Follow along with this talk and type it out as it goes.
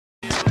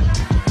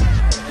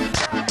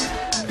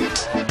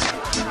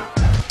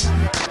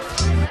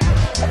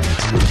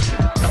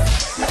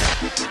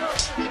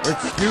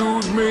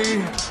Excuse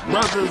me,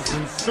 brothers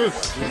and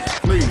sisters,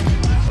 please.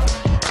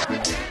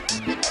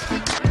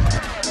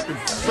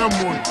 If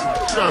someone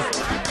could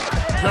just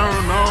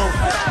turn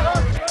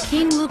off.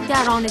 King looked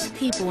out on his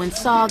people and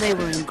saw they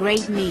were in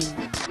great need.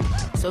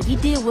 So he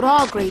did what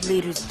all great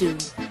leaders do.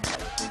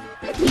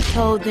 He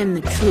told them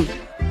the truth.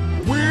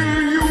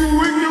 Will you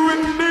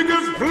ignorant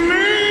niggas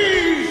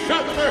please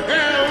shut the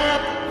hell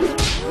up?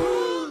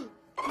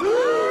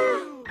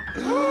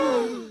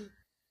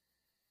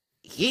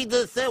 He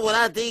just said what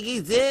I think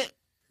he said.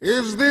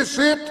 Is this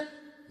it?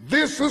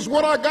 This is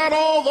what I got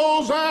all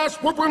those ass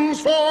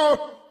whoopings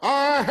for?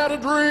 I had a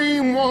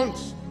dream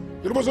once.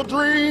 It was a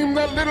dream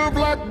that little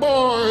black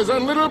boys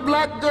and little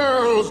black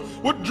girls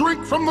would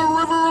drink from the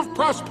river of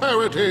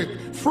prosperity,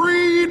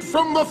 freed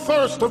from the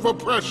thirst of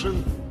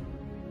oppression.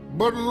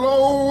 But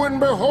lo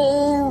and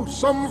behold,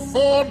 some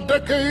 4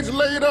 decades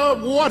later,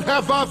 what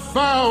have I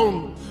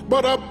found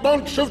but a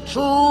bunch of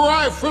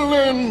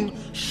trifling,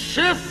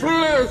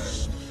 shiftless,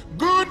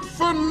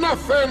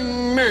 good-for-nothing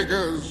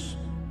niggers?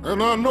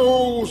 And I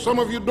know some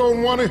of you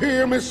don't want to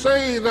hear me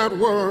say that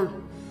word.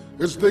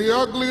 It's the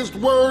ugliest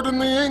word in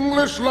the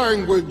English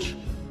language,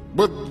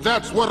 but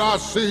that's what I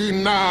see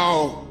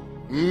now,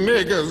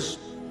 niggers.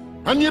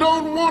 And you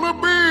don't want to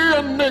be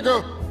a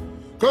nigger,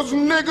 'cause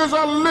niggers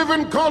are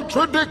living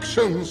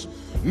contradictions.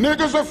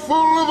 Niggers are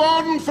full of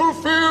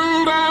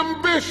unfulfilled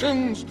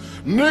ambitions.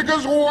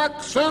 Niggers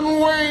wax and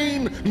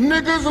wane.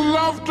 Niggers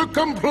love to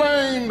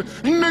complain.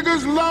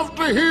 Niggers love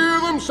to hear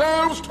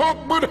themselves talk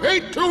but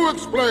hate to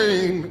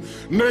explain.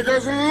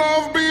 Niggers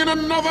love being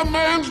another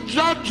man's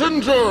judge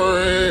and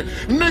jury.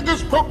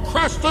 Niggers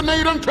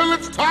procrastinate until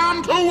it's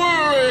time to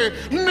worry.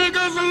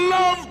 Niggers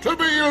love to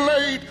be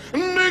late.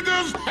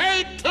 Niggers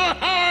hate to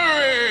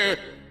hurry.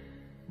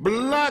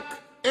 Black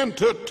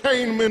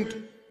entertainment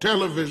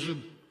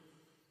television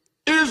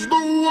is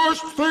the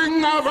worst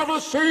thing I've ever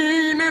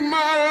seen in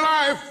my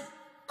life.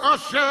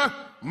 Usher,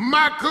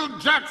 Michael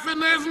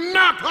Jackson is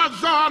not a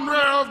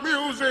genre of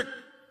music.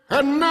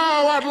 And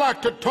now I'd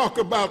like to talk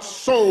about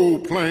soul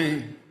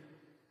playing.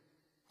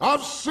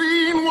 I've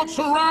seen what's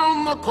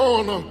around the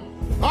corner.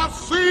 I've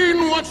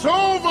seen what's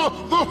over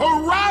the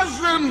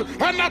horizon.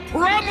 And I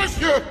promise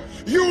you,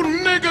 you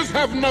niggas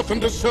have nothing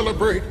to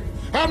celebrate.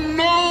 And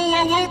no,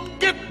 I won't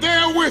get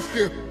there with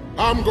you.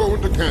 I'm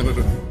going to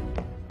Canada.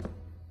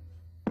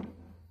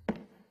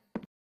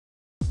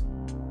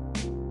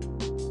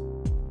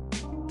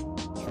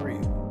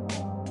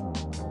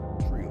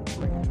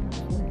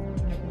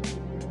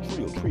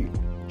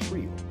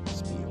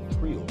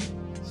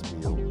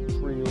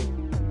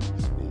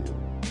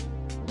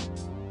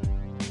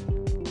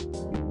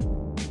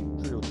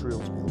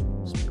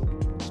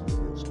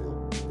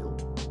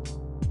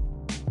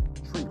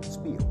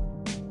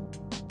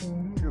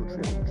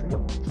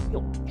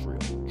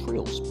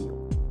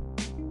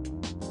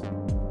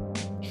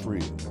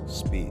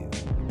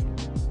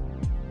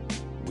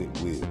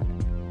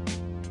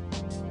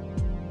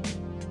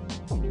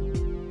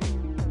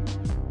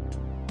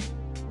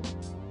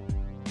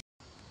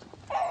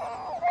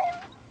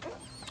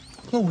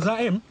 Oh, was that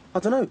him? I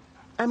don't know.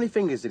 How many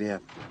fingers did he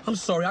have? I'm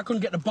sorry, I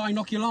couldn't get the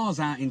binoculars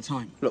out in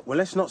time. Look, well,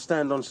 let's not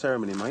stand on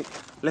ceremony, mate.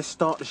 Let's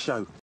start the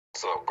show.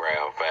 What's up,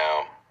 Graham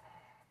fam?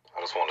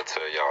 I just want to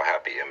tell y'all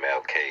happy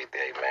MLK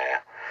Day, man.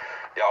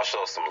 Y'all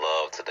show some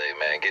love today,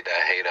 man. Get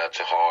that hate out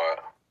your heart.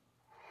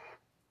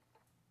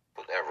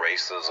 Put that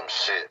racism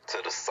shit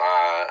to the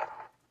side.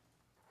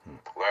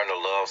 Learn to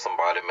love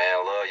somebody,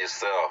 man. Love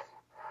yourself.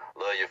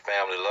 Love your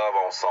family. Love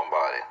on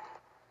somebody.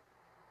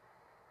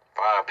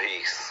 Find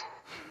peace.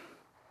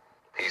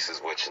 Peace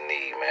is what you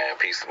need, man.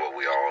 Peace is what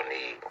we all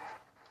need.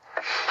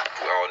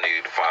 We all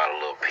need to find a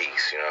little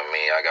peace, you know what I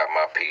mean? I got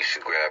my peace,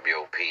 you grab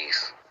your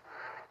peace.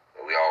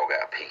 We all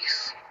got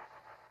peace.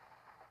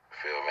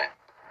 Feel me?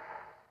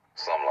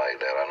 Something like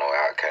that. I know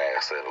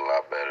Outkast said a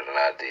lot better than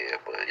I did,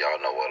 but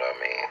y'all know what I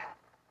mean.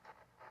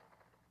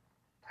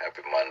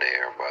 Happy Monday,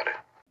 everybody.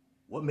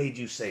 What made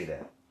you say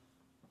that?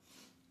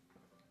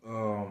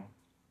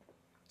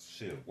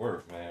 Shit,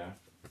 work, man.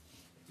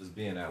 Just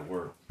being at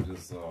work,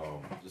 just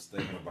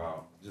thinking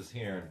about, just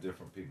hearing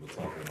different people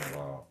talking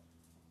about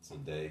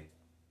today.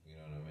 You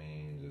know what I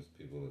mean? Just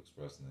people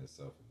expressing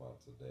themselves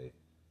about today,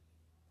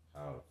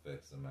 how it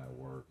affects them at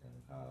work, and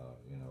how,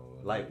 you know,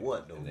 like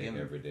what though? In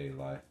their everyday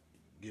life.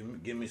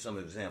 Give me some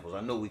examples.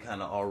 I know we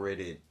kind of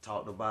already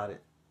talked about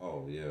it.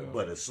 Oh yeah.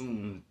 But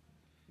assume.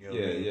 You know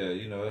yeah.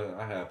 You know,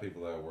 I have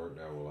people at work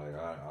that were like,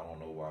 I don't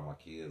know why my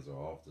kids are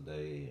off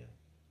today,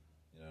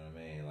 and you know what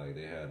I mean? Like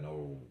they had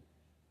no.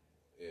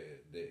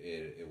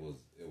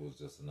 It was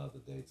just another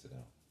day to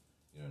them,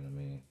 you know what I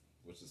mean?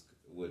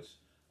 Which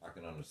I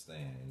can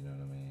understand, you know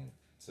what I mean,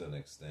 to an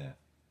extent.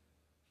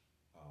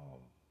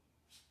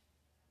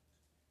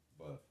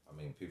 But I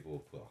mean, people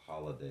put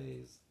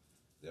holidays.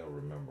 They'll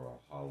remember a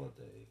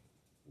holiday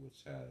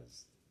which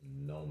has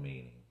no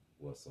meaning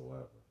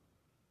whatsoever,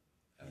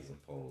 as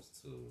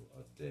opposed to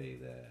a day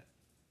that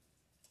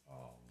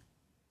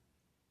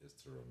is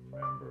to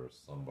remember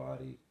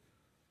somebody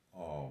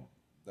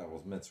that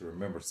was meant to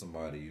remember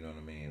somebody, you know what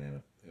I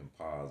mean, in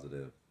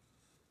positive,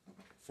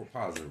 for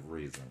positive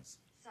reasons.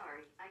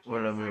 Sorry, I can't.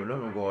 Well,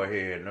 let me go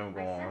ahead. Let me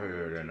go on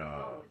here and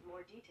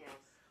more details.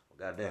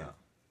 goddamn,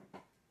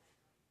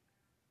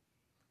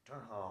 turn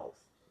her off.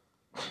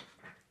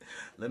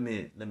 Let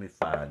me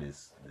fire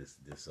this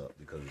up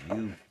because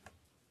when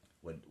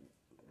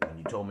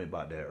you told me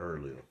about that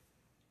earlier.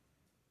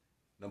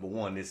 Number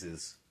one, this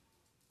is.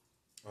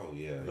 Oh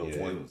yeah, the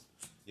yeah. one.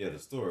 The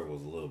story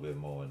was a little bit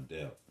more in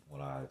depth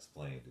when I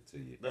explained it to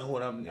you. That's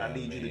what I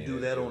need you to do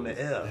It that on was,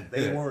 the air.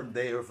 They weren't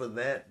there for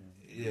that.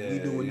 Yeah, we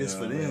doing this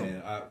for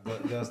them.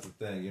 But that's the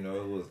thing, you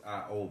know.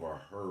 I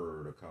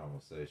overheard a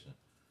conversation.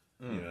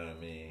 You know what I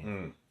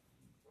mean?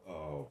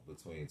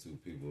 Between two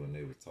people, and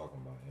they were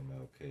talking about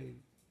MLK.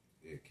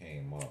 It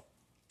came up.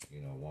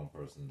 You know, one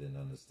person didn't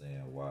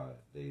understand why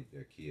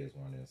their kids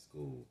weren't in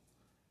school,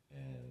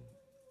 and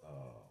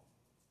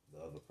the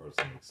other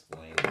person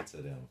explained it to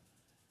them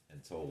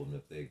and told them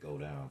if they go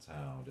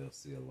downtown, they'll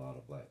see a lot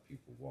of black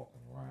people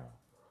walking around.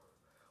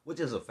 Which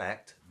is a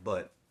fact,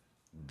 but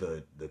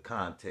the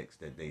context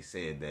that they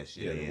said that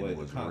shit in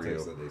was the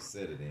context real. that they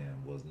said it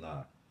in was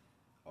not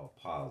a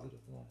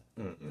positive one.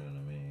 You know what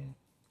I mean?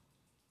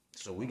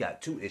 So we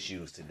got two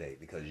issues today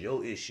because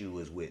your issue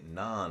is with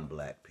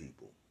non-black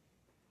people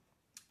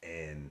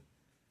and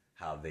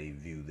how they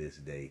view this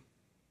day.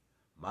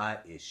 My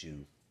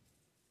issue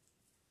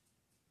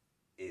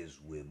is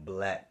with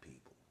black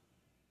people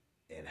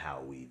and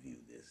how we view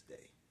this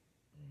day.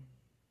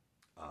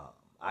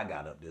 I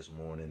got up this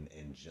morning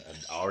and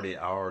I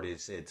already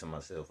said to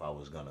myself I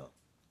was gonna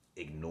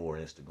ignore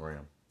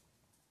Instagram.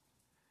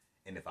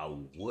 And if I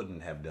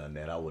wouldn't have done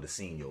that, I would have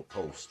seen your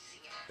post.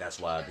 That's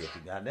why I did the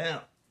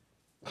goddamn.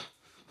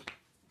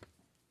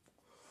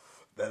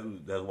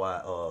 That's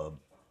why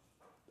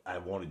I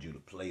wanted you to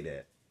play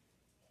that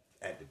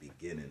at the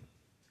beginning.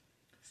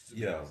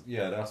 Yeah,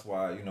 that's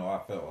why, you know, I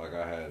felt like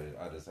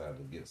I just had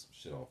to get some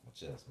shit off my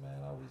chest,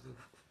 man. I was,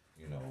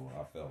 you know,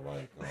 I felt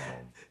like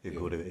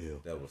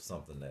that was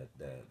something that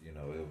you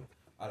know,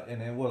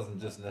 and it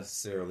wasn't just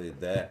necessarily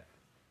that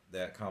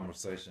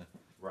conversation,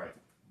 right?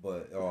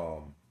 But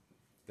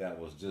that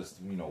was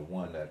just, you know,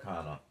 one that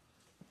kind of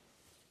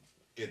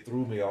it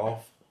threw me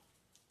off.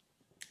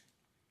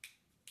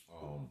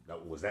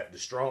 Was that the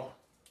straw?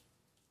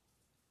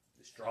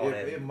 The straw.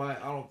 It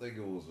might. I don't think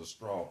it was a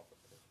straw,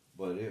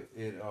 but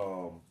it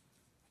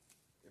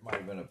might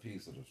have been a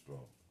piece of the straw.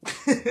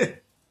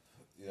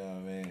 You know what I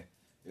mean?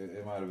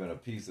 It might have been a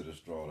piece of the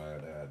straw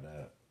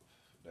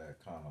that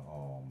kind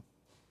of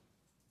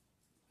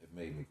it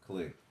made me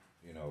click.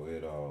 You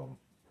know,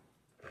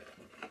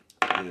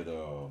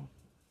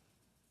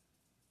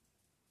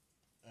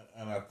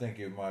 and I think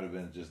it might have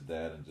been just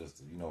that, and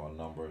just, you know, a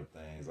number of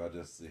things. I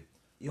just see.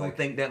 You don't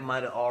think that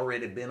might have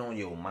already been on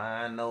your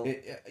mind, though?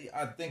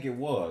 I think it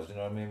was. You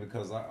know what I mean?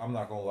 Because I'm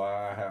not gonna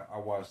lie. I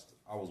was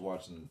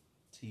watching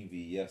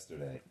TV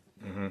yesterday,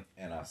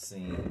 and I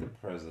seen the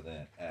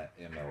president at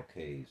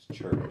MLK's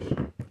church.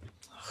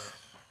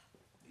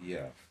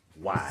 Yeah.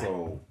 Why?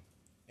 So,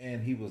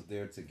 and he was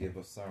there to give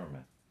a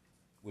sermon,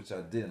 which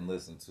I didn't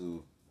listen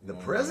to. The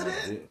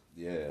president?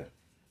 Yeah.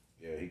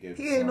 He gave.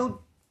 He ain't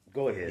no.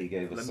 Go ahead. He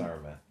gave a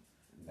sermon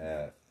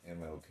at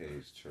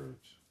MLK's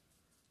church,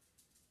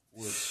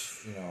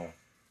 which, you know,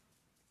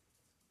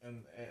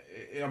 and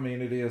I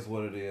mean, it is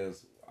what it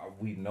is.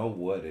 We know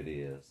what it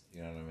is.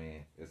 You know what I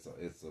mean? It's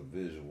a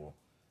visual.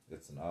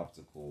 It's an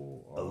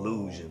optical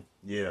illusion.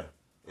 Yeah.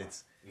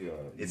 It's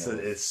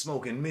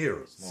smoke and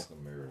mirrors. Smoke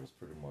and mirrors,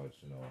 pretty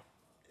much. You know,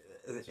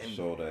 to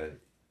show that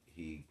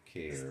he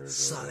cares.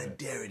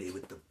 Solidarity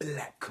with the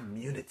black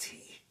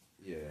community.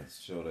 Yeah,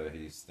 show that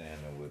he's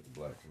standing with the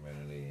black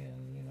community,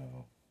 and, you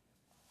know,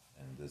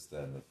 and this,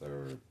 that, and the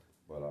third.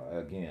 But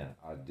I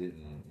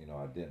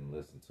didn't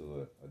listen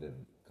to it. I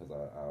didn't, because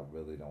I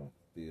really don't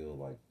feel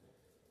like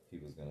he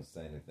was going to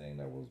say anything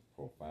that was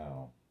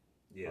profound.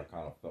 Yeah. I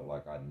kind of felt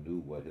like I knew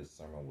what his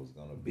sermon was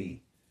going to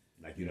be.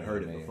 Like you'd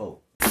heard it before.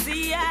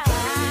 See, I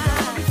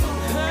heard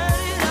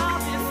it all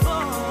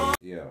before.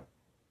 Yeah.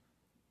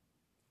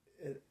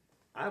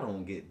 I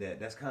don't get that.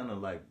 That's kind of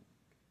like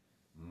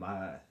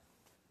my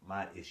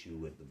issue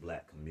with the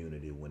black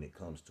community when it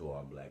comes to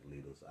our black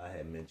leaders. I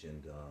had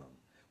mentioned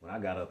when I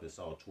got up and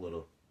saw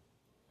Twitter,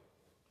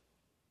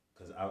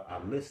 because I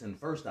listened.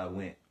 First I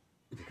went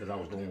because I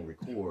was going to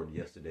record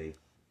yesterday,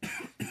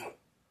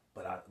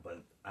 but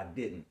I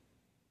didn't.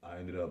 I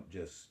ended up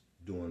just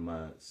doing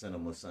my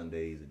cinema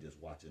Sundays and just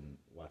watching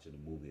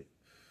the movie.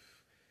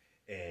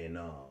 And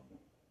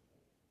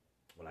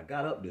when I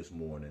got up this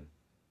morning,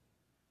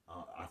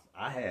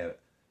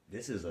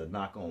 this is a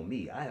knock on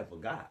me. I had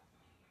forgot.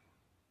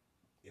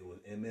 It was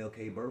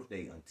MLK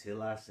birthday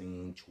until I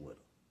seen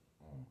Twitter.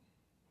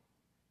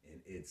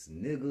 And it's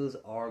niggas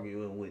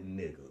arguing with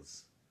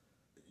niggas.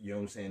 You know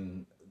what I'm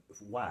saying?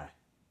 Why?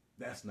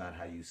 That's not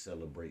how you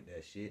celebrate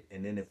that shit.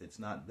 And then if it's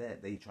not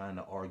that, they trying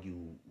to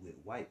argue with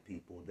white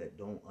people that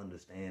don't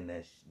understand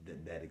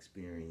that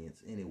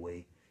experience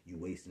anyway. You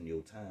wasting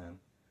your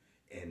time.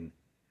 And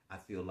I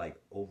feel like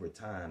over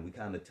time, we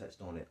kind of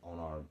touched on it on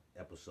our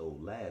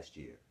episode last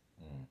year,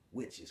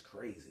 which is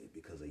crazy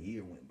because a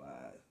year went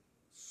by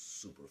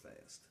super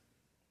fast.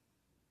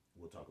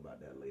 We'll talk about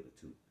that later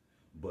too.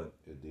 But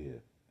It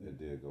did. It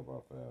did go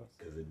by fast.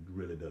 because it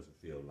really doesn't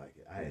feel like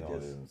it. It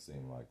didn't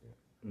seem like it.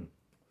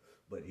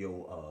 But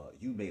you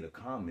made a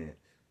comment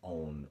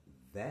on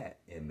that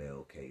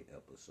MLK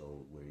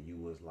episode where you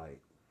was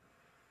like,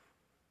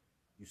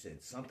 you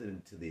said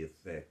something to the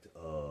effect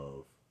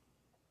of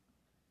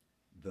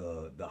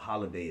the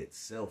holiday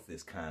itself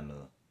is kind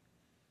of,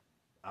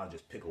 I'll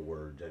just pick a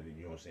word, you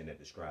know what I'm saying, that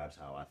describes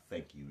how I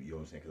think you know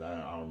what I'm saying, because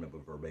I don't remember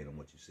verbatim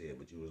what you said,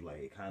 but you was like,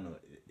 it kind of,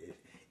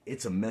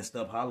 it's a messed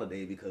up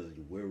holiday because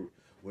we're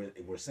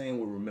saying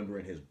we're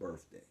remembering his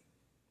birthday.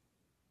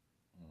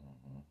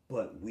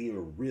 But we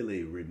are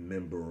really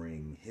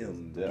remembering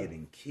him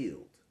getting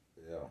killed.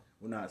 Yeah.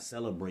 We're not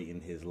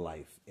celebrating his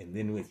life. And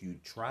then if you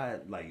try,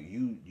 like,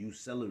 you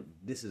celebrate,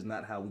 this is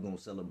not how we're going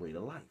to celebrate a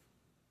life.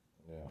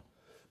 Yeah.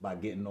 By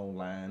getting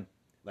online.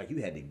 Like, you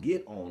had to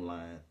get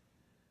online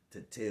to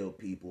tell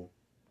people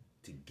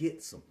to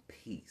get some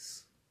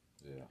peace.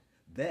 Yeah.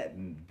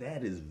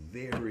 That is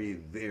very,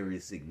 very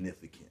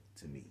significant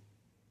to me.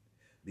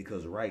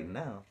 Because right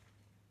now,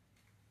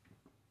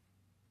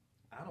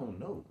 I don't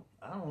know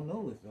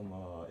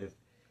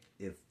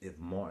if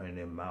Martin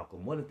and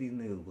Malcolm, what if these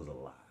niggas was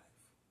alive?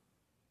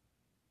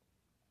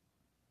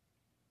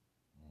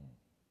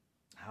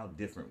 How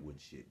different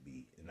would shit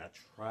be? And I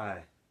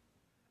try,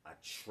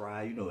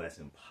 you know that's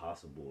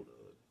impossible to.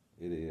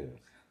 It is.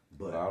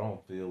 But I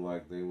don't feel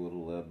like they would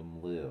have let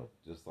them live,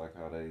 just like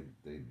how they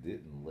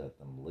didn't let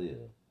them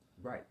live.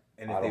 Right.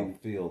 And I don't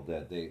feel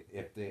that I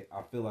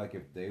feel like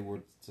if they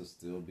were to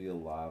still be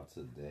alive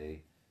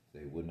today,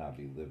 they would not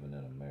be living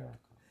in America.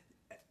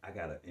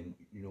 And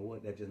you know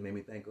what that just made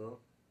me think of?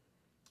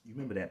 You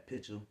remember that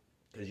picture?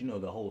 Because you know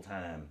the whole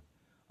time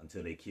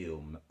until they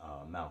killed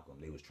Malcolm,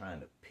 they was trying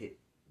to pit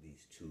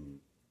these two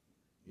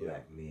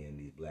black men,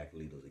 these black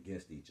leaders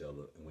against each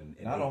other.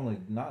 Not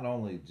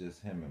only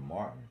just him and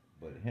Martin,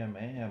 but him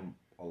and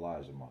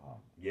Elijah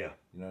Muhammad. Yeah.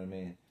 You know what I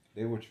mean?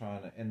 They were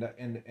trying to, and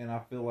I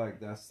feel like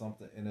that's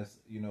something, and it's,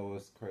 you know,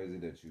 it's crazy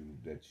that you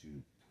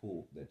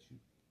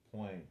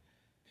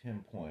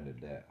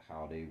pinpointed that,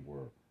 how they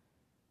were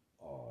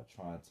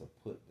trying to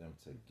put them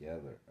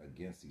together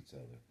against each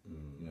other.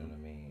 You know what I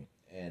mean?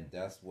 And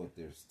that's what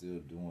they're still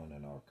doing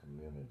in our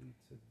community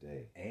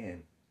today.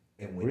 And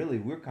really,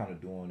 we're kind of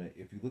doing it.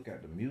 If you look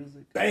at the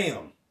music,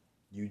 bam,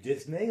 you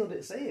just nailed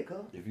it. Say it,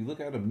 cuz. If you look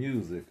at the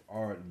music,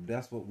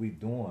 that's what we're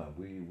doing.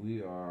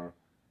 We are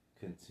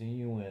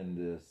continuing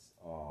this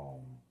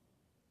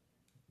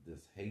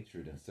this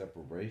hatred and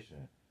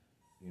separation.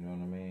 You know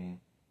what I mean?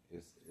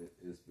 It's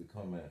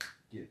becoming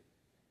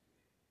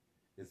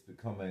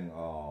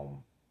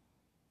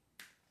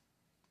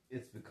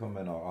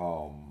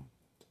a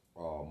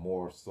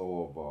more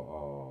so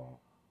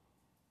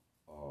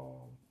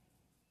of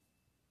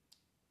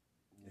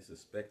it's a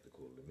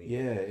spectacle to me.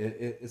 Yeah,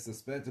 it's a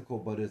spectacle,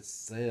 but it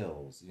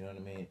sells. You know what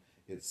I mean?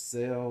 It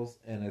sells,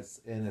 and it's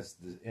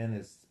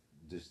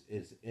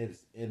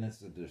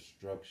a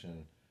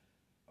destruction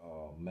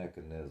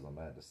mechanism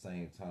at the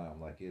same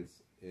time. Like it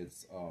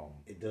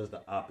does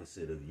the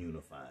opposite of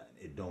unifying.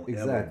 It don't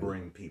exactly. ever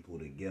bring people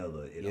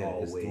together.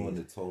 It's doing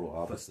the total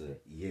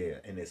opposite. Yeah,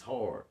 and it's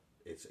hard.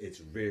 It's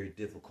very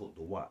difficult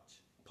to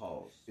watch.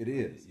 Pause. It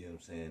is. You know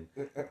what I'm saying?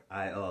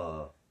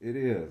 It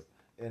is.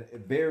 And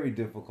very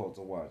difficult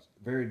to watch.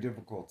 Very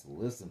difficult to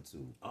listen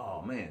to.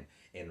 Oh man,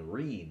 and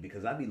read,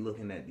 because I be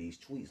looking at these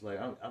tweets. Like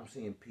I'm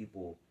seeing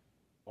people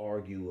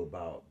argue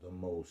about the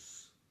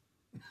most.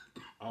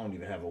 I don't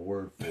even have a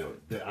word for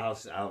it.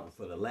 I'll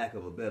for the lack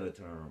of a better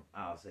term,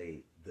 I'll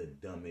say the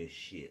dumbest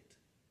shit.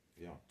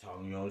 Yeah.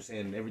 Talking, you know what I'm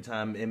saying? Every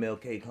time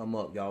MLK come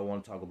up, y'all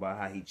want to talk about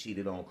how he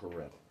cheated on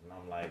Coretta, and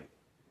I'm like,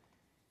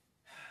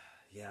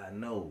 yeah, I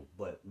know,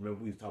 but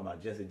remember we was talking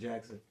about Jesse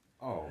Jackson.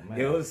 Oh man,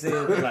 you know what I'm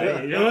saying?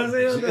 Like, you know what I'm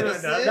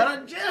saying?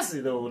 Not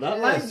Jesse though, not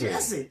like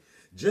Jesse.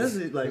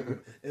 Jesse, like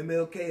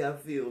MLK, I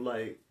feel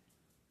like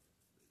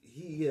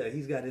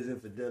he's got his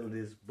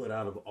infidelities, but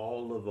out of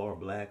all of our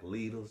black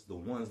leaders, the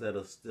ones that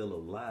are still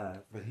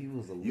alive, but he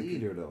was a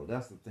leader though.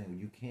 That's the thing.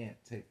 You can't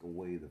take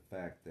away the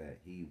fact that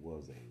he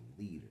was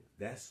a leader.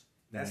 That's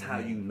how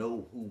you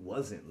know who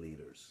wasn't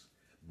leaders.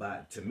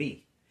 But to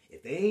me,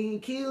 if they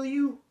ain't kill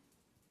you,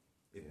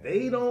 if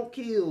they don't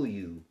kill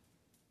you,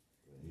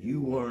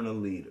 you weren't a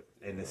leader.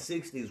 And the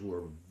 60s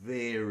were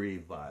very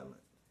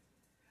violent.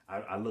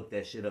 I looked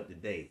that shit up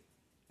today,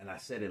 and I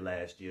said it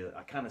last year.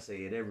 I kind of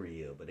say it every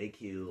year, but they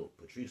killed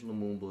Patrice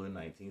Lumumba in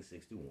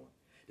 1961.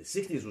 The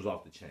 60s was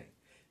off the chain.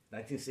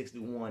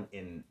 1961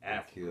 in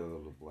Africa. They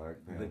killed the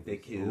Black Panthers. They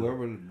killed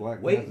whoever the Black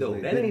Wait Panthers, though,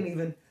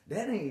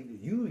 that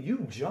ain't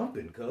you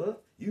jumping, cuz.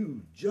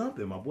 You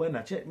jumping, my boy.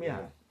 Now check me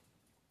out.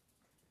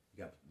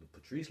 You got the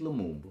Patrice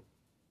Lumumba,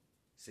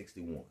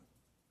 61.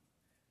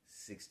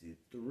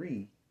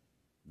 63,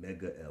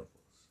 Medgar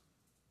Evers.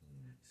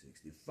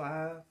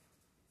 65,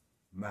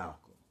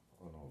 Malcolm.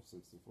 Oh no,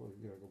 64.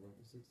 You gotta go back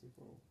to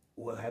 64.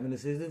 What happened to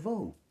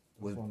 64?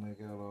 Which one they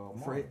got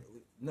Martin? Fred,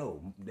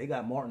 no, they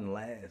got Martin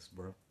last,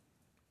 bro. I'm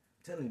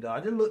telling you, dog.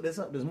 I just looked this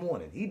up this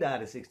morning. He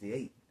died at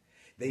 68.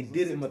 They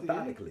did it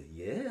methodically.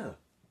 Yeah.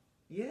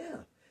 Yeah.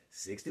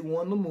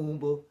 61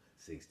 Lumumba,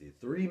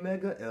 63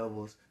 Medgar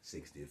Evers,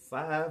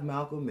 65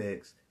 Malcolm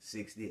X,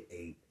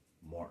 68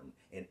 Martin.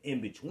 And in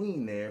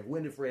between there,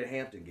 when did Fred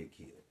Hampton get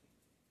killed?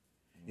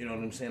 You know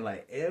what I'm saying?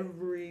 Like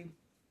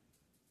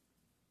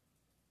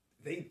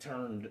they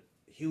turned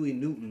Huey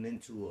Newton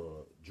into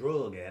a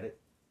drug addict.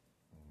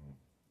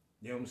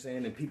 You know what I'm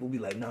saying? And people be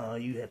like, nah,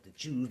 you have to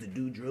choose to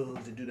do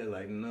drugs to do that.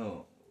 Like,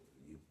 no.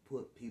 You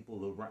put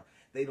people around.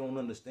 They don't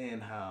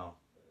understand how,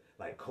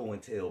 like,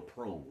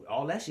 COINTELPRO,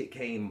 all that shit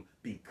came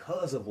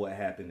because of what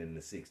happened in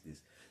the 60s.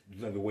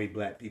 The way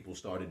black people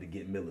started to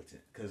get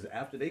militant. Because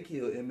after they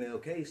killed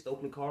MLK,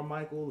 Stokely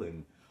Carmichael,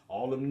 and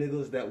all them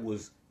niggas that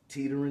was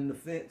teetering the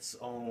fence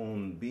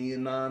on being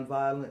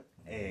nonviolent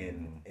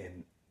and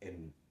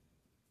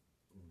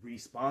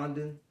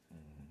responding,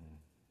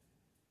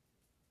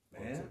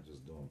 man,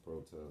 just doing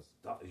protests,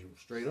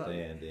 straight up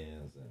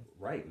stand-ins, and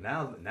right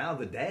now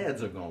the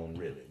dads are gone.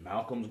 Really,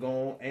 Malcolm's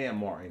gone and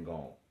Martin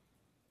gone.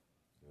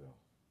 Yeah,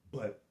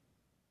 but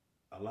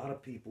a lot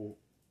of people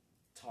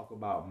talk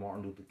about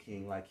Martin Luther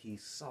King like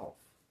he's soft,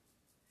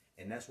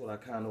 and that's what I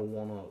kind of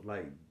want to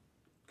like,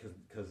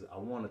 cause I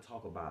want to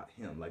talk about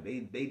him. Like they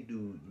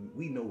do.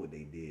 We know what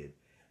they did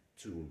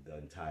to the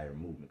entire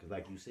movement. Cause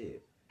like you said,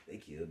 they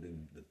killed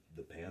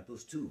the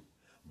Panthers too,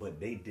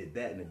 but they did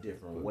that in a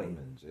different way. Put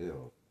them in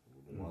jail.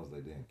 The ones they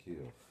didn't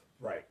kill.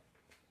 Right.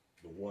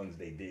 The ones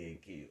they did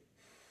kill.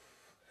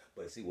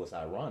 But see, what's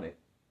ironic,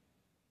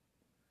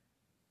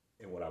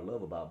 and what I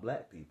love about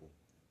black people,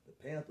 the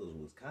Panthers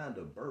was kind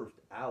of birthed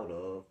out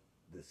of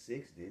the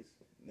 60s.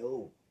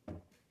 No,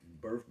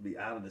 birthed me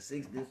out of the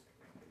 60s.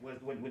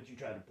 What you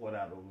trying to point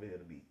out over there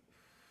to me?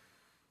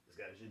 It's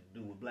got shit to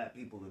do with black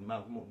people and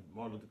Martin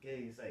Luther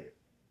King say it.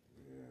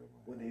 Yeah, man.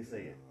 What they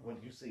say?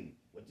 What you see?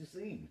 What you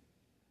see?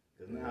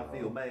 Because now I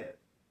feel bad.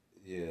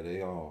 Yeah,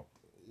 they all.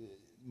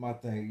 My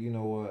thing, you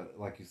know what?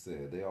 Like you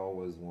said, they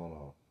always want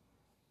to.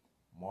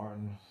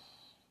 Martin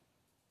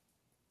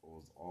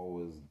was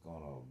always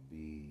gonna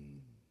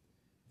be.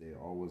 They're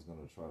always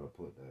gonna try to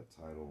put that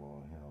title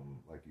on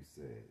him. Like you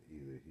said,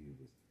 either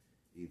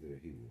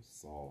he was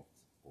soft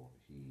or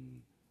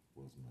he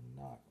was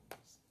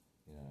monogamous.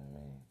 You know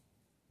what I mean?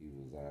 He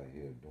was out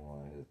here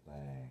doing his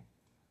thing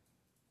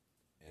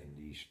in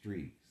these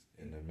streets,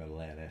 in the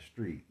middle of that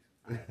street.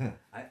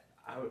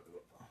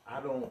 I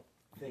don't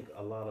think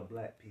a lot of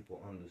black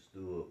people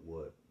understood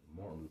what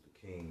Martin Luther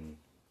King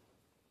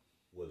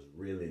was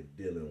really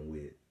dealing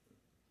with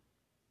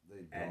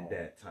at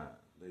that time.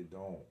 They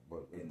don't.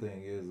 But the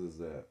thing is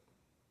that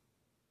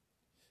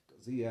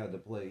because he had to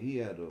play,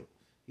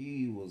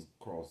 he was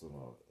crossing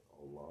a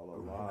lot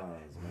of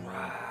lines, man.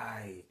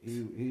 Right.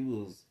 He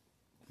was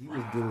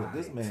doing.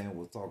 This man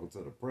was talking to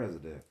the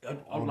president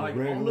on like, a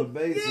regular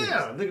basis.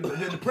 Yeah,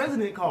 the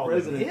president called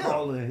him.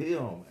 Calling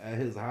him at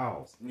his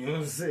house. You know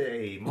what I'm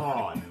saying?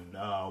 Martin,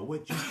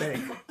 what you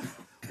think?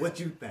 What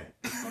you think?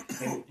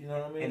 And, you know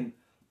what I mean?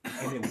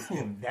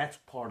 And that's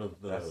part of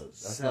the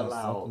that's sellout.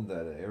 Not something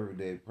that an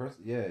everyday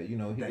person. Yeah, you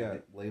know, he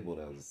got labeled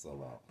as a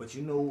sellout. But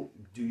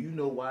do you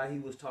know why he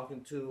was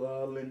talking to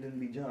Lyndon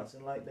B.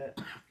 Johnson like that?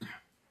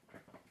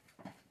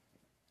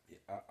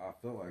 I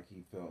felt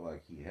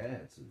like he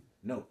had to.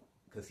 No,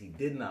 because he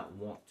did not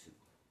want to.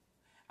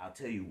 I'll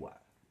tell you why.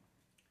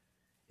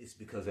 It's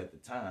because at the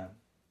time,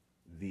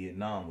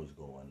 Vietnam was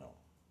going on.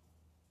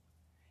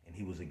 And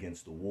he was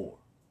against the war,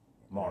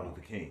 Martin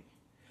Luther King.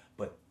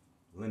 But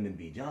Lyndon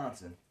B.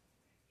 Johnson,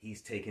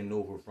 he's taken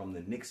over from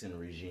the Nixon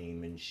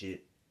regime and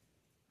shit.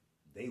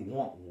 They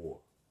want war.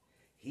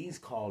 He's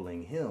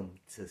calling him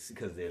to,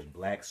 because there's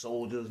black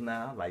soldiers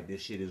now. Like,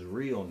 this shit is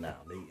real now.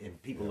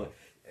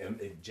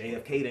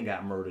 JFK done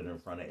got murdered in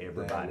front of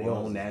everybody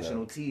on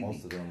national TV.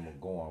 Most of them were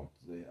going.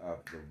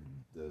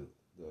 The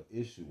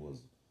issue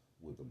was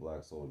with the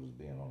black soldiers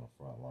being on the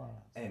front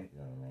lines. And you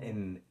know what I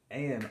mean?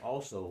 and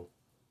also,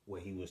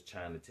 what he was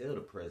trying to tell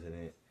the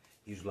president,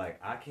 he's like,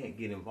 I can't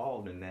get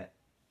involved in that.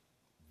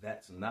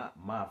 That's not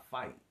my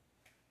fight.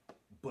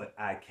 But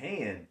I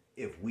can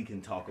if we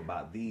can talk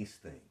about these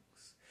things.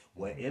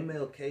 What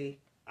MLK,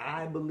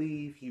 I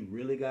believe he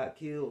really got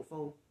killed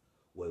for,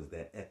 was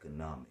that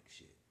economic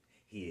shit.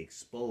 He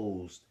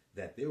exposed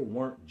that there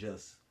weren't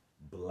just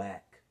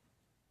black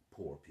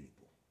poor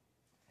people.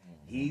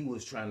 Mm-hmm. He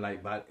was trying,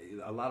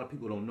 a lot of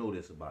people don't know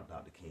this about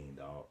Dr. King,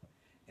 dog.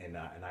 And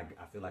I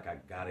feel like I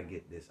gotta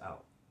get this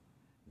out.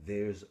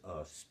 There's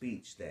a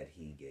speech that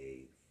he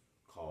gave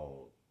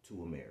called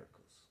Two Americas.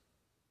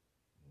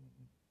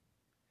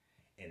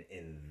 And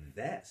in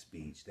that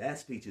speech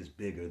is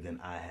bigger than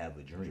I Have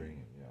a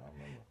Dream. Yeah, I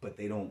remember. But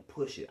they don't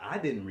push it. I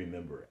didn't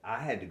remember it. I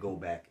had to go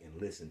back and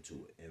listen to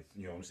it. And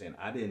you know what I'm saying?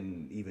 I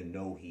didn't even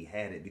know he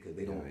had it because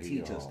they don't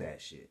teach us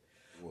that shit.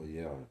 Well,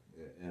 yeah.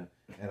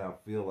 And I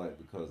feel like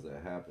because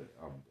that happened,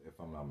 if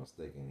I'm not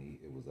mistaken,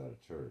 it was at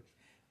a church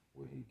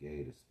where he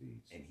gave the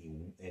speech.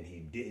 And he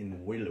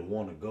didn't really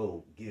want to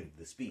go give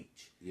the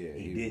speech. Yeah,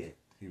 he did.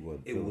 He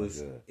wasn't It feeling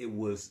was good.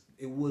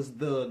 it was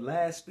the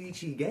last speech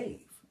he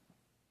gave.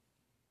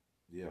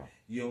 Yeah.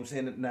 You know what I'm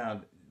saying?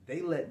 Now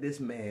they let this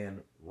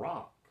man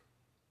rock.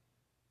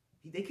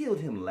 They killed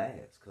him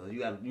last because you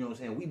got, you know what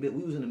I'm saying. We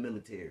was in the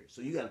military,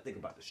 so you got to think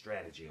about the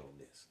strategy on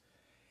this.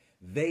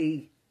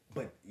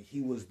 But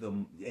he was the,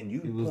 and you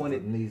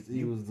pointed,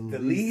 he was the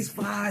least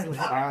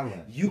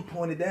violent. You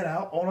pointed that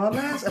out on our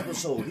last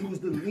episode. He was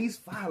the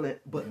least violent,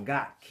 but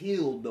got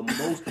killed the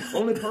most.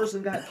 Only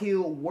person got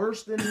killed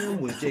worse than him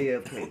was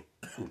JFK.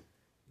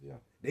 Yeah.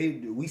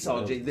 They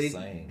saw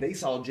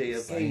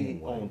JFK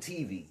same way. on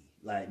TV.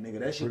 Like, nigga,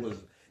 that shit was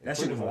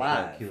Pretty much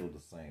live. killed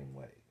the same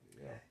way.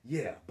 Yeah.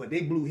 Yeah, but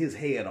they blew his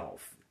head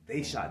off.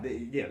 They shot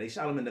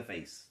him in the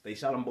face. They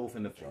shot him both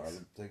in the face. Tried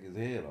to take his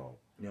head off.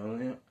 You know what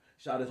I mean?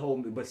 Shot his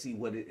whole, but see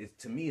what it is,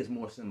 to me is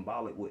more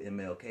symbolic with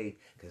MLK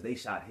because they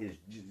shot his,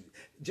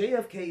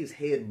 JFK's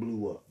head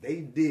blew up.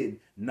 They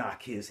did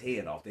knock his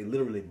head off. They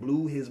literally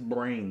blew his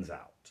brains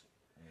out.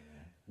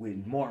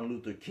 With Martin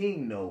Luther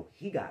King, though,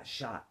 he got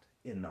shot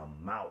in the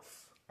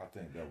mouth. I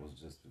think that was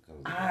just because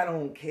I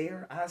don't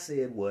care. I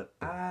said what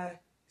I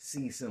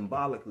see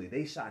symbolically.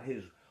 They shot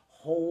his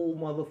whole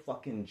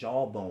motherfucking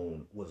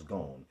jawbone was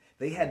gone.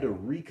 They had to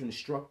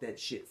reconstruct that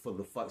shit for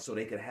the fuck so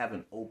they could have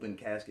an open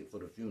casket for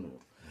the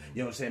funeral.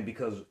 You know what I'm saying?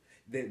 Because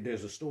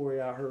there's a story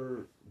I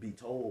heard be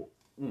told.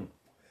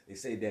 They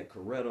say that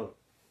Coretta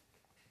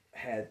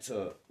had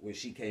to, when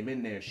she came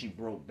in there, she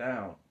broke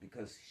down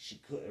because she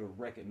couldn't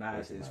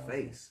recognize his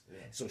face. Yeah.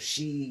 So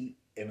she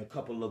and a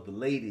couple of the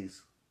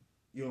ladies,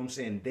 you know what I'm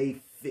saying, they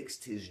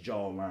fixed his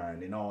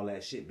jawline and all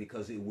that shit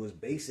because it was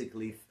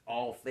basically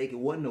all fake. It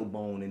wasn't no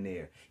bone in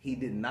there. He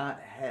did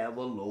not have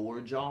a lower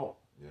jaw.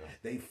 Yeah.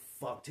 They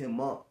fucked him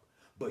up.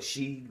 But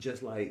she,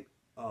 just like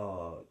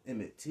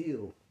Emmett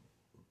Till,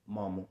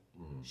 mama,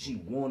 she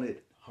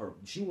wanted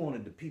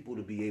the people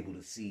to be able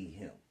to see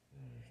him.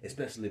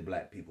 Especially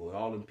black people.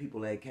 All them people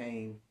that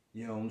came,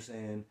 you know what I'm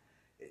saying,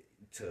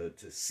 to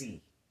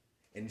see.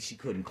 And she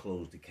couldn't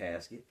close the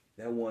casket.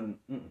 That one,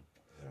 yeah.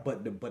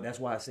 But that's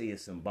why I say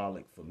it's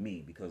symbolic for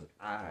me, because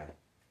I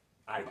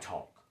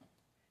talk.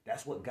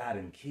 That's what got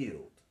him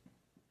killed.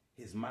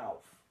 His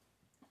mouth.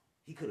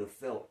 He could have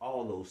felt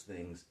all those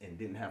things and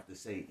didn't have to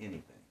say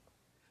anything.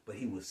 But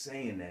he was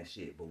saying that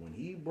shit. But when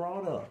he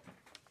brought up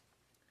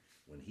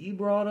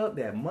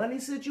that money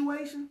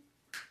situation,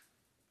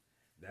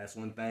 that's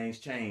when things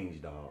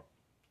changed, dog.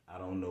 I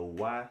don't know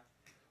why,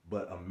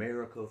 but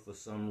America, for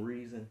some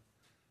reason,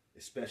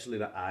 especially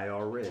the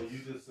IRS. Well,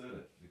 you just said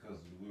it because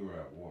we were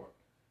at war,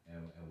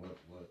 and what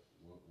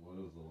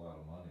does a lot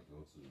of money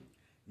go to?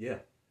 Yeah.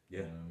 You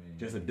know what I mean?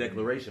 Just a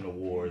declaration of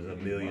war is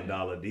 $1 million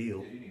deal. Yeah,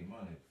 you need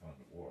money to fund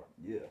the war.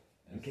 Yeah.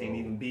 You can't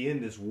even be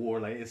in this war.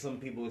 Like, some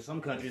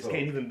countries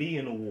can't even be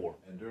in a war.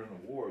 And during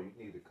the war, you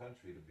need the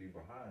country to be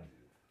behind you.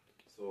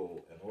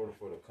 So, in order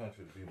for the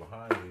country to be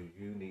behind you,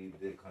 you need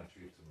the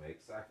country to make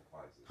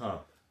sacrifices.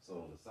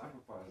 So, the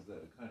sacrifice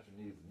that the country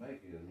needs to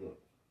make is, look,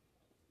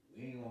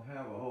 we ain't gonna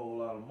have a whole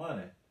lot of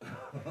money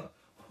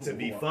to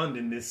be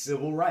funding this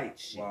civil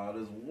rights shit. While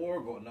this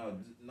war going, no,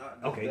 not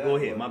just okay, that, go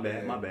ahead. My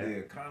bad. The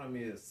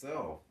economy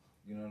itself,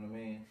 you know what I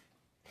mean?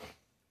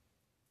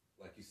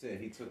 Like you said,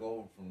 he took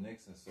over from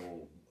Nixon,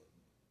 so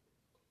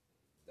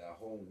that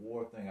whole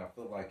war thing, I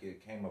feel like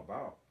it came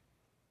about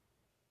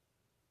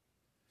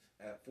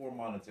for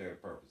monetary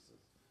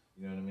purposes.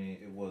 You know what I mean?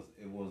 It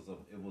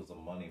was a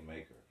money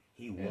maker.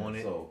 He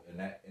wanted, and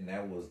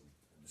that was.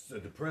 So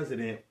the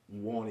president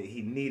wanted,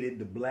 he needed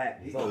the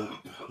black vote,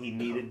 he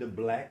needed the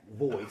black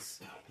voice,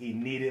 he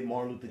needed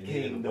Martin Luther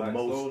King, the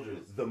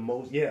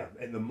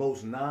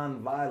most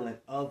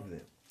non-violent of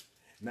them.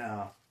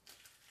 Now,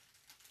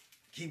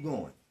 keep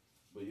going.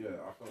 But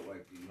yeah, I felt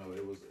like, you know,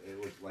 it was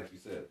like you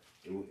said,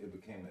 it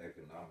became an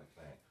economic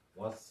thing.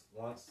 Once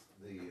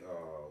the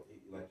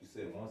like you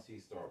said, once he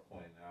started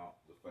pointing out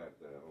the fact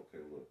that,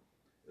 okay, look,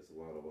 it's a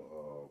lot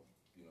of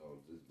you know,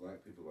 these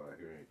black people out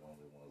here ain't the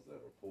only ones that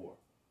are poor.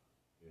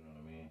 You know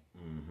what I mean?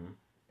 Mm-hmm.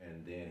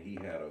 And then he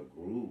had a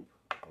group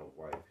of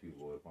white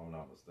people, if I'm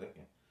not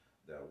mistaken,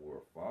 that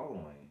were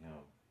following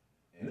him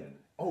and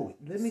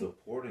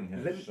supporting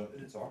him,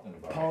 talking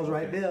about. Pause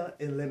right there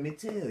and let me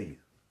tell you.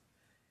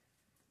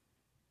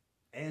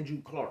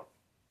 Andrew Clark.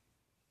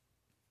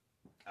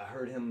 I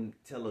heard him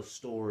tell a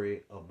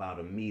story about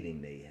a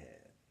meeting they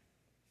had,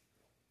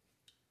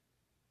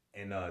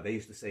 and they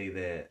used to say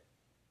that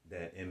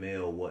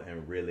ML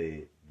wasn't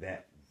really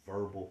that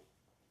verbal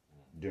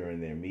during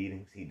their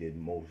meetings. He did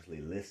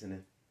mostly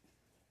listening,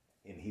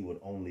 and he would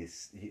only,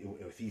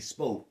 if he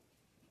spoke,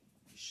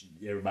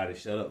 everybody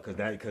shut up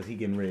because he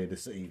getting ready to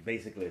say,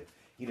 basically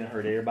he done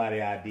heard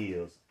everybody's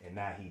ideas, and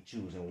now he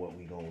choosing what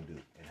we gonna do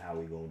and how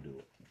we gonna do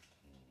it.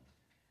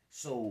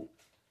 So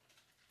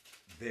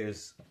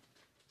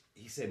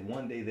he said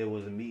one day there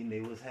was a meeting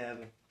they was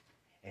having,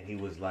 and he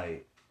was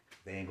like,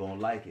 they ain't gonna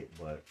like it,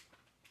 but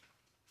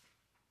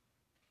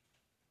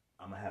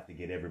I'm gonna have to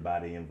get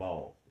everybody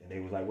involved. And they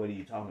was like, what are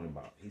you talking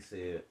about? He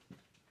said,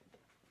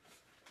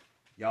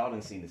 Y'all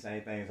done seen the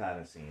same things I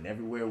done seen.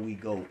 Everywhere we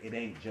go, it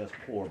ain't just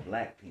poor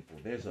black people.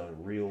 There's a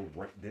real,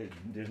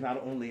 there's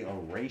not only a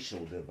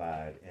racial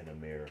divide in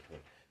America,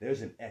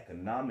 there's an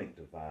economic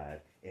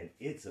divide, and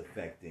it's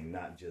affecting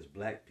not just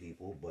black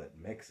people, but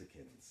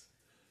Mexicans.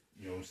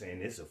 You know what I'm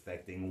saying? It's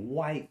affecting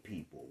white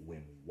people.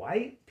 When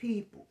white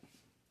people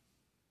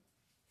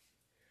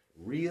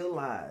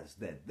realize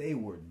that they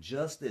were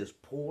just as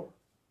poor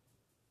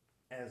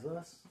as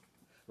us,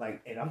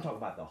 like, and I'm talking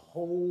about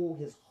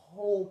his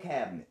whole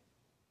cabinet,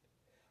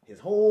 his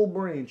whole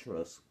brain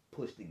trust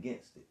pushed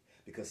against it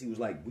because he was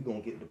like, we're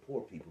going to get the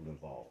poor people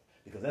involved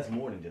because that's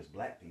more than just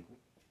black people.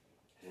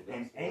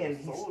 Well,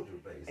 and soldier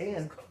base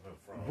is coming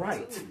from,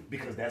 right, too.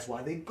 because that's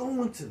why they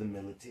go into the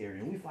military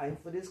and we fighting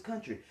for this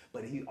country.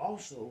 But he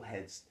also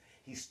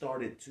he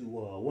started to,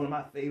 one of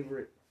my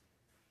favorite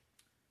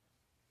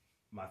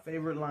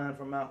line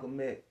from Malcolm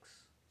X,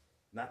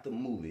 not the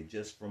movie,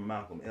 just from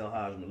Malcolm,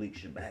 El-Haj Malik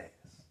Shabazz.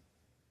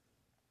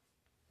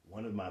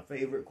 One of my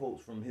favorite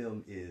quotes from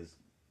him is,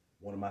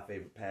 one of my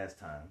favorite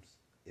pastimes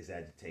is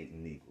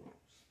agitating Negroes.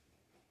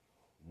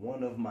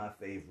 One of my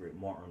favorite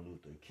Martin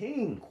Luther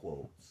King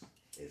quotes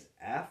is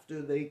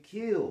after they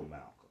kill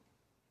Malcolm,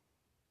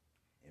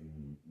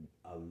 and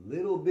a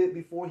little bit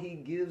before he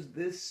gives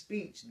this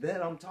speech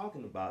that I'm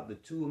talking about, the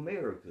Two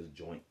Americas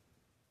joint,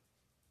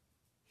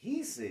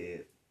 he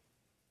said,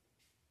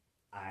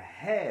 I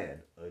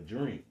had a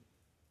dream,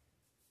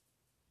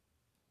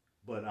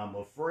 but I'm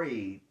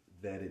afraid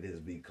that it has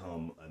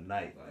become a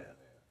nightmare.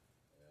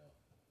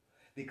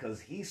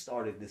 Because he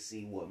started to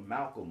see what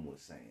Malcolm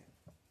was saying.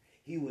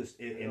 He was,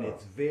 and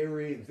it's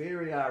very,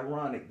 very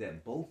ironic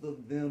that both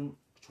of them,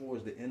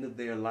 towards the end of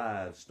their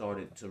lives,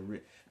 started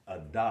to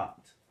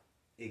adopt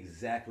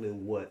exactly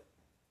what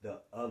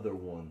the other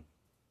one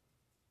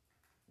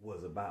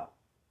was about.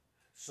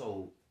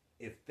 So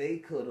if they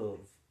could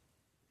have,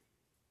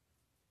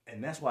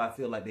 and that's why I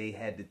feel like they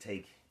had to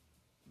take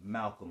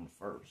Malcolm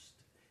first.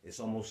 It's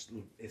almost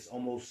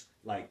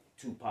like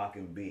Tupac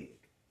and Big.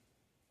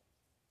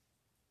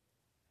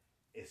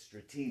 It's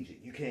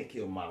strategic. You can't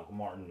kill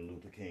Martin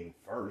Luther King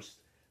first.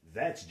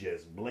 That's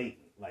just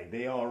blatant. Like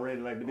they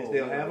already, like the bitch,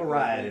 they'll have a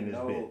riot in this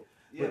bit.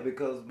 Yeah,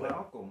 because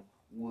Malcolm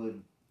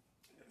would.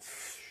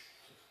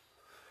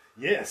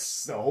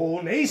 Yes, the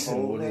whole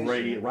nation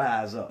would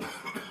rise up.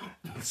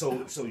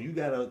 So you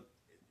gotta.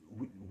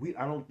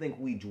 I don't think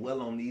we dwell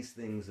on these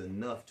things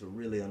enough to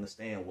really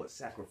understand what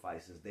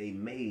sacrifices they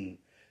made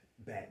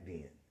back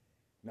then.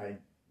 Like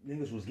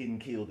niggas was getting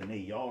killed in their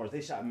yards.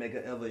 They shot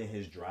Medgar Evers in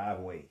his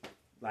driveway.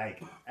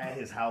 Like at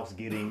his house,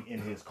 getting in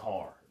his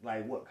car.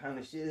 Like what kind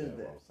of shit is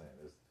that? I'm saying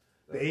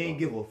they ain't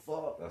give a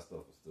fuck. That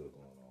stuff is still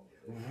going on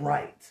today.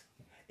 Right,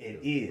 it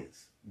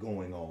is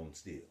going on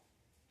still,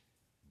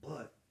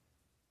 but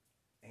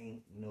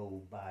ain't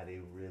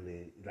nobody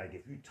really like.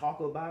 If you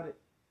talk about it,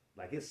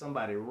 like it's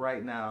somebody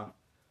right now.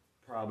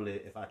 Probably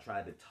if I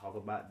tried to talk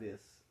about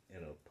this in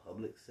a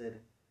public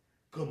setting,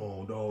 come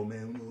on, dog,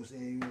 man. You know what I'm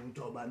saying? You don't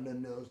talk about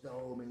nothing else,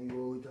 dog, man. You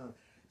always talk.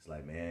 It's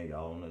like, man,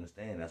 y'all don't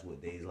understand. That's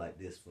what days like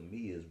this for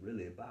me is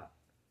really about.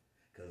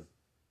 Because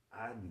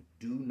I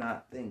do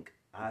not think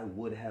I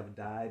would have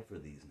died for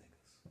these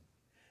niggas.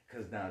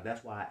 Because now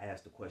that's why I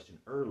asked the question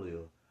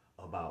earlier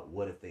about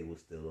what if they were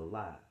still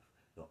alive.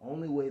 The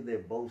only way they're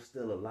both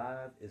still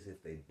alive is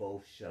if they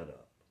both shut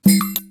up.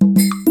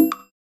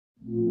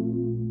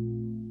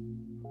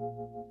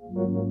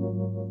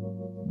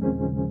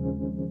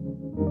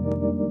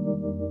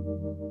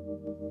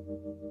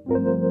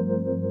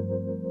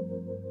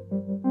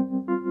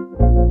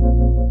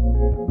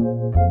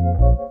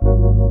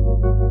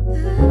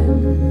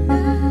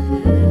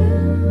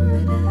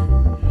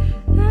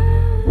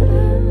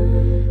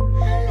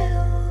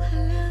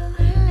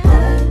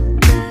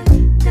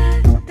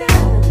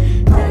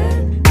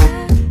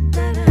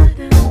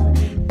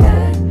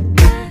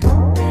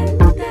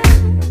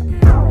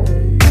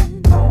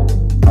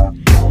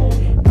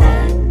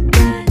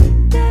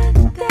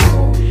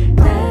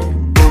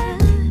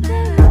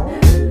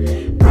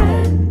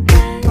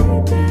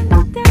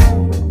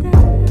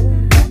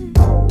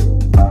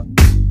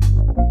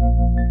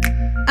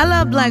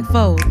 Black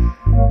folk.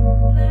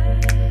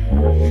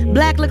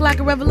 Black look like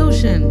a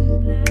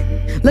revolution.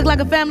 Look like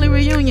a family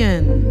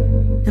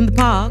reunion in the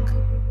park.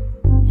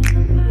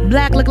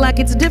 Black look like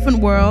it's a different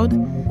world.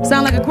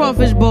 Sound like a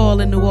crawfish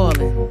ball in New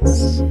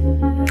Orleans.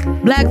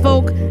 Black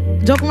folk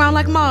joke around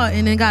like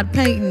Martin and got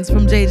paintings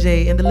from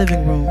JJ in the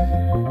living room.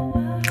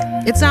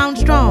 It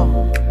sounds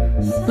strong.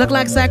 Look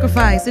like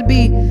sacrifice. It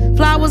be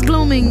flowers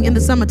blooming in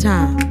the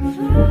summertime.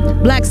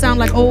 Black sound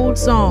like old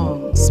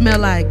songs. Smell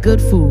like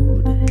good food.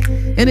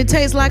 And it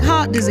tastes like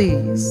heart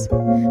disease,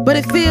 but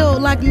it feel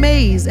like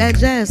maize at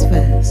Jazz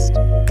Fest.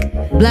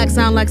 Black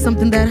sound like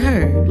something that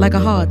hurt, like a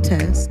hard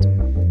test.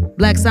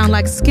 Black sound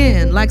like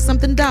skin, like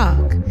something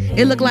dark.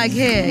 It look like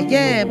hair,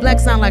 yeah, black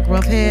sound like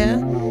rough hair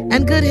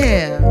and good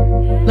hair.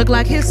 Look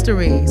like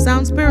history,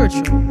 sound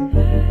spiritual.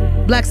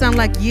 Black sound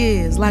like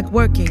years, like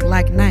working,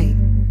 like night.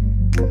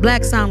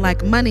 Black sound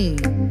like money,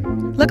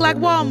 look like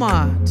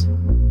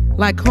Walmart,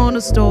 like corner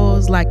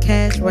stores, like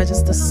cash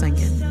registers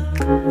singing.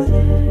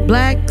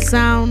 Black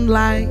sound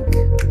like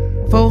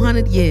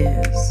 400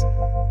 years.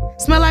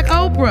 Smell like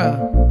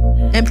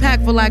Oprah,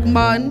 impactful like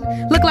Martin.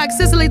 Look like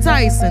Cicely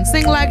Tyson,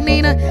 sing like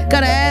Nina,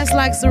 got an ass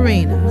like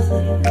Serena.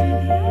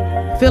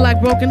 Feel like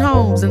broken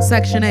homes in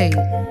Section 8.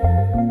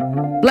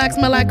 Black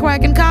smell like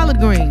crack and collard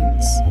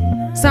greens.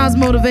 Sounds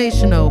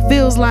motivational,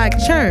 feels like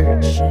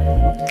church.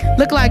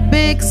 Look like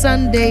big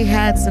Sunday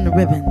hats and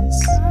ribbons.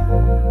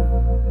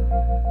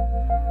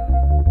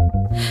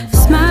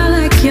 Smile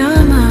like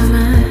your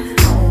mama,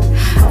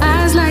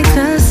 eyes like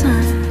the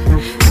sun.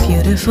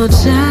 Beautiful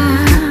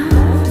child,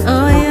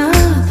 oh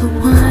you're the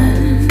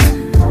one.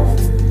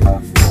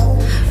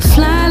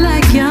 Fly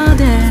like your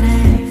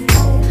daddy,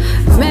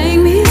 make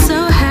me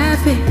so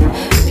happy.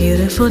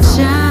 Beautiful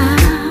child,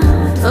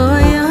 oh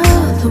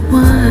you're the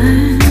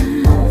one.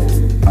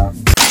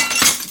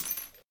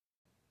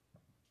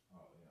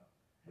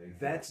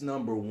 That's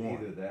number one.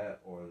 Either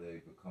that or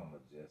they become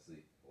a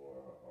Jesse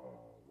or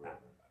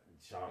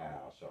Sean.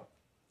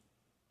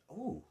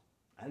 Oh,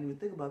 I didn't even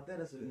think about that.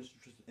 That's an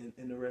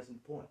interesting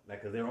point.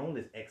 Like, because there are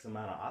only X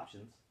amount of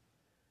options.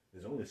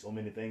 There's only so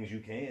many things you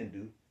can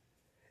do.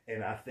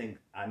 And I think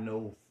I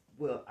know,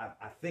 well,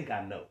 I think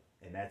I know.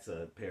 And that's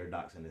a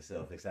paradox in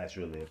itself. That's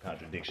really a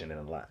contradiction in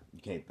a lie.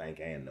 You can't think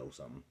and know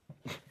something.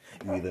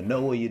 You either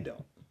know or you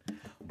don't.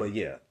 But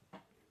yeah,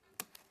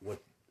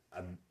 what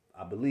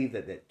I believe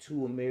that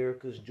Two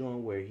Americas joint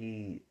where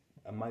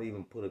I might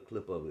even put a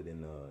clip of it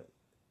in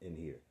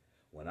here.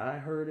 When I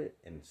heard it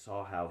and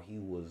saw how he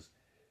was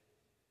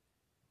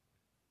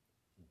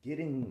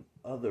getting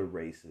other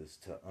races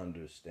to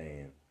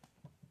understand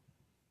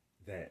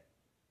that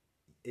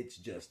it's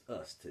just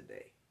us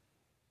today.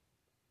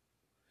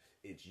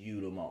 It's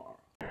you tomorrow.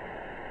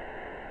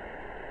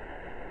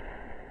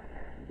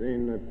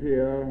 Dean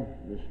Napier,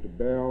 Mr.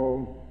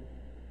 Bell,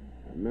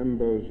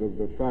 members of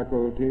the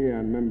faculty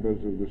and members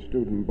of the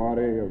student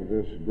body of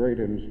this great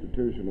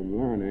institution of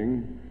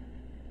learning,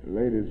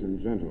 ladies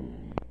and gentlemen.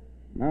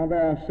 Now,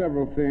 there are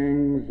several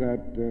things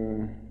that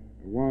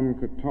one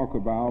could talk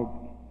about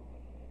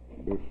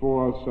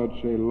before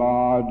such a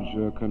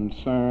large,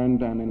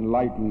 concerned, and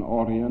enlightened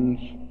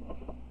audience.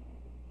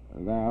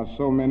 There are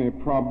so many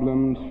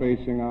problems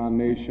facing our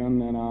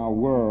nation and our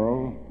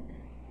world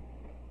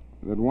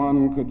that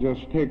one could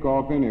just take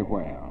off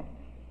anywhere.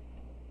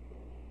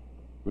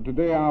 But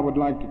today I would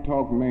like to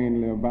talk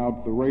mainly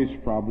about the race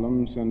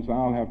problem, since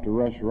I'll have to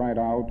rush right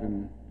out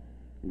and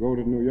go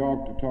to New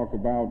York to talk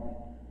about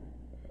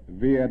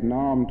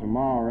Vietnam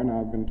tomorrow, and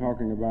I've been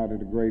talking about it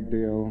a great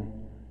deal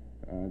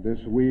this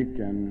week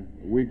and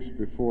weeks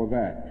before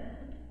that.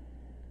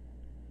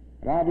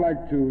 But I'd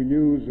like to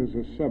use as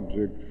a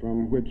subject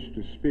from which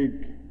to speak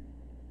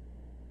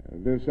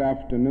this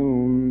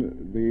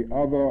afternoon the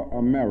other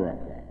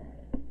America.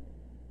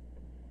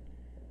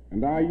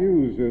 And I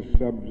use this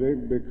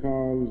subject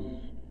because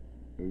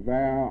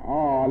there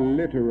are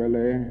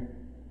literally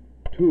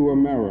two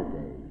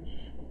Americas.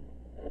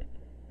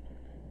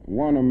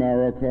 One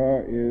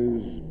America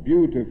is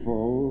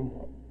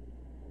beautiful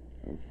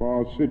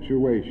for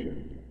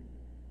situation.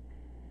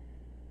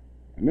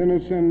 And in a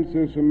sense,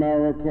 this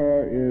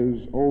America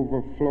is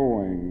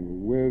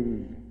overflowing with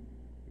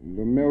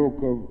the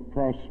milk of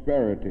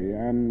prosperity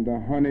and the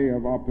honey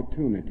of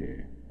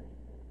opportunity.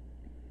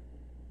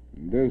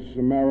 This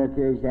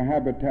America is the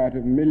habitat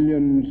of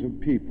millions of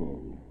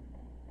people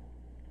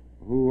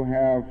who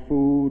have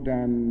food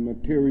and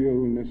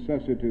material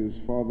necessities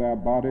for their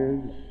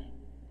bodies,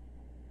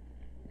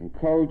 and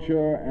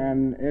culture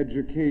and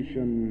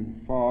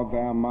education for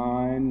their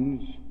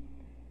minds,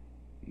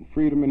 and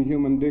freedom and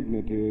human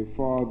dignity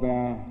for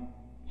their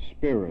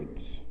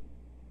spirits.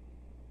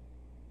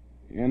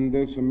 In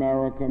this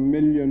America,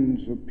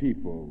 millions of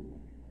people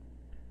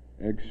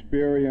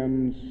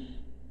experience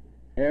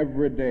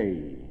every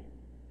day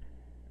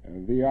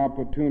the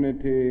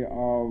opportunity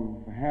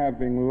of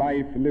having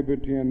life,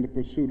 liberty, and the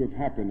pursuit of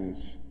happiness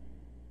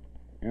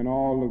in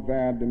all of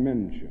their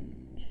dimensions.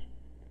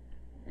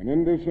 And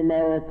in this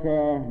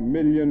America,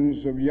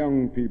 millions of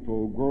young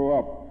people grow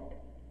up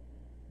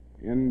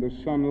in the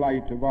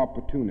sunlight of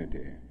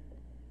opportunity.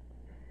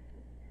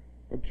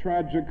 But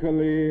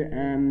tragically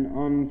and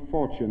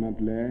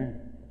unfortunately,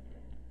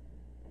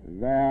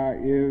 there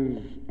is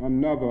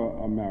another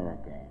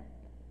America.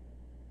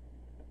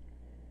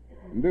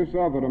 And this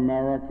other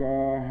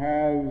America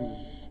has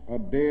a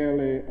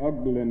daily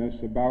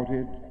ugliness about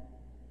it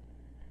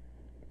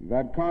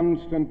that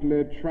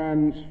constantly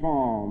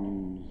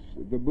transforms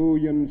the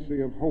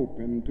buoyancy of hope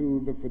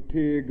into the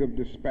fatigue of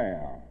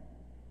despair.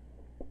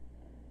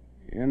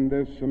 In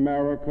this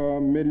America,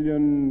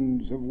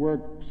 millions of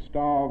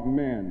work-starved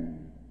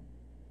men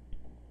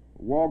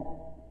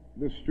walk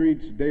the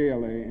streets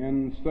daily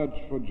in search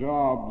for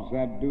jobs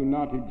that do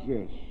not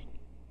exist.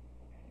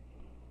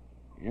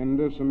 In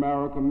this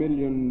America,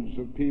 millions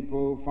of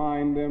people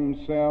find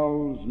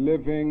themselves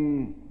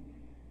living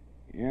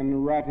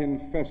in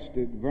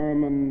rat-infested,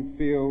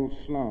 vermin-filled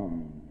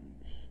slums.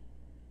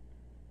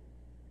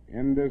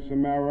 In this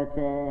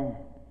America,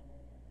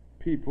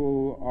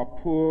 people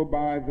are poor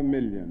by the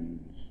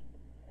millions,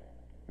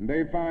 and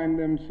they find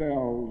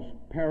themselves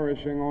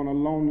perishing on a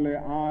lonely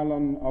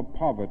island of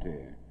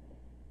poverty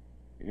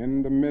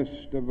in the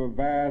midst of a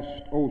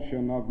vast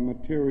ocean of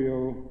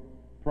material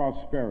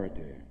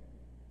prosperity.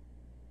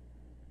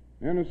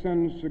 In a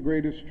sense, the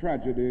greatest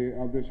tragedy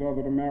of this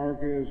other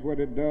America is what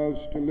it does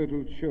to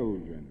little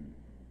children.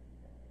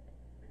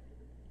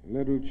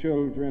 Little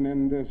children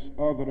in this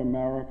other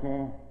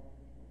America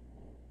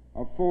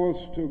are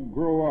forced to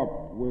grow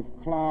up with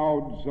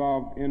clouds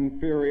of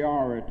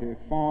inferiority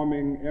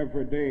forming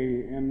every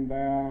day in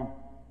their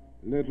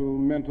little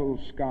mental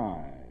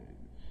skies.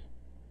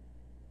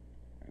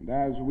 And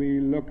as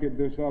we look at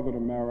this other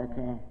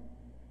America,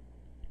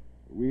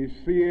 we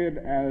see it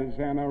as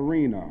an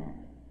arena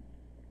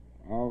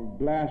of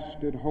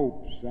blasted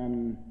hopes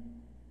and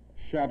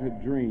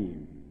shattered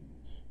dreams.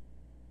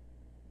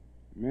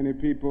 Many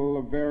people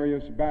of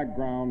various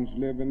backgrounds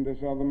live in this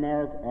other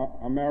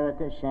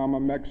America. Some are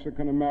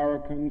Mexican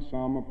Americans,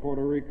 some are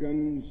Puerto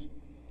Ricans,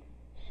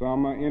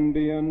 some are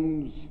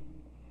Indians,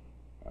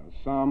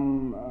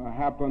 some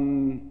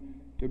happen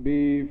to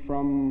be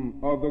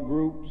from other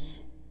groups.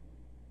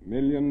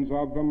 Millions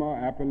of them are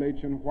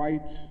Appalachian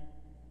whites.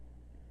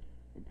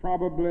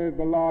 Probably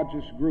the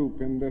largest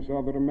group in this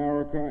other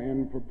America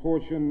in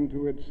proportion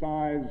to its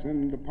size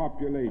in the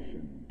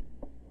population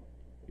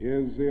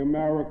is the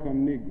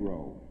American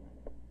Negro.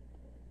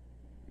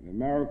 The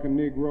American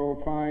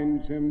Negro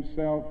finds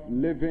himself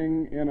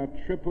living in a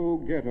triple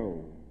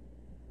ghetto,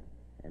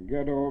 a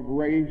ghetto of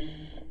race,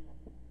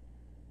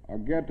 a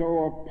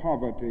ghetto of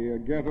poverty, a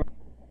ghetto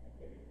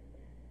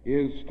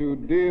is to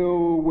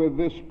deal with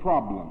this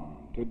problem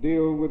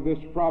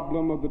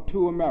of the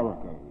two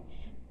Americas.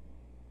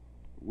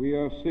 We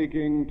are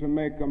seeking to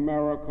make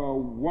America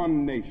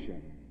one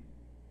nation,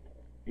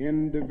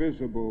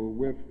 indivisible,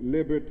 with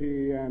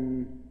liberty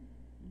and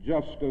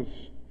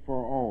justice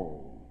for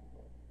all.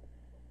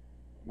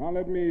 Now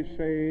let me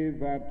say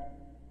that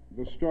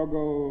the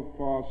struggle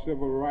for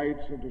civil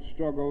rights, or the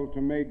struggle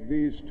to make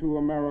these two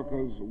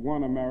Americas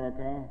one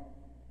America,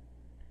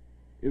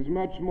 is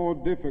much more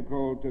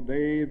difficult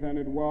today than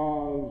it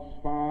was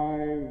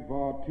 5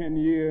 or 10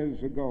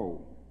 years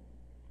ago.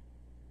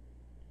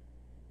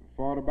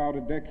 For about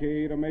a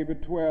decade or maybe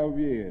 12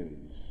 years,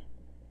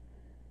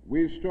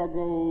 we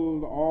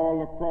struggled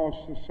all across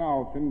the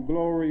South in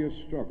glorious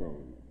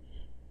struggles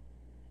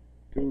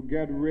to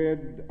get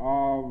rid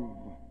of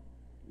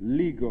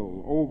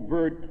legal,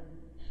 overt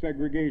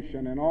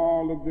segregation and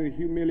all of the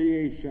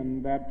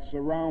humiliation that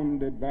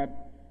surrounded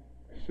that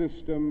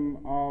system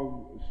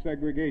of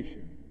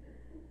segregation.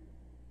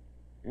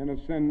 In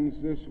a sense,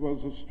 this was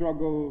a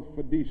struggle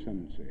for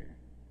decency.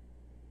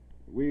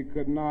 We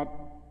could not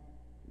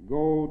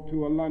go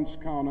to a lunch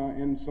counter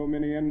in so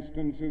many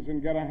instances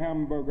and get a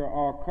hamburger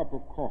or a cup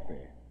of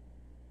coffee.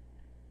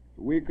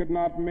 We could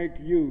not make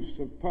use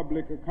of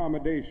public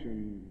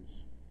accommodations.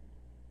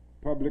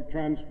 Public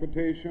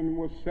transportation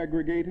was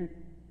segregated,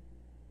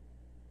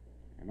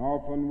 and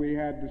often we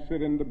had to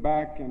sit in the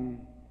back, and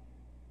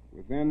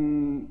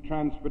within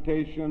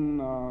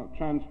transportation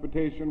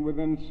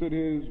within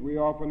cities, we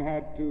often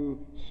had to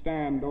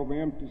stand over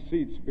empty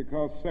seats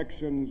because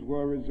sections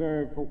were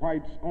reserved for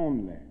whites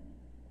only.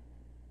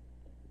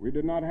 We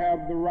did not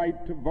have the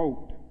right to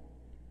vote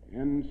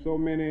in so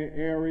many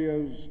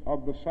areas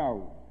of the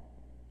South.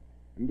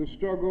 And the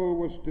struggle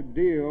was to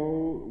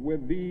deal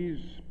with these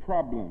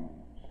problems.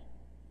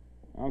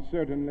 Now,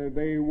 certainly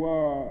they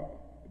were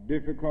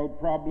difficult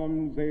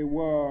problems. They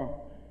were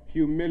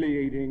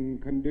humiliating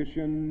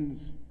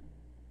conditions.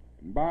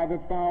 And by the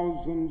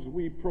thousands,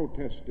 we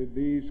protested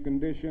these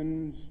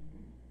conditions.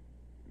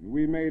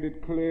 We made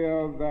it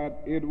clear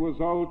that it was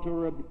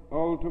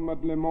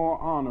ultimately more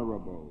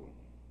honorable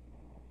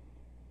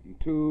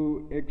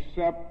to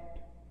accept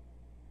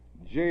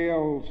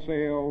jail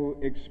cell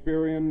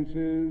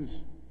experiences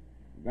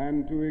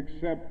than to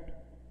accept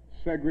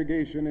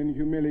segregation and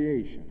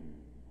humiliation.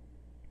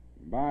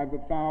 By the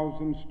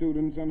thousands,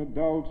 students and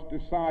adults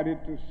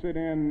decided to sit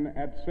in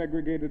at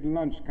segregated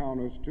lunch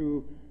counters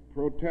to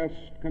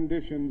protest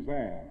conditions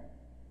there.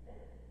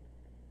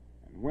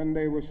 And when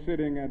they were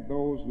sitting at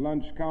those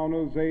lunch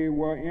counters, they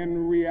were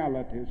in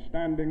reality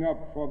standing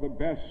up for the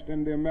best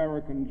in the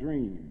American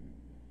dream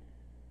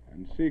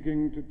and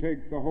seeking to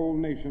take the whole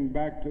nation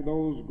back to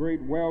those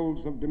great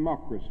wells of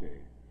democracy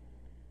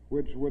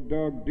which were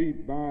dug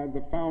deep by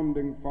the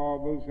founding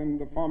fathers in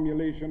the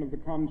formulation of the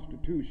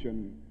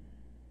Constitution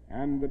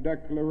and the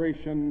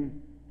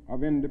Declaration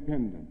of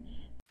Independence.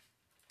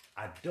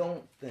 I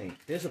don't think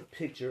there's a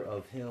picture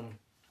of him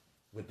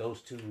with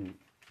those two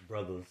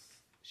brothers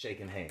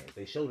shaking hands.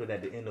 They showed it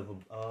at the end of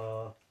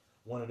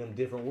one of them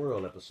Different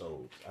World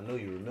episodes. I know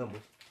you remember.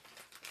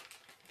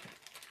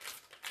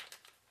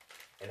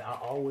 And I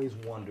always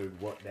wondered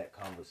what that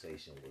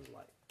conversation was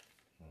like.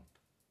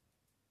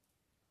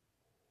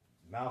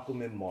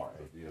 Malcolm and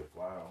Martin. Be a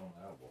fly on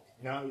that wall.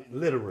 Now,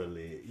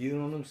 literally, you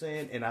know what I'm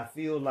saying? And I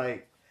feel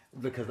like,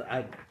 because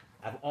I've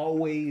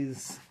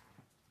always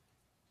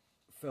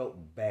felt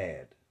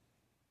bad.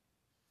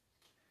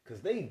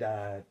 because they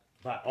died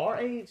by our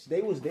age.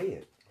 They was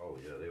dead. Oh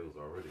yeah, they was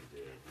already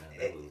dead, man.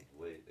 They was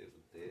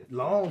dead.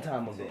 Long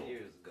time ago. 10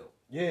 years ago.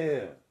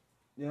 Yeah.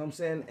 You know what I'm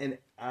saying? And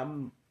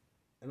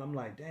I'm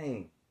like,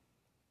 dang,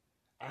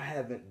 I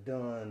haven't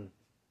done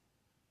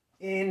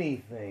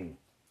anything.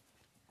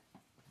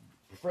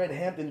 Fred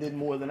Hampton did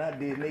more than I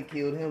did, and they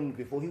killed him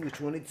before he was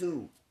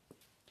 22.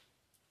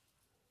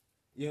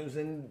 You know what I'm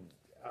saying?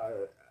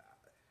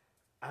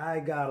 I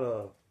got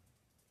a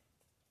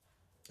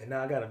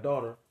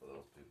daughter.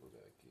 Those people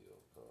got killed.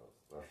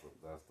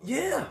 That's the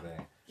Yeah.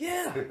 thing.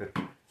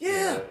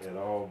 Yeah. It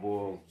all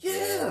boils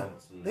Yeah. down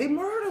to They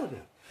murdered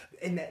him.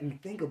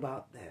 And think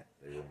about that.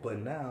 But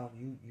now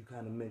you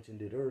kind of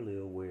mentioned it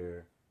earlier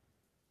where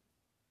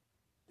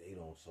they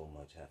don't so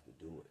much have to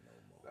do it no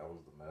more. That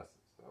was the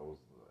message. That was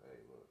the, hey,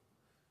 look,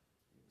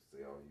 you can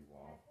say all you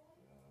want,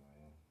 you know what I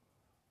mean?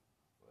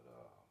 But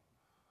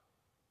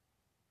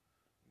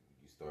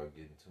you start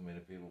getting too many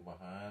people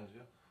behind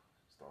you,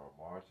 start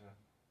marching,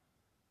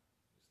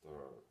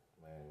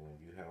 man, when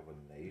you have a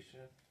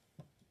nation.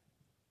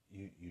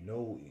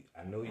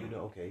 I know you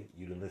know, okay,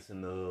 you done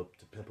listened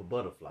to Pimp a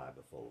Butterfly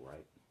before,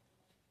 right?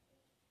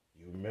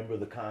 You remember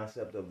the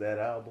concept of that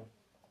album?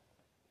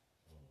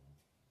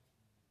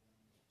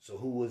 So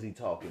who was he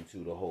talking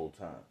to the whole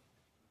time?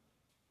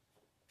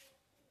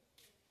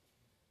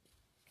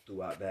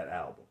 Throughout that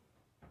album,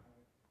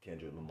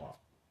 Kendrick Lamar.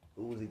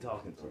 Who was he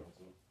talking to?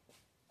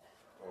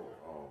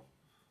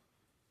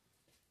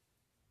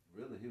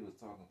 Really, he was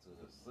talking to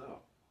himself.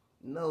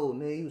 No,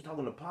 man, he was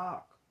talking to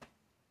Pac.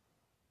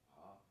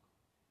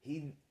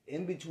 He,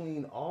 in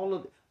between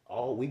all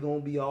We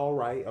Gonna Be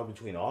Alright, or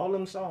between all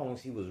them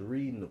songs, he was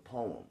reading a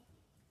poem.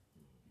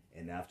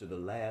 And after the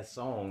last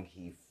song,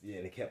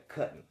 it kept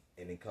cutting.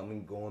 And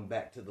then going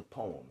back to the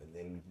poem. And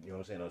then, you know what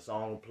I'm saying, a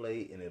song will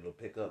play and it'll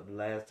pick up the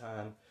last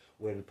time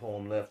where the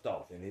poem left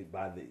off. And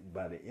by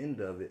the end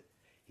of it,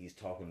 he's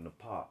talking to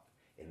Pac.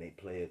 And they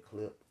play a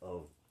clip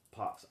of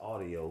Pac's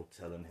audio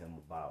telling him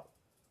about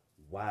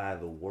why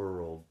the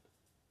world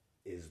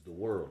is the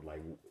world.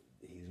 Like,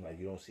 he's like,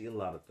 you don't see a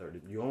lot of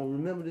 30. You don't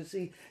remember to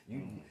see,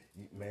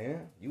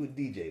 man, you a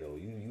DJ though.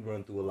 You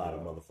run through a lot of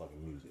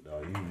motherfucking music,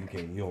 dog.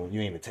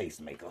 You ain't a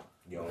tastemaker.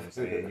 You know what I'm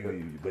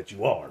saying? But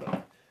you are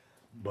though.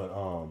 But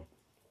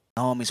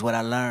homies, what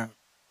I learned,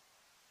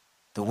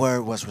 the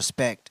word was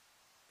respect.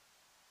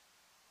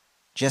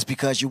 Just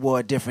because you wore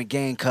a different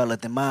gang color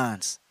than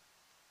mine's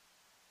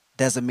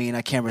doesn't mean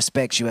I can't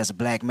respect you as a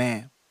black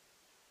man.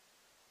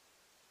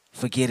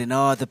 Forgetting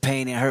all the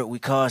pain and hurt we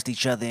caused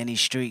each other in these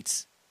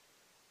streets.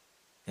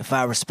 If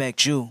I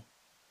respect you,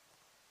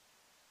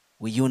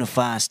 we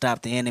unify and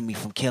stop the enemy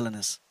from killing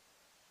us.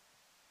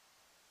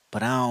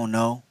 But I don't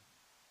know.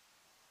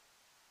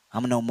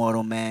 I'm no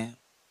mortal man.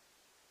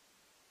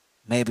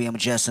 Maybe I'm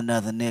just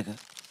another nigga.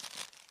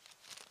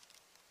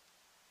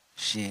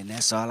 Shit, and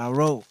that's all I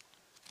wrote.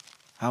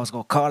 I was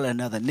gonna call it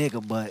another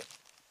nigga, but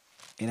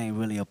it ain't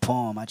really a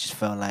poem. I just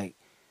felt like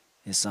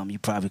it's something you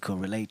probably could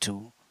relate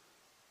to.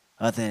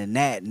 Other than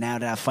that, now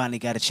that I finally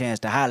got a chance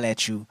to holler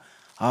at you,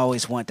 I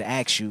always want to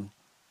ask you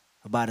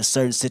about a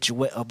certain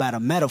situation, about a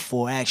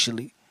metaphor,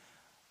 actually.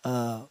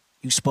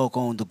 You spoke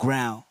on the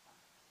ground.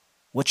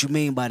 What you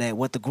mean by that?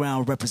 What the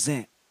ground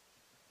represent?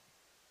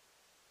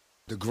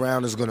 The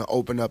ground is going to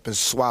open up and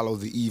swallow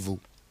the evil.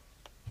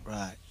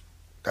 Right.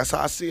 That's how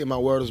I see it. My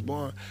word is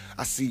born.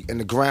 I see, and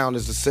the ground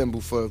is the symbol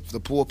for the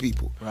poor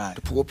people. Right.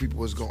 The poor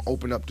people is going to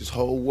open up this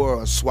whole world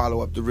and swallow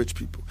up the rich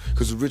people.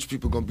 Because the rich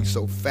people are going to be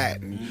so fat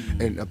and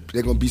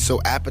they're going to be so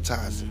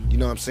appetizing. You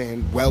know what I'm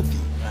saying? Wealthy,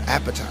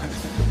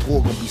 appetizing. The poor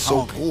are going to be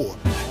so poor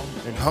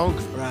and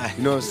hungry. Right.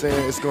 You know what I'm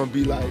saying? It's going to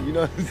be like, you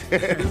know what I'm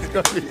saying? It's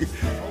going to be,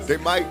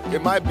 there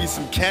might be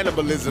some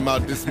cannibalism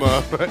out this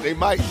month. They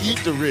might eat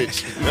the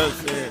rich. You know what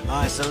I'm saying?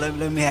 All right, so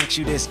let me ask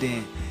you this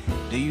then.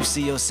 Do you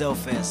see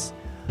yourself as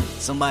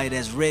somebody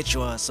that's rich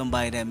or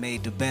somebody that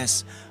made the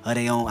best of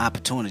their own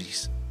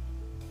opportunities?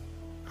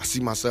 I see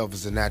myself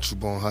as a natural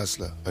born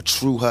hustler, a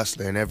true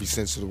hustler in every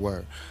sense of the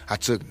word. I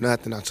took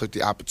nothing, I took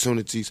the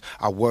opportunities.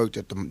 I worked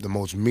at the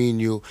most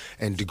menial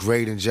and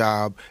degrading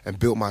job and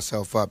built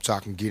myself up so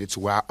I can get it to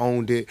where I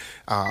owned it.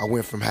 I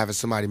went from having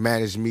somebody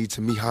manage me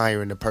to me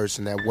hiring the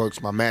person that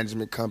works my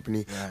management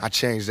company. Right. I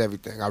changed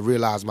everything. I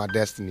realized my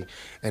destiny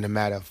in a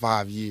matter of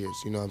 5 years,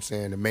 you know what I'm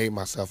saying, and made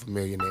myself a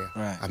millionaire.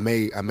 Right. I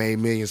made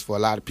millions for a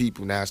lot of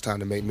people. Now it's time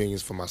to make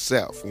millions for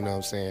myself, you know what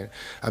I'm saying?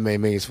 I made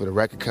millions for the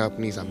record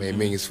companies. I made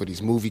millions for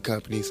these movie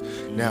companies.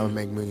 Now we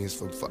make millions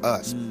for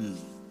us.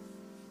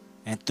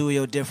 And through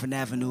your different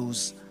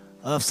avenues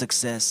of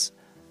success,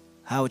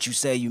 how would you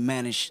say you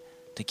managed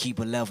to keep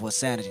a level of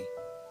sanity?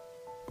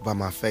 By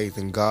my faith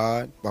in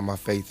God, by my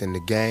faith in the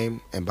game,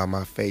 and by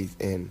my faith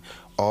in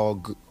all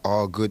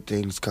good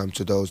things come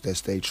to those that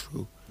stay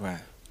true.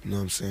 Right. You know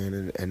what I'm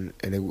saying? And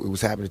it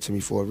was happening to me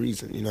for a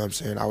reason. You know what I'm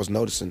saying? I was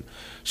noticing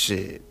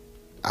shit.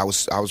 I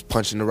was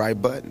punching the right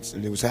buttons,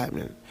 and it was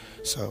happening.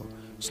 So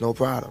it's no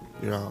problem,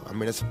 you know. I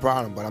mean, it's a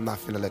problem, but I'm not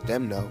finna let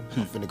them know.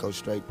 I'm finna go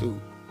straight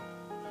through.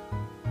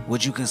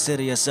 Would you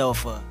consider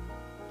yourself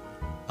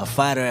a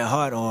fighter at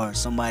heart or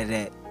somebody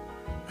that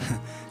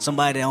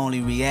Somebody that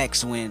only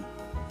reacts when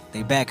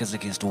they back is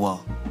against the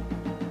wall.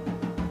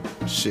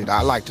 Shit,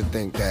 I like to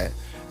think that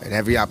at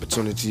every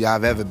opportunity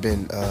I've ever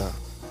been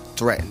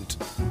threatened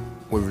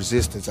with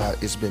resistance,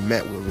 it's been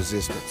met with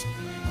resistance.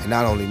 And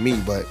not only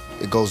me, but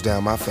it goes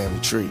down my family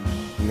tree.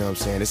 You know what I'm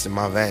saying? It's in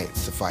my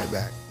veins to fight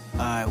back.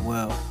 Alright,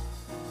 well,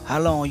 how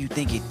long you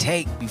think it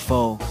take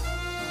before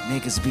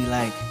niggas be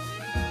like,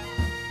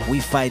 we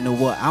fighting the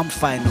war, I'm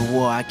fighting the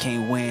war, I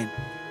can't win,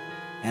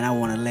 and I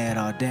want to lay it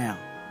all down?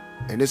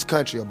 In this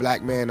country, a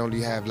black man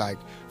only have like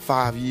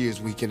 5 years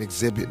we can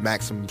exhibit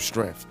maximum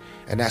strength.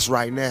 And that's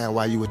right now,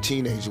 while you a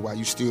teenager, while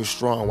you still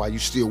strong, while you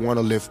still want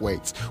to lift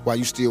weights, while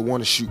you still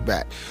want to shoot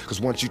back. Because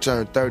once you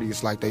turn 30,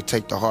 it's like they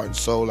take the heart and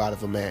soul out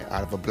of a man,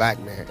 out of a black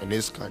man in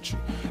this country.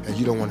 And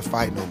you don't want to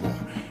fight no more.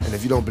 And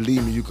if you don't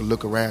believe me, you can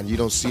look around. You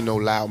don't see no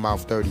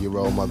loudmouth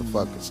 30-year-old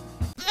motherfuckers.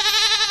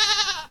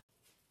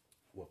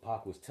 What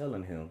Pac was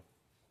telling him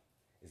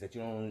is that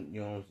you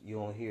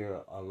don't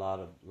hear a lot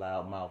of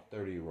loudmouth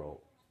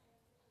 30-year-olds.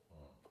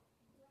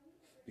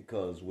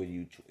 Because when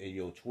you in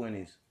your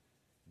 20s,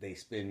 they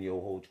spend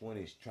your whole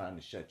 20s trying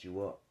to shut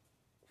you up.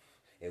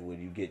 And when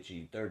you get to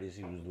your 30s,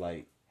 he was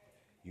like,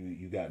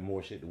 you got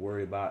more shit to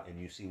worry about, and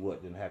you see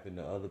what didn't happen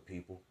to other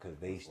people, because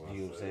they, you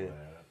know what I'm saying?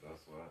 Man,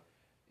 that's why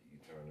you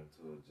turn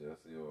into a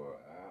Jesse or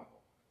an Al.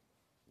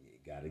 You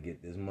got to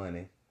get this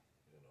money.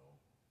 You know,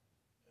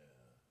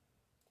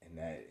 yeah. And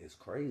that is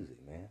crazy,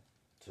 man.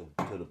 To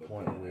the but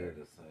point where at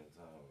the same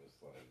time,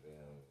 it's like, damn.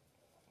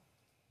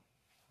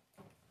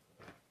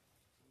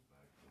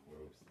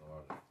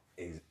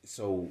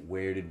 So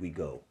where did we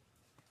go?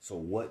 So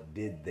what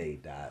did they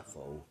die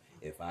for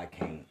if I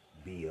can't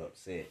be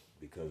upset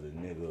because a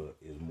nigga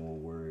is more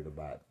worried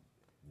about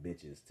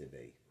bitches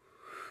today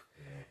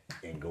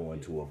and going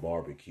to a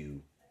barbecue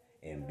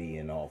and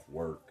being off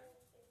work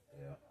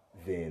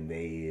than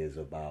they is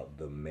about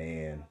the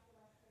man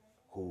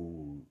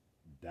who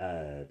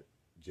died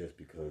just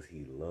because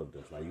he loved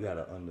us? Like, you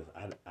gotta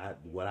understand,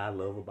 what I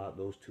love about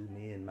those two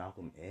men,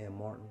 Malcolm and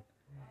Martin,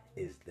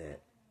 is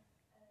that,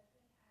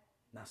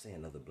 not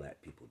saying other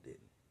black people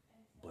didn't,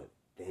 but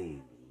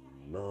they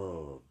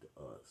loved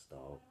us,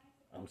 dog.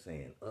 I'm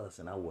saying us,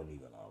 and I wasn't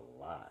even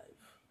alive.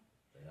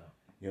 Yeah.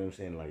 You know what I'm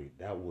saying? Like,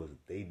 that was,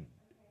 they,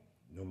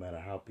 no matter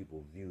how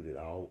people viewed it,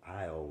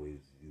 I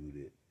always viewed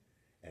it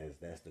as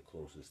that's the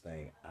closest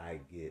thing I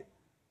get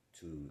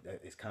to,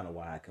 it's kind of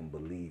why I can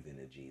believe in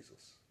a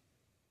Jesus.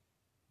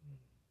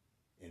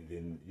 And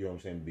then, you know what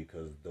I'm saying?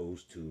 Because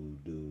those two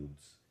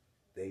dudes,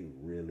 they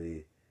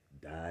really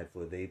died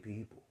for their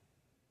people.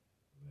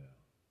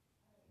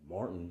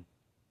 Martin,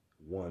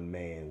 one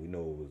man, we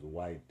know it was a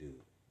white dude.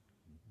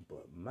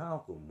 But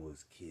Malcolm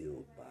was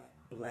killed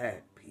by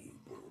black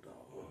people,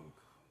 dog.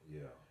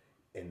 Yeah.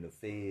 And the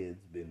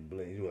feds been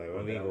blamed. Like,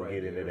 well, we ain't gonna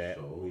get into that.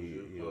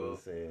 You know what I'm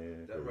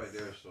saying? That right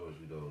there shows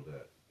you, though,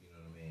 that, you know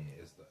what I mean?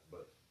 It's the,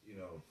 but, you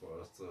know, for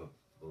us to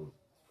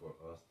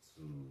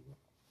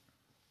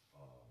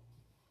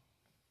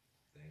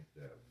think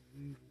that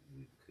we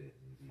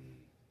couldn't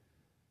be,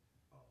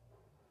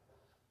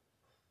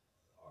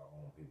 our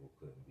own people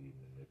couldn't be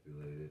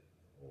manipulated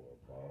or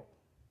bought.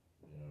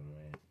 You know what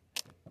I mean?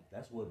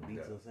 That's what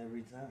beats us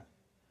every time.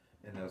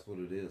 And that's what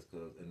it is,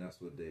 and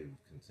that's what they've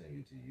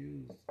continued to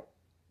use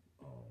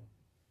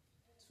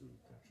to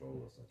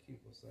control us and keep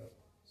us at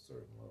a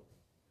certain level.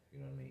 You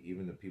know what I mean?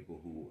 Even the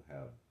people who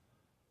are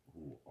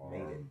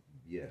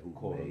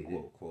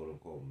quote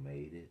unquote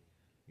made it.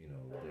 You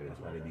know, that's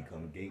why they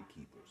become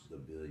gatekeepers. The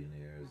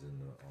billionaires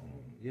and the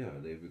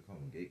they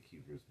become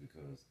gatekeepers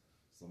because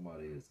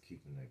somebody is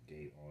keeping a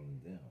gate on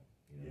them.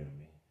 You know what I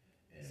mean?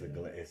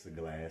 And it's a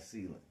glass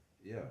ceiling.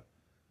 Yeah,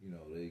 you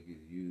know,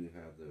 you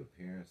have the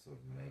appearance of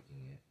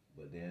making it,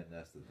 but then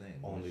that's the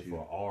thing. Only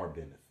for our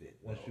benefit.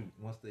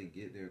 Once they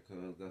get there,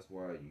 cause that's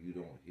why you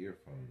don't hear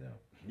from them.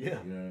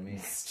 Yeah, you know what I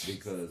mean?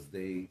 Because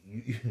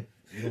you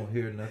don't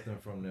hear nothing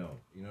from them.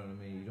 You know what I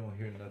mean? You don't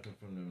hear nothing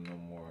from them no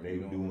more. They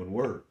doing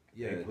work.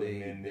 Yeah,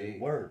 they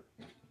work.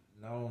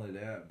 Not only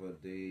that,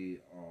 but they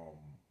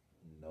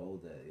know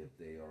that if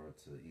they are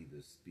to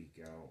either speak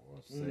out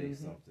or say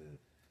something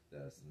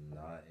that's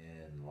not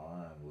in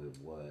line with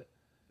what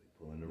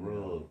pulling the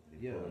rug,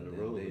 they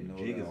know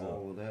that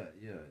all of that.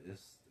 Yeah,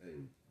 it's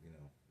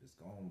it's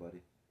gone,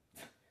 buddy.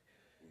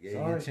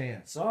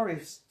 Sorry,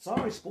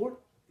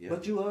 sport. Yeah.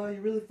 But you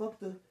really fucked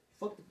the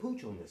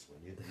pooch on this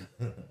one.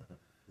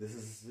 This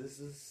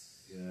is.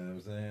 You know what I'm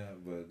saying?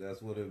 But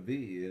that's what it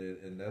be,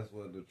 and that's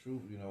what the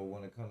truth. You know,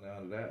 when it comes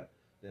down to that,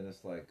 then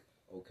it's like,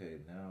 okay,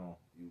 now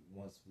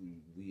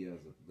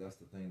that's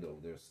the thing though.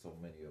 There's so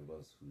many of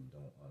us who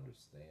don't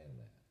understand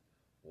that,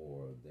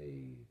 or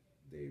they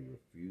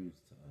refuse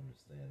to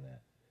understand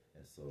that,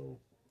 and so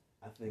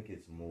I think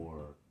it's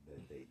more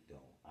that they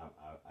don't.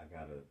 I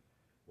gotta.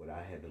 What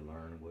I had to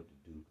learn what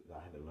to do. I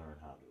had to learn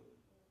how to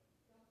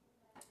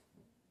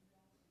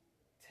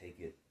take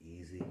it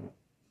easy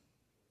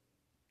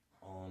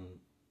on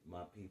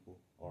my people,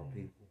 our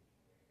people,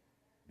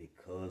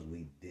 because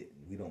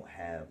we don't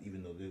have,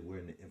 even though we're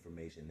in the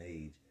information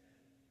age,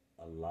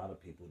 a lot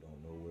of people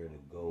don't know where to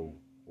go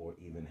or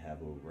even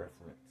have a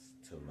reference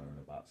to learn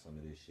about some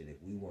of this shit.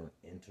 If we weren't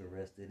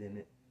interested in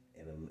it,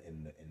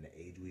 in the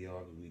age we are,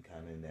 because we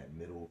kind of in that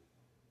middle.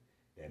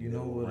 You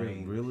know what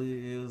range, it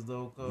really is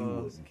though, cause we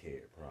wouldn't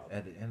care. Probably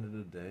at the end of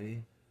the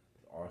day,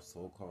 our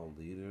so-called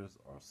leaders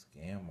are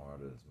scam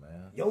artists,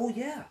 man. Yo,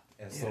 yeah.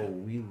 And so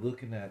we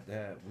looking at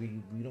that.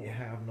 We don't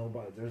have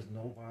nobody. There's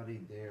nobody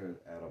there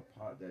at a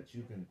pot that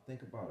you can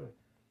think about it.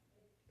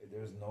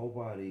 There's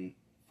nobody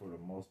for the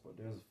most part.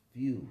 There's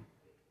few,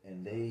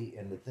 and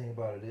the thing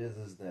about it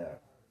is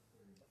that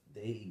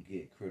they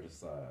get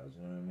criticized.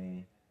 You know what I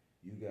mean?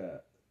 You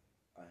got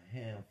a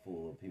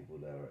handful of people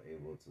that are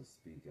able to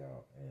speak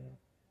out and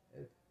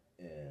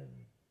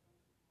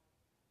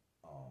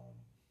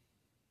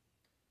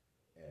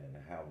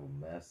have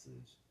a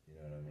message, you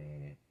know what I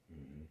mean,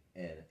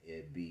 and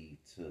it be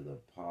to the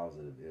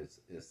positive.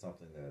 It's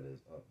something that is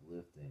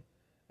uplifting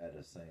at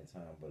the same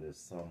time, but it's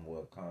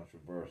somewhat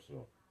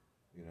controversial,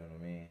 you know what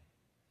I mean.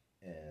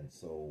 And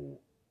so,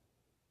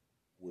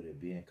 with it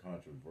being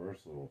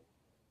controversial,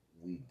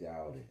 we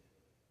doubt it.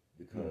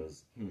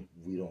 Because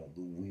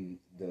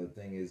the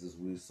thing is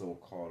we're so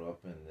caught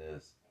up in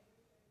this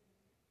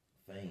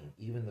fame.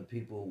 Even the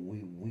people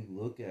we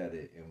look at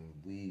it and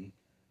we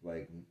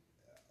like,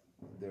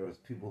 there's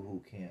people who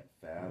can't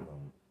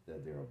fathom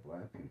that there are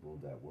black people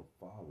that will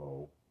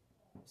follow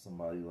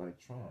somebody like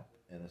Trump,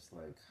 and it's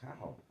like,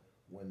 how,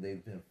 when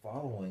they've been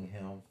following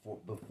him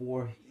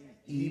before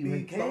he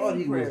even thought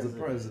he was the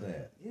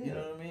president. Yeah. You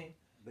know what I mean?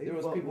 There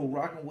was people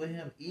rocking with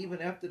him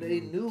even after they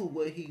knew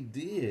what he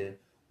did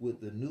with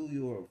the New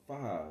York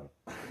 5,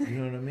 you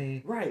know what I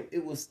mean? Right.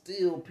 It was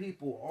still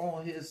people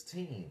on his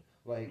team,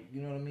 like,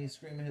 you know what I mean,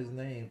 screaming his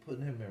name,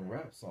 putting him in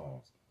rap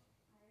songs.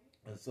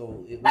 And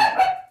so it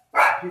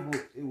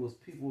was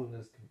people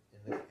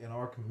in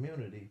our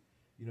community,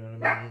 you know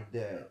what I mean,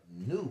 that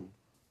knew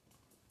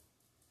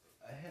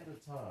ahead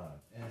of time.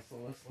 And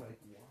so it's like,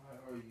 why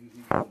are you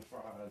even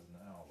surprised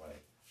now?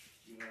 Like,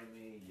 you know what I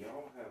mean?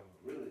 Y'all haven't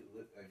really,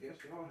 I guess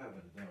y'all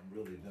haven't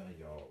really done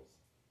y'all's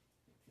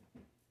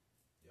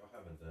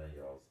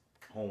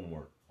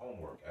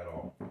homework at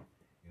all.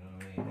 You know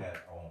what I mean?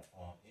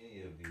 On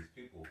any of these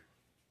people.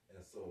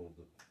 And so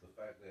the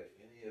fact that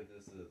any of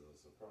this is a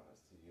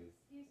surprise to you.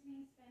 Excuse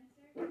me,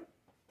 Spencer?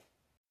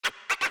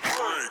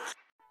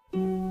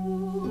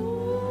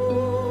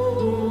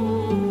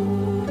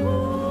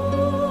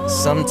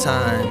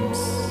 Sometimes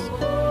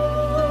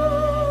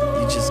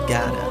you just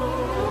gotta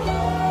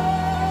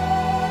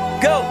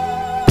go.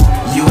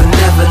 You will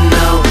never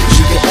know what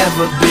you could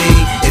ever be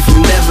if you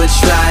never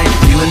try,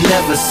 you will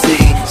never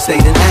see.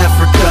 Stayed in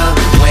Africa,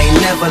 we ain't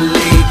never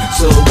leave.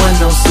 So it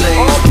wasn't no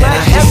slaves in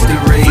our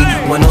history.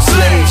 Wasn't no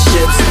slave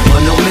ships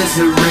or no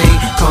misery.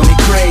 Call me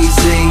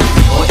crazy,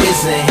 or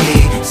isn't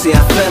he? See,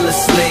 I fell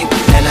asleep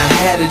and I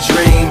had a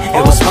dream.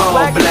 It was all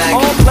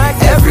black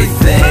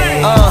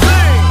everything.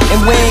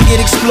 And we ain't get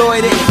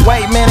exploited.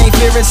 White man ain't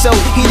fear it, so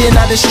he did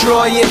not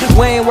destroy it.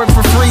 We ain't work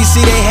for free,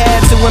 see they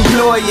had to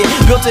employ it.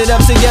 Built it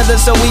up together,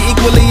 so we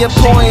equally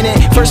appointed.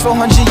 First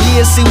 400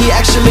 years, see we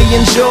actually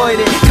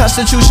enjoyed it.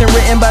 Constitution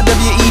written by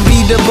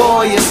W.E.B. Du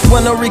Bois.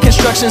 When no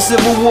Reconstruction,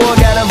 Civil War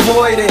got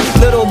avoided.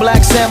 Little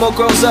black Sambo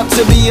grows up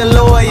to be a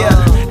lawyer.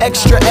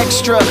 Extra,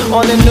 extra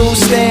on the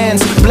newsstands.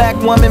 Black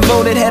woman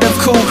voted head of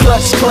Ku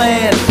Klux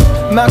Klan.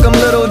 Malcolm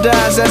Little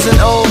dies as an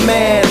old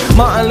man.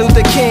 Martin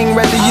Luther King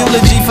read the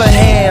eulogy for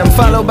him,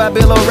 followed by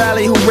Bill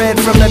O'Reilly who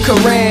read from the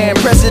Koran.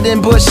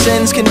 President Bush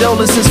sends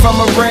condolences from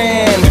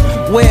Iran,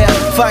 where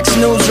Fox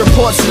News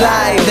reports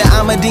live that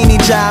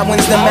Ahmadinejad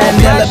wins the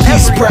Mandela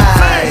Peace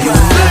Prize. You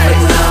will never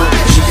know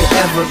what you could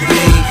ever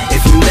be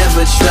if you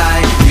never try,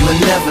 you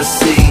will never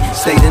see.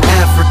 Stayed in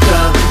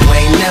Africa,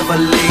 we ain't never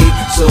leave.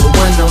 So it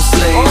wasn't no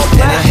slaves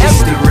in our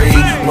history.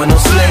 Wasn't no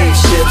slave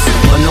ships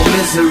or no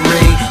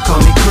misery. Call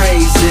me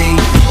crazy,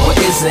 or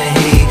isn't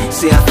he?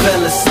 See, I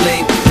fell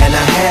asleep and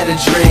I had a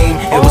dream.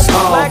 It was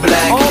all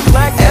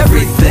black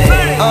everything.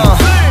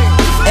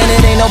 And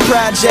it ain't no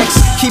projects.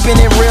 Keeping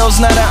it real's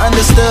not an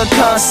understood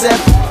concept.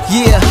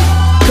 Yeah,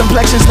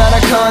 complexion's not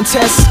a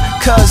contest,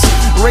 cause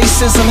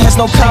racism has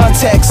no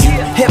context.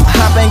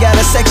 Hip-hop ain't got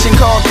a section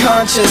called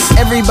conscious.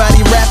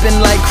 Everybody rapping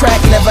like crack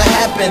never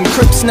happened.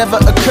 Crips never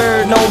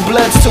occurred, no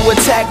bloods to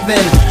attack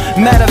then.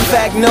 Matter of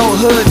fact, no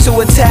hood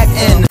to attack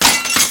in.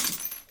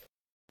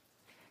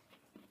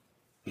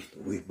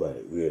 We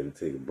had to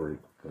take a break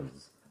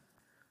because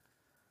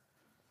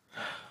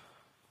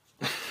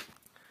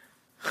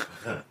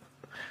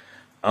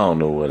I don't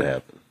know what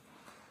happened,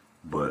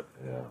 but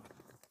yeah,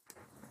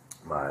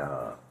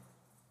 my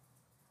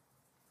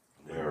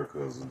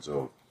America's a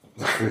joke.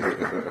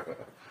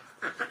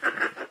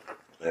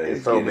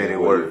 There's so many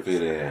words.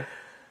 Man,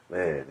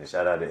 and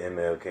shout out to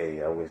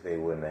MLK. I wish they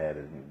wouldn't have had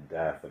to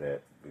die for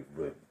that,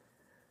 but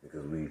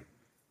because we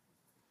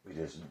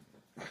just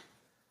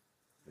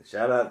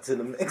shout out to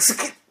the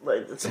Mexican.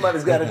 Like,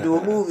 somebody's got to do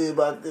a movie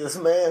about this,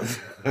 man.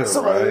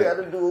 Somebody got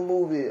to do a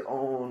movie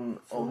on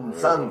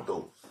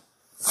Santos.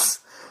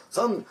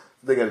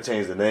 They got to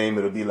change the name.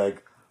 It'll be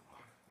like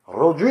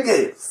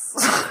Rodriguez.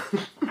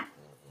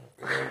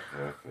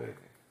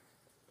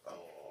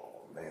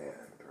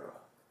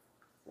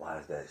 why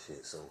is that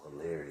shit so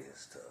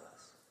hilarious to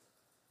us?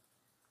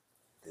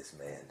 This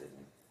man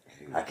didn't.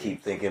 I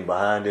keep thinking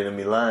behind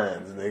enemy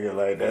lines, nigga.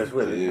 Like that's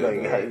what it's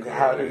like.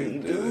 How did he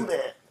do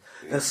that?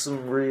 That's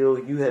some real.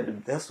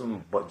 That's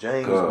some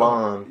James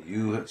Bond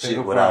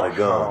shit without a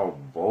gun. How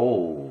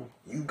bold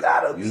you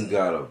gotta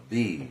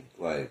be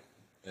like,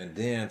 and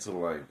then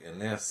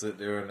sit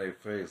there in their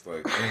face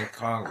like in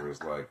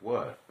Congress, like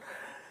what?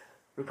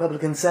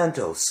 Republican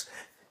Santos,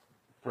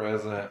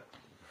 President.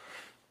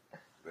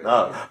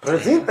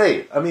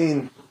 Presidente. I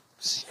mean,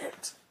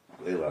 shit.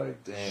 They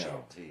like,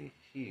 damn, he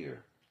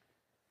here.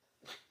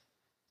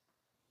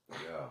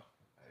 Yeah.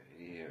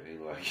 He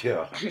like,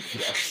 yeah.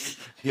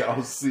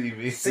 Y'all see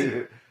me.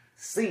 See.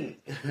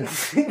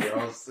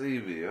 Y'all see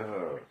me,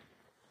 huh?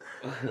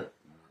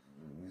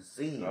 You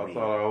see I me.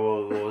 thought I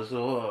was going to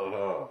show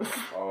up,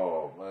 huh?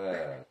 Oh,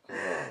 man. Come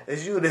on.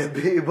 It's you that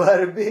big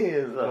body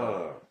Benz,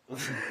 huh?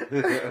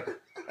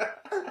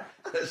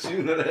 That's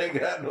you that ain't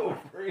got no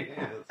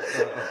friends.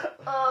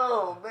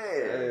 Oh, man.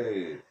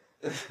 Hey.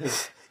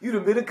 You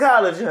done been to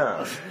college,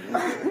 huh?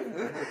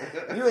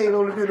 You ain't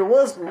only been to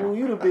one school,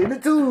 you done been to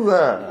two,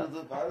 huh? You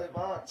was a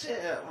volleyball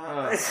champ,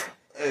 huh?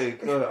 Hey,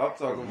 good. I'm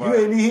talking about... You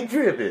ain't even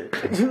tripping.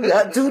 You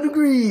got 2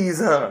 degrees,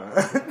 huh?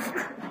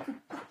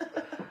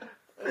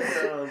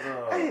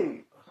 No.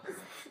 Hey,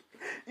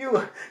 you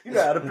know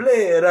how to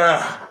play it,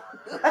 huh?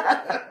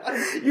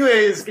 You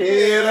ain't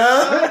scared,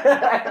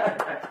 huh?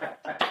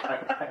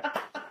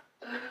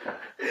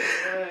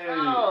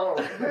 Oh,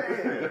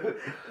 man.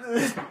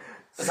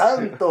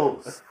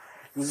 Santos.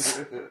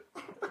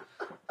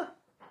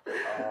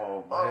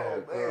 Oh,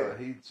 man. God,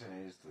 he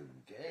changed the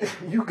game.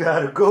 You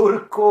gotta go to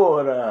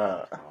court,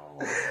 huh?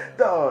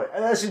 Dog,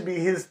 that should be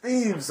his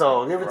theme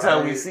song. Every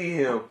time we see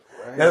him,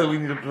 that's what we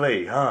need to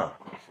play, huh?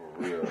 For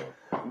real.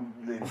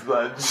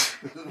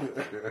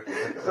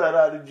 Shout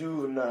out to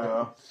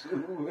Juvenile.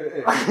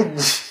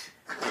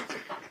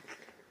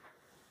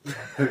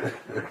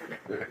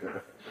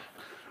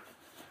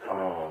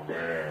 Oh,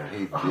 man.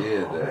 He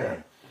did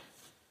that.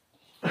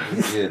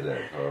 He did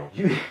that, bro.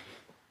 He did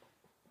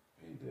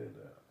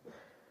that.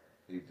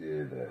 He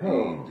did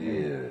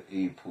that.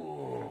 He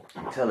pulled.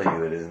 I'm telling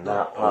you, it is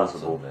not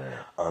possible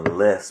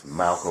unless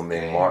Malcolm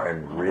and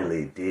Martin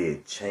really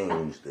did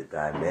change the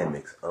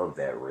dynamics of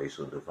that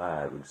racial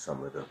divide with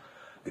some of the,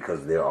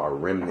 because there are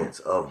remnants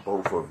of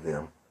both of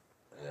them,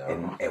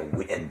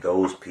 and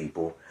those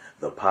people,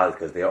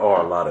 because there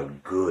are a lot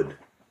of good.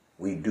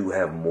 We do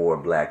have more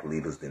black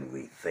leaders than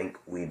we think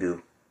we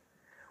do.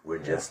 We're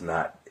just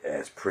not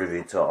as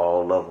privy to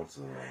all of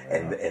them,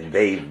 and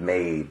they've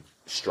made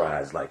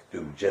strides like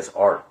through just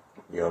art.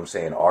 You know what I'm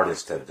saying?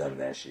 Artists have done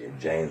that shit.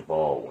 James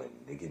Baldwin,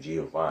 Nikki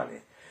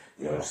Giovanni.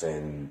 You know what I'm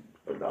saying?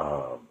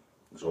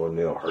 Zora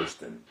Neale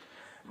Hurston,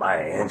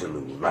 Maya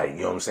Angelou. Like,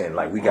 you know what I'm saying?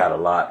 Like, we got a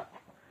lot,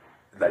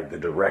 like the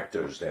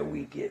directors that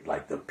we get,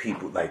 like the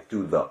people, like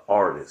through the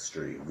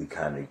artistry we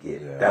kind of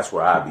get. Yeah. That's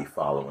where I be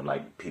following,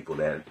 like people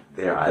that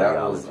their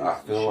ideologies. I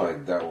feel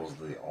like that was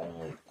the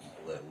only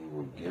that we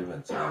were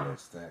given to an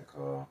extent,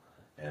 Carl.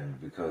 And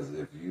because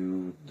if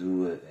you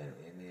do it in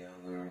any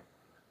other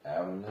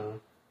avenue,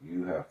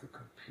 you have to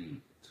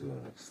compete to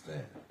an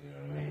extent. You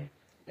know what I mean?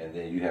 And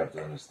then you have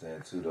to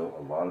understand too, though,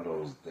 a lot of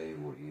those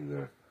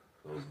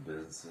those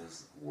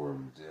businesses were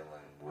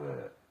dealing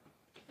with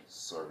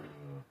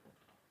certain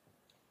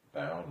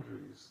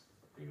boundaries.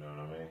 You know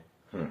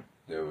what I mean?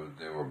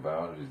 There were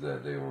boundaries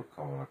that they were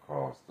coming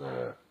across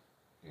that,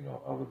 you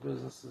know, other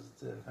businesses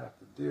didn't have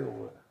to deal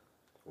with.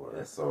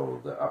 And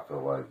so I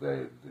feel like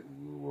we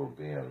were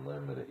being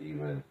limited,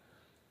 even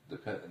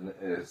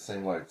it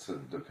seemed like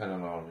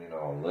depending on, you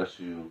know, unless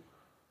you,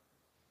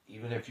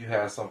 even if you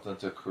had something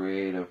to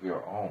create of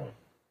your own,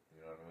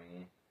 you know what I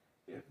mean?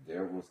 If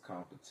there was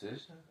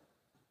competition,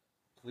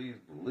 please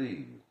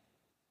believe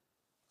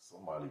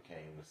somebody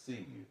came to see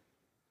you.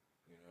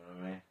 You know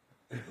what I mean?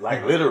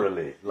 Like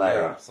literally, like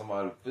yeah,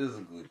 somebody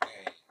physically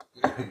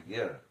came,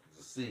 to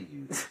see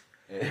you.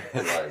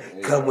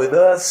 Like, come with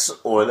us,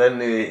 or that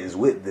nigga is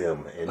with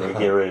them, and they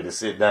get ready to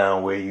sit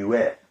down where you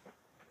at.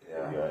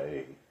 Yeah,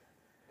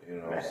 you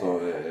know. Man. So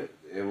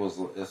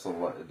it's a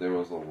lot. There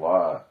was a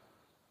lot,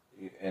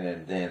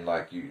 and then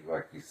like you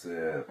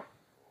said,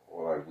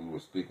 or like we were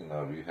speaking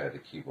of, you had to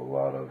keep a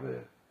lot of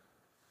it,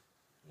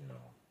 you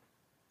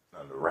know,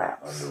 under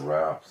wraps,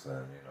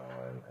 and you know,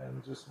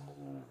 and just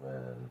move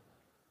in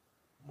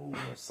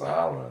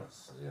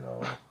silence, you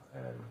know,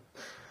 and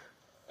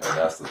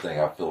that's the thing.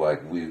 I feel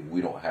like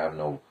we don't have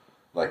no,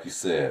 like you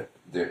said,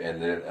 and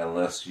then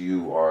unless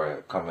you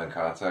come in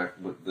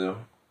contact with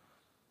them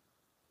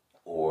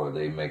or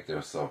they make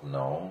themselves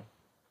known,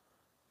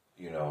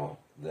 you know,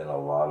 then a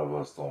lot of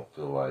us don't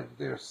feel like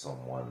there's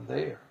someone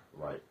there.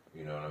 Right.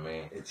 You know what I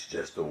mean? It's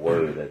just a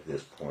word at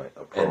this point.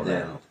 And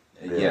then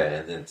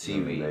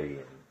TV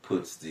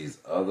puts these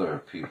other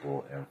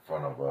people in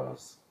front of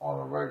us on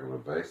a regular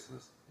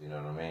basis. You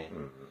know what I mean?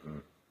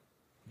 Mm-hmm.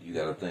 You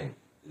got to think.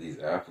 These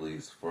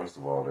athletes, first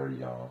of all, they're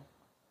young.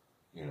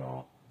 You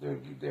know, they're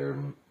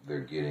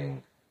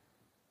getting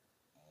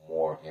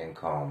more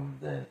income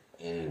than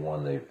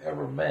anyone they've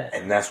ever met.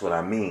 And that's what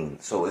I mean.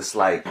 So it's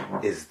like,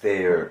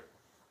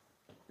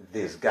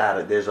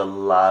 there's a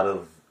lot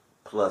of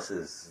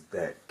pluses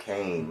that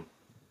came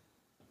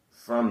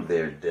from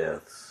their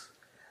deaths.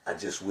 I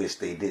just wish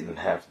they didn't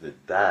have to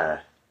die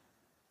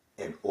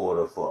in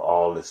order for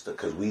all this stuff.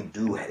 Because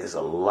there's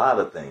a lot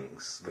of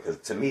things. Because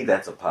to me,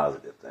 that's a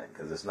positive thing.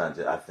 Because it's not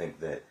just, I think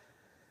that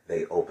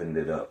they opened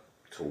it up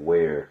to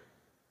where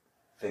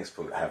things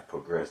have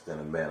progressed in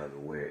a manner to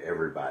where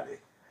everybody,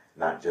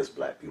 not just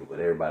black people,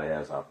 but everybody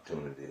has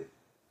opportunity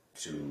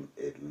to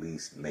at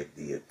least make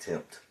the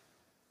attempt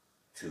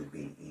to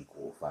be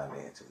equal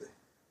financially.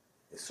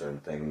 There's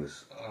certain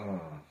things.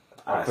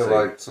 I feel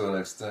like to an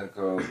extent,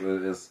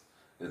 because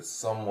it's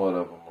somewhat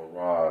of a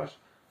mirage,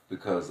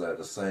 because at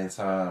the same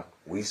time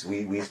we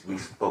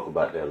spoke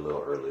about that a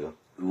little earlier.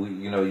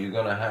 You're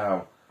gonna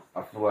have.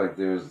 I feel like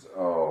there's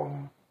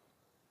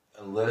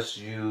unless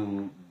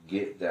you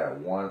get that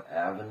one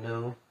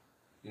avenue,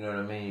 you know what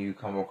I mean? You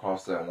come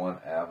across that one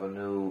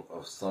avenue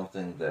of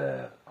something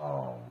that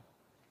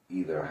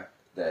either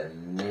that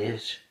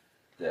niche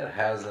that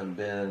hasn't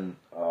been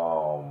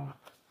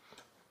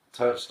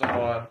touched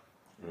on,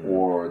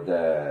 or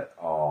that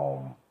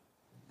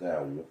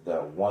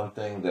that one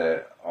thing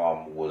that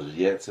was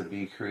yet to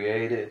be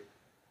created,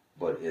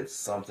 but it's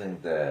something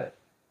that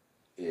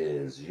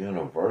is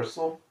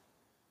universal.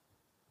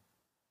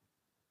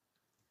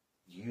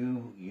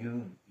 You're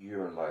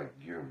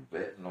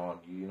betting on,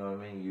 you know what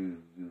I mean? You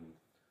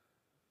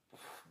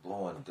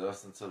blowing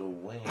dust into the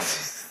wind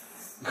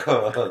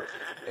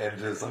and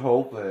just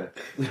hoping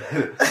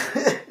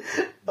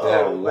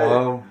that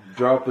one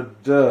drop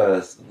of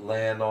dust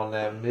land on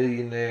that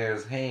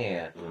millionaire's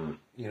hand.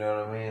 You know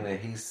what I mean? And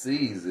he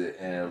sees it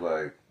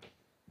and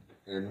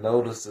it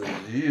notices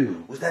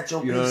you. Was that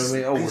your piece? You know what I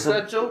mean? Oh, was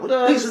that your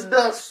dust? Piece of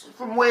dust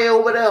from way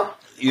over there.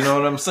 You know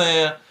what I'm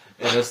saying?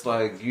 And it's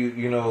like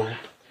you know,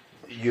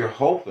 you're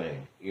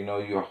hoping.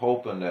 You're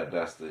hoping that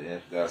that's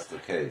the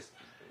case,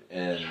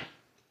 and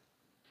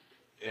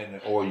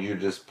or you're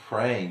just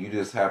praying. You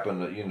just happen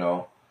to,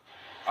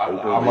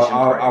 I'm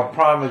a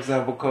prime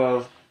example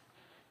because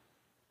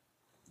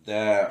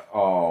that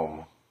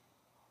when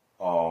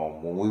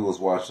we was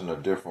watching A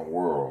Different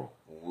World,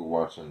 when we were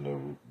watching the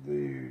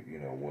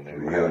when they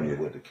were having it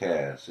with the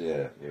cast,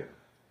 yeah,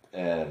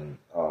 and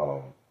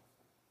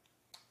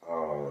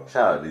shout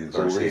out to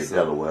University of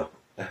Delaware.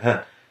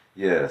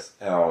 Yes,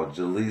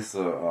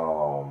 Jaleesa,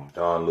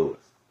 Don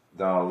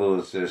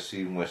Lewis said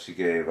when she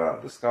gave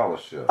out the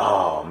scholarship.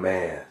 Oh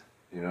man,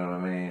 you know what I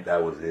mean?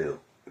 That was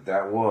ill.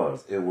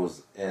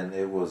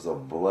 It was a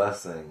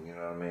blessing, you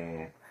know what I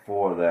mean,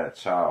 for that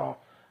child.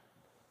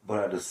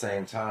 But at the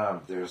same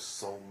time, there's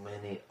so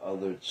many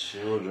other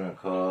children,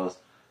 cause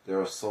there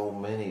are so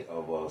many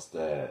of us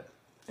that,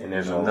 and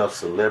there's enough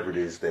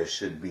celebrities that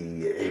should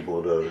be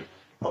able to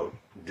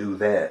do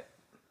that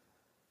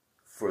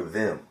for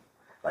them.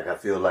 I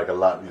feel like a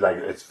lot,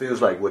 it feels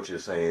like what you're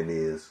saying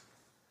is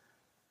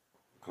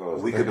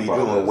we could be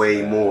doing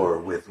way more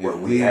with what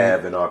we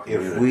have in our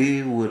community. If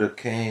we would have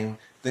think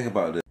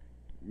about this.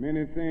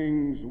 Many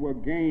things were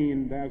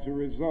gained as a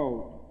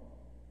result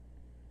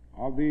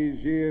of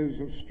these years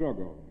of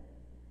struggle.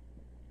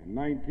 In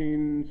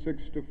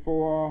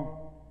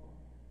 1964,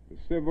 the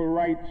Civil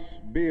Rights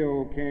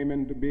Bill came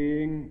into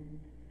being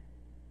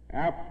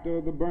after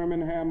the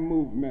Birmingham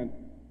movement,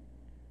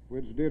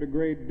 which did a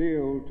great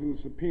deal to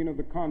subpoena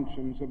the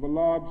conscience of a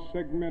large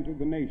segment of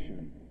the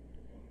nation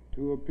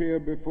to appear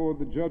before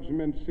the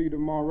judgment seat of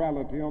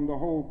morality on the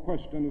whole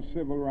question of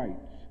civil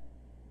rights.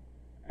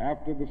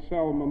 After the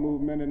Selma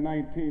movement in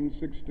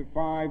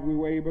 1965, we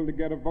were able to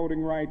get a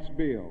voting rights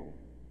bill.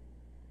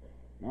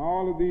 Now,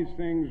 all of these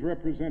things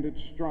represented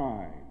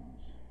strides,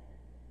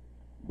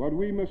 but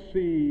we must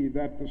see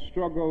that the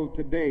struggle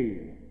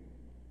today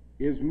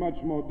is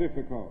much more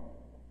difficult.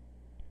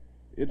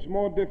 It's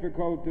more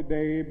difficult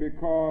today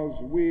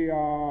because we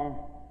are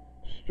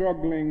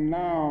struggling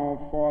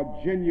now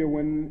for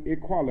genuine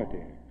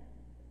equality.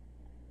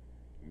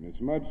 And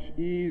it's much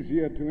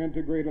easier to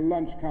integrate a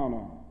lunch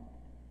counter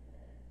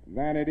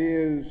than it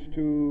is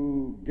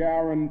to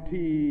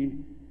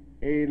guarantee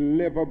a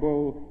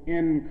livable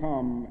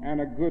income and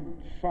a good,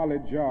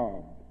 solid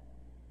job.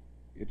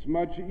 It's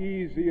much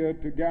easier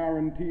to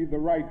guarantee the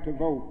right to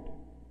vote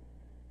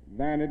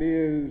than it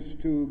is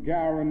to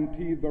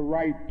guarantee the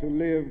right to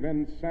live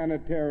in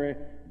sanitary,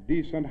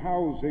 decent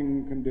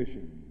housing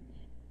conditions.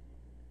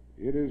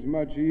 It is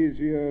much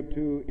easier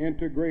to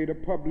integrate a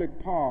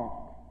public park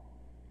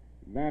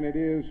than it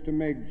is to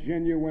make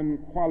genuine,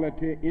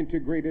 quality,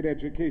 integrated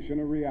education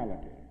a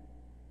reality.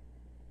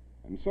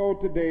 And so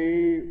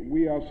today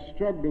we are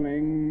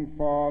struggling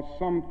for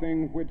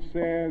something which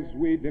says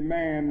we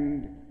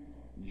demand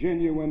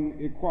genuine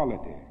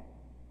equality.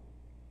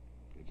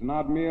 It's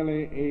not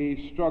merely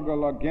a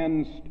struggle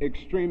against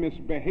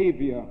extremist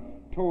behavior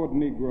toward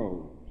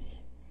Negroes.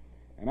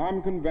 And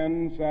I'm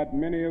convinced that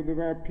many of the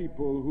very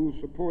people who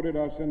supported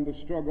us in the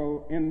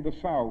struggle in the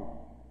South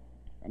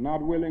are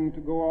not willing to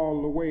go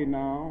all the way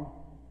now.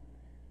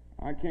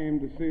 I came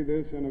to see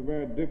this in a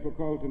very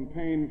difficult and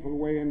painful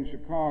way in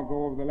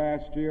Chicago over the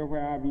last year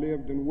where I've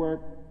lived and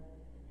worked.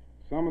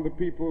 Some of the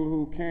people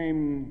who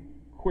came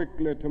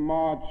quickly to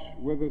march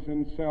with us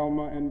in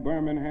Selma and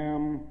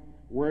Birmingham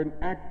were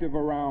active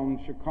around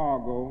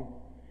Chicago.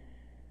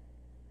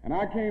 And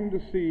I came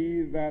to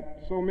see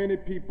that so many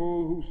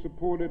people who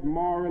supported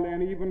morally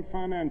and even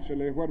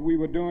financially what we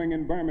were doing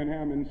in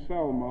Birmingham and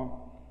Selma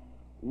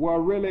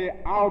were really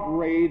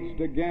outraged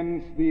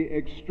against the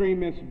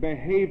extremist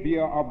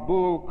behavior of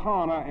Bull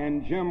Connor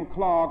and Jim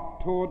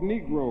Clark toward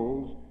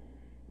Negroes,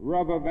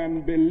 rather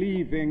than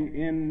believing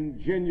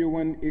in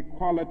genuine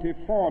equality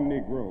for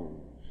Negroes.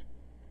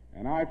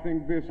 And I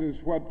think this is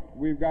what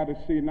we've got to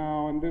see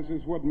now, and this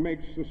is what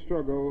makes the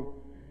struggle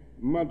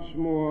much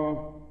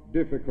more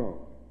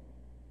difficult.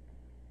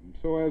 And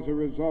so as a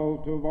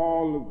result of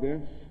all of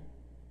this,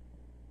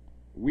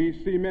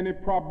 we see many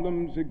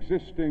problems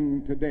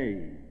existing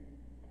today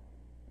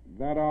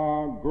that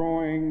are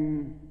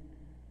growing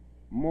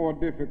more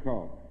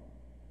difficult.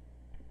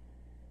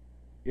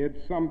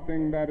 It's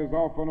something that is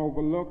often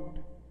overlooked,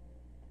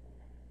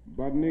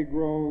 but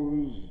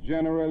Negroes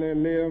generally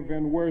live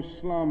in worse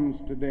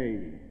slums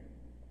today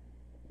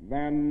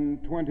than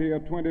 20 or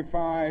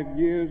 25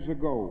 years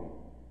ago.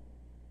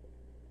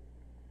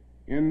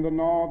 In the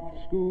North,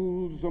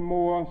 schools are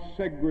more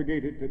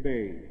segregated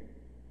today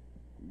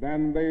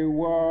than they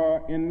were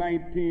in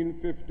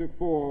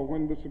 1954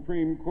 when the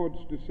Supreme Court's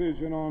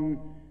decision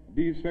on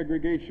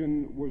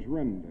desegregation was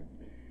rendered.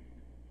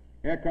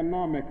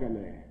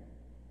 Economically,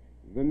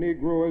 the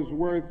Negro is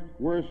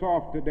worse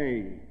off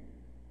today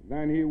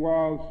than he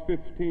was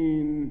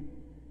 15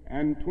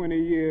 and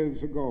 20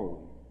 years ago.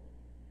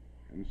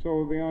 And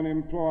so the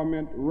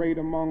unemployment rate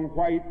among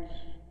whites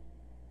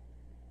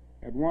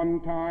at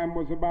one time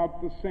was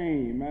about the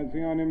same as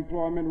the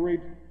unemployment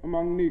rate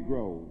among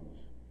Negroes.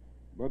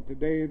 But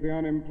today the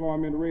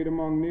unemployment rate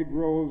among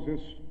Negroes is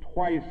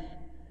twice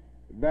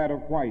that of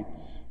whites.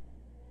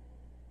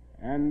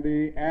 And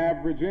the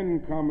average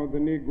income of the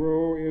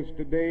Negro is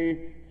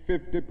today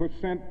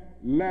 50%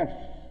 less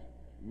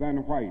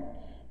than whites.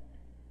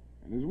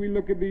 And as we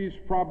look at these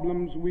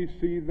problems, we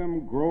see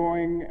them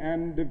growing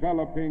and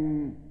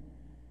developing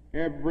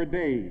every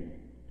day.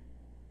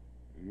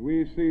 And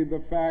we see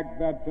the fact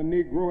that the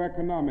Negro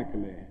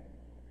economically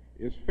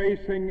is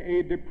facing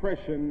a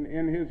depression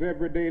in his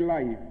everyday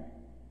life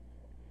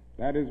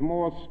that is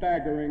more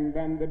staggering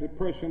than the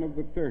depression of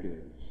the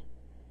 30s.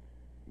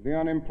 The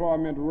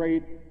unemployment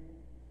rate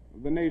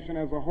of the nation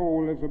as a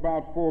whole is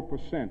about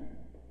 4%.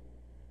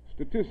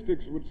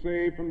 Statistics would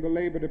say from the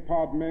Labor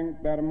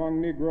Department that among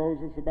Negroes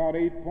it's about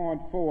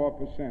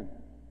 8.4%.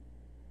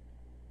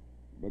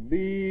 But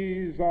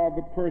these are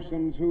the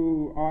persons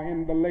who are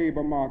in the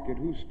labor market,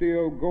 who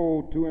still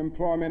go to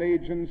employment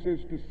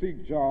agencies to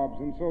seek jobs,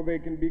 and so they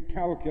can be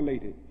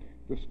calculated.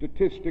 The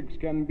statistics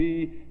can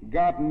be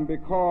gotten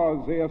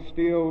because they are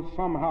still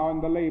somehow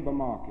in the labor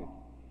market.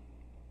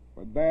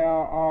 But there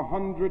are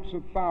hundreds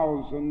of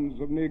thousands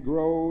of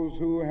Negroes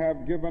who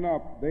have given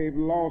up. They've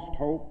lost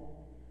hope.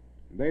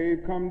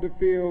 They've come to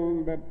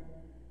feel that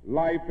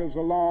life is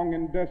a long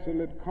and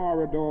desolate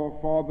corridor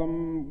for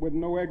them with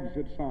no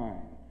exit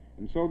sign.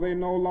 And so they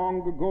no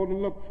longer go to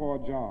look for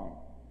a job.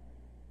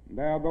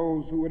 There are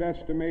those who would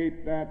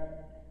estimate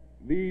that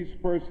these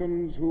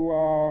persons who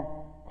are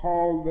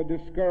called the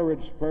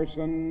discouraged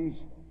persons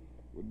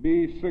would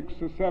be 6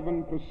 or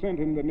 7%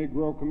 in the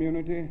Negro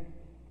community.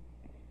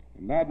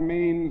 And that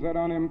means that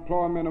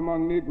unemployment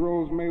among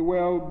Negroes may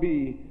well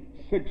be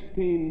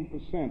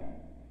 16%.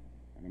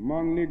 And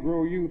among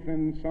Negro youth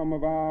in some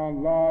of our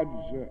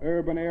large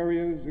urban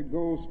areas, it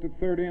goes to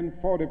 30 and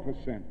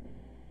 40%.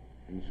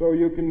 And so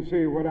you can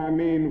see what I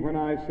mean when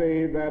I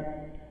say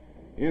that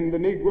in the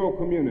Negro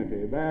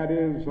community, that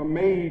is a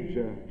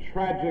major,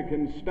 tragic,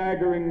 and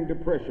staggering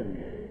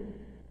depression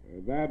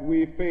that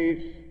we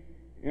face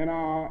in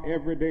our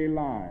everyday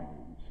lives.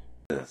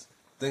 Yes.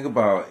 Think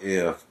about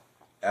if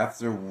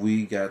after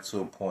we got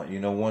to a point,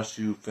 once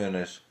you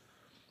finish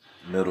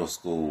middle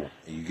school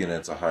and you get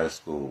into high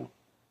school,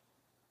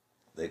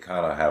 they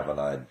kind of have an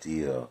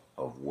idea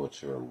of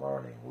what your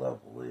learning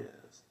level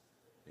is.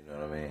 You know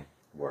what I mean?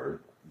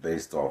 Word.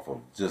 Based off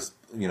of just,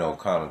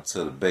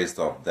 based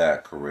off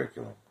that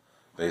curriculum,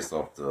 based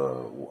off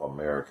the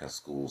American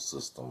school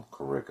system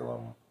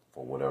curriculum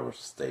for whatever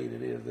state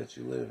it is that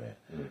you live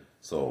in. Mm-hmm.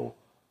 So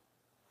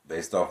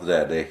based off of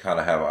that, they kind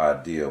of have an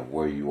idea of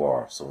where you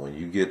are. So when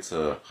you get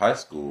to high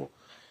school,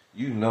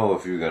 you know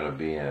if you're going to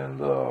be in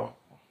the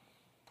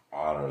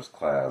honors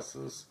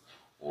classes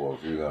or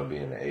if you're going to be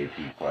in the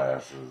AP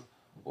classes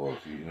or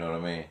if you know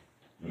what I mean?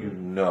 Mm-hmm. You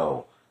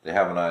know. They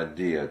have an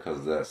idea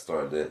because it's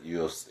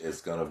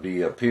going to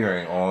be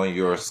appearing on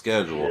your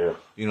schedule. Yeah.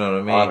 You know what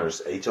I mean?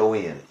 Honors,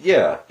 HON.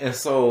 Yeah. And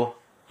so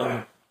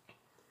I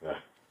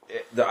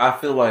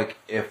feel like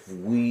if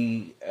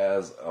we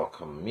as a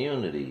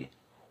community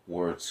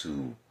were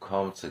to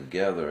come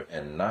together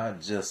and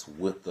not just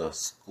with the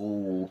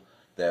school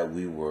that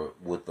we were,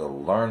 with the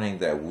learning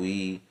that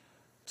we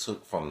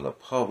took from the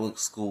public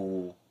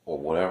school or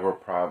whatever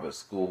private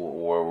school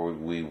or wherever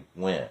we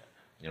went.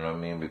 You know what I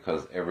mean?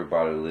 Because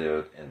everybody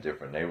lived in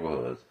different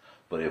neighborhoods.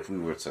 But if we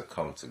were to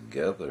come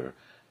together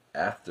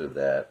after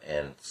that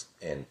and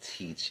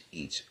teach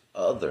each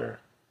other,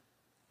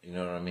 you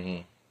know what I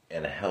mean?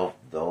 And help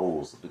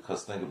those,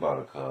 because think about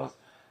it, cuz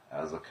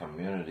as a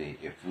community,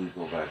 if you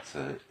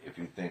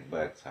think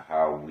back to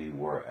how we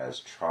were as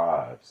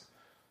tribes,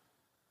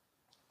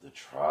 the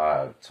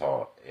tribe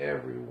taught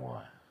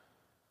everyone.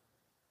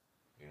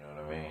 You know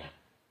what I mean?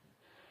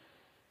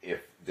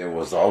 If there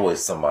was always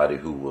somebody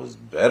who was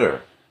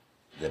better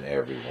than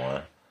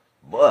everyone,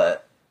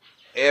 but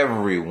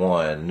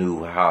everyone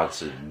knew how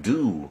to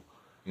do,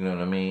 you know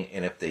what I mean?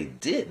 And if they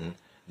didn't,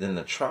 then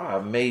the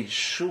tribe made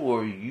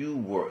sure you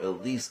were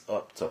at least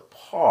up to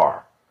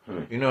par.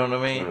 You know what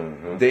I mean?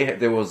 Mm-hmm.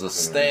 There was a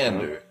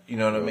standard, you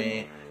know what I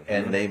mean?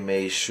 And they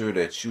made sure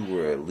that you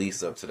were at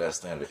least up to that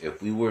standard.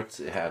 If we were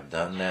to have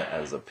done that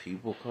as a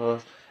people,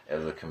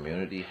 as a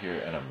community here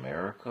in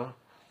America,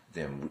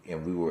 then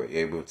we were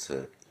able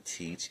to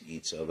teach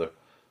each other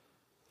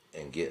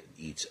and get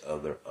each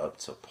other up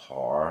to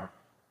par.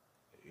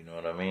 You know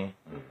what I mean?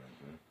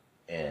 Mm-hmm.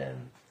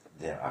 And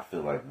then I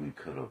feel like we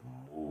could have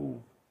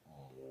moved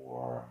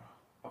more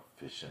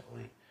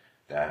efficiently.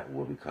 That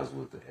was because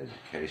with the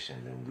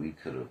education, then we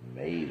could have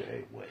made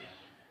a way.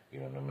 You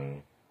know what I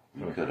mean?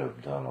 We could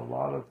have done a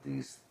lot of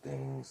these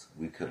things.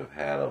 We could have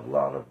had a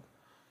lot of,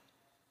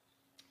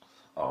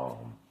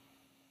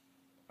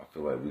 I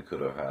feel like we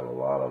could have had a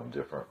lot of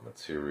different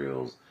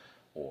materials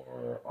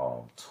or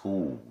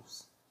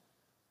tools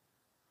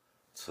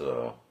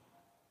to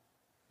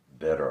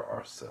better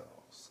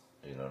ourselves.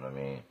 You know what I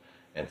mean?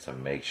 And to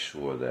make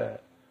sure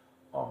that,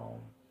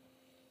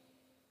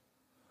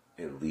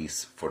 at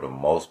least for the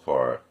most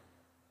part,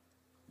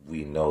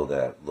 we know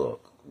that,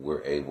 look,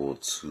 we're able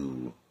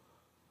to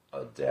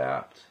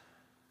adapt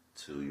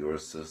to your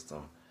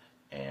system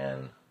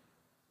and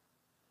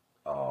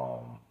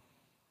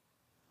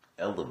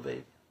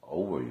elevate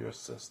over your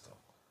system.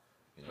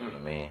 You know what I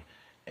mean?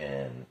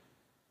 And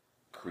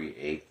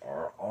create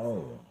our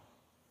own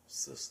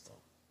system.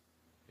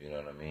 You know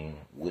what I mean?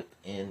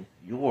 Within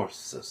your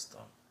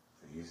system.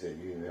 You said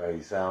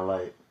you sound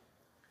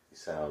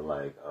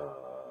like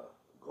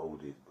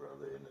Goldie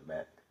brother in the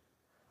Mac.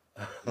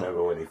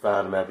 Remember when he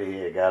found him after he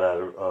had got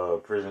out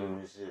of prison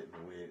and shit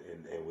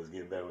and was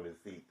getting back on his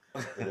feet?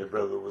 And the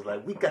brother was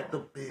like, we got to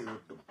build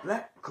the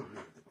black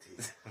community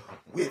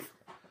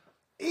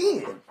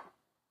within,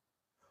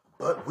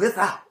 but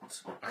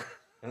without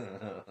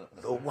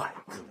the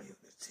white community.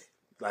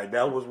 Like,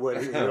 that was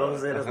what, you know what I'm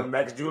saying? That's what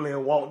Max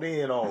Julian walked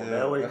in on.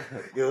 That way,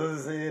 you know what I'm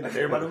saying? And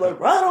everybody was like,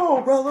 right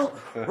on, brother,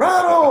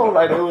 right on.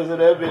 Like, they was in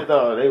that bitch,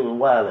 dog. They was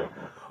wilding.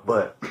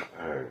 But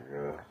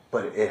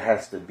it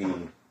has to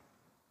be,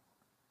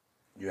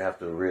 you have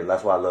to realize,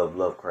 that's why I love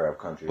Lovecraft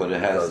Country. But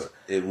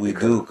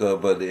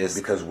it's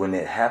because when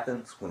it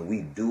happens, when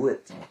we do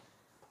it,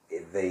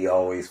 they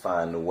always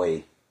find a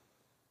way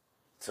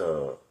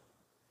to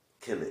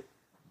kill it.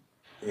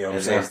 You know what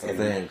I'm saying? That's the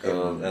thing,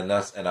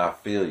 and I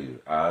feel you.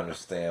 I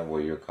understand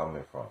where you're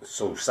coming from.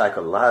 So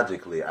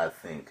psychologically, I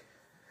think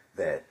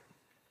that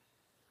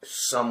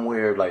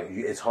somewhere, like,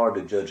 it's hard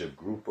to judge a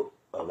group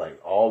of like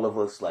all of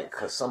us, like,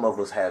 cause some of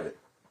us have it,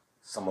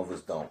 some of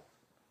us don't.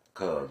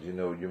 Cause you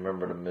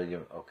remember the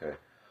Million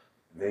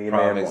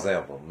Man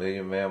example,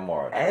 Million Man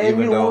March.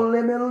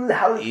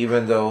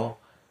 Even though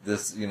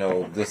this,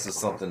 this is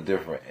something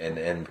different. And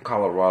in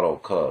Colorado,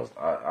 cause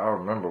I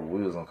remember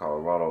we was in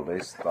Colorado,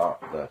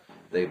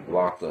 they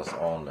blocked us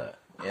on the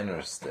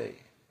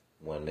interstate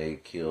when they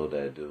killed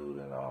that dude,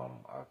 and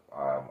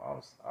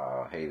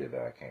I hated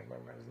that. I can't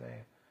remember his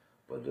name,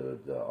 but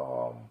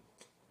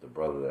the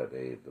brother that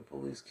the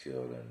police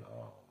killed in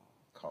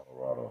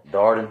Colorado.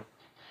 Darden.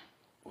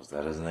 Was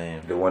that his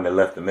name? The one that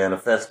left the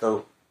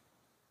manifesto.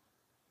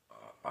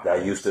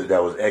 That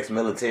was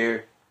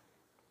ex-military.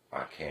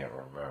 I can't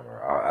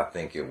remember. I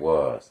think it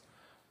was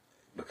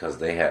because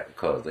they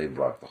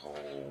blocked the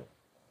whole.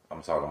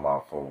 I'm talking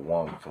about from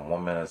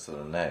 1 minute to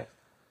the next.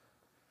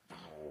 The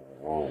whole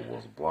road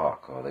was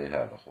blocked. Cause they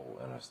had the whole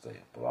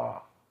interstate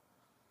blocked,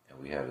 and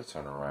we had to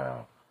turn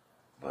around.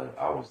 But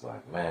I was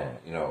like, man,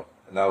 and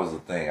that was the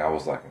thing. I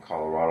was like, in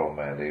Colorado,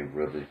 man,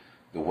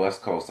 the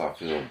West Coast, I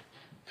feel,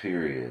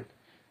 period,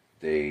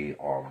 they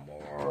are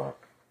more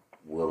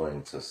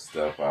willing to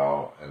step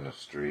out in the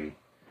street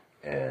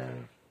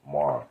and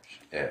march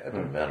at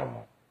the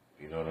minimum.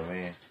 You know what I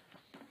mean?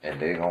 And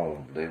they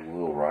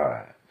will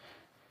ride.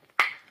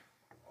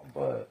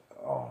 But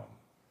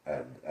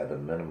at the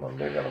minimum,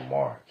 they're gonna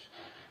march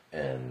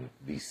and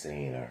be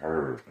seen and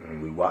heard.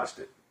 And we watched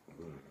it.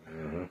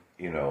 Mm-hmm.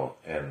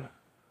 And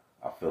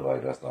I feel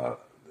like that's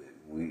not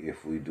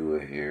if we do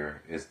it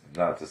here. It's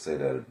not to say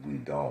that we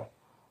don't,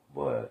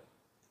 but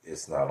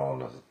it's not on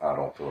the. I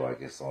don't feel like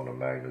it's on the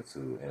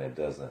magnitude, and it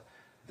doesn't.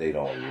 They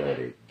don't let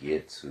it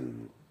get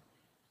to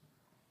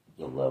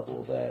the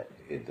level that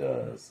it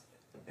does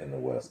in the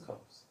West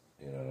Coast.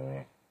 You know what I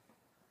mean?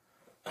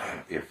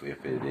 If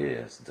it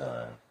is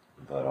done,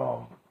 but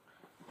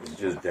it's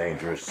just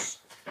dangerous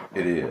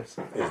It is.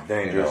 It's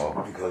dangerous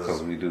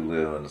because we do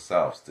live in the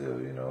South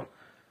still, you know,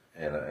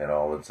 and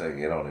all it don't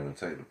even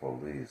take the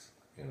police,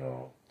 you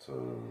know,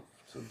 to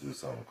do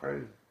something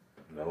crazy.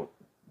 Nope.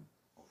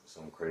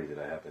 Something crazy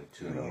that happened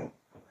to you.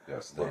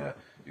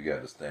 You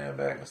got to stand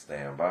back and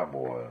stand by,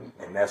 boy.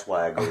 And that's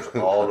why it goes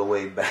all the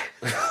way back.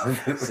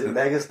 Sit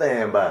back and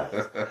stand by.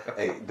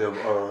 Hey,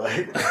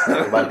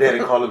 my daddy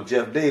called him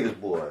Jeff Davis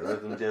boy.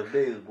 That's him Jeff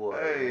Davis boy.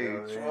 Hey, you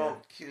know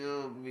Trump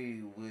killed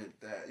me with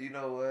that. You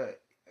know what?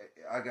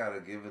 I gotta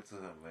give it to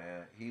him,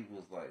 man. He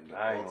was like,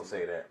 I ain't gonna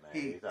say that, man.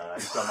 You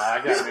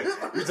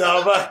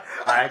talking about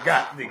I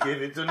got to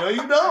give it to. No,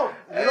 you don't.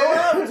 You don't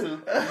have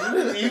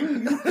to. You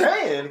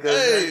can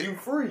because you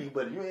free,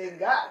 but you ain't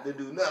got to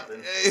do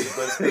nothing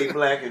but stay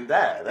black and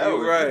die. That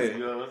was right. You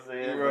know what I'm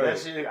saying? Right. That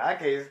shit, I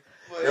can't.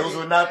 Those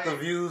were not the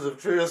views of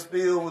Trill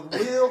Spill with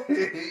Will.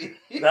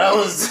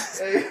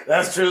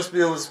 That's Trill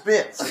Spill with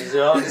Spence.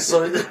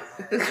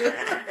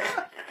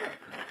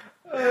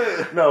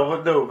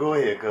 No, go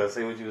ahead, cuz.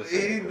 Say what you were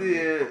saying. He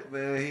did,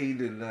 man. He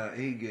did not.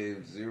 He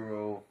gave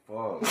zero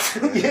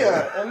fucks.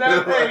 Yeah, and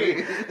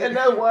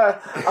that's why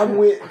I'm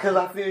with, because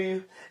I feel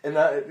you, and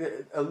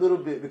a little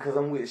bit because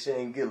I'm with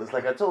Shane Gillis.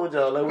 Like I told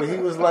y'all, like when he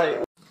was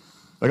like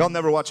I'll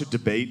never watch a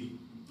debate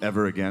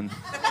ever again.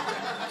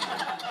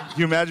 Can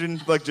you imagine,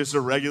 like, just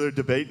a regular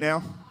debate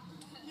now?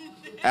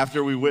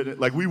 After we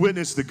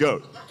witnessed the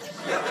GOAT.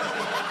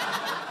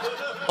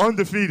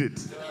 Undefeated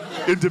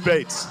in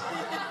debates.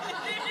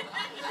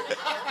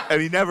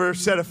 And he never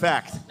said a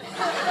fact.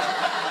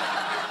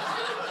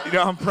 You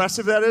know how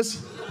impressive that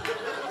is?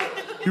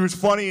 He was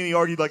funny and he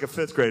argued like a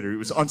fifth grader. He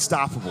was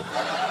unstoppable.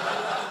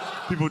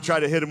 People would try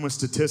to hit him with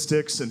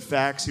statistics and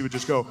facts. He would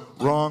just go,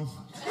 wrong.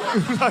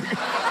 Like,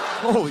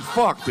 holy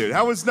fuck, dude.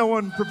 How was no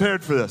one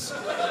prepared for this?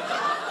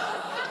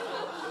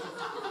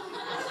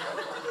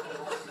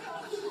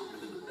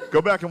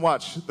 Go back and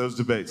watch those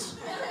debates.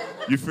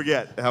 You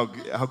forget how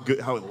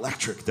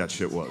electric that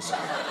shit was.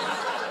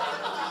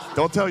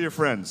 Don't tell your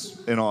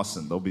friends in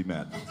Austin. They'll be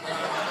mad.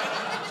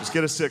 Just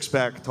get a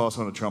six-pack, toss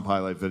on a Trump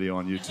highlight video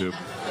on YouTube.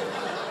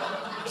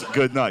 It's a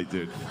good night,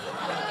 dude.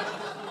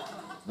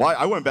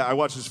 I went back. I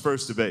watched his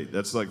first debate.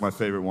 That's like my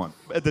favorite one.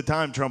 At the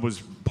time, Trump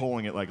was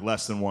polling at like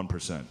less than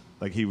 1%.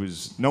 Like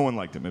no one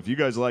liked him. If you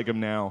guys like him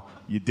now,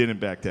 you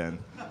didn't back then.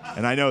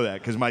 And I know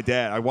that because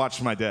I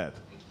watched my dad.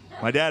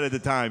 My dad at the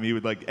time, he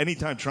would like,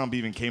 anytime Trump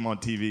even came on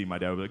TV, my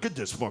dad would be like, get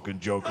this fucking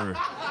joker.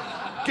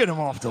 Get him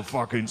off the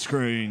fucking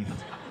screen.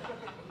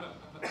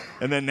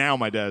 And then now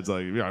my dad's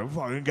like,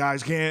 fucking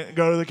guys can't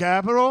go to the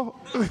Capitol?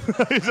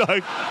 He's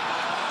like,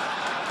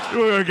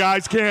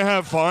 guys can't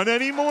have fun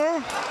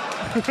anymore?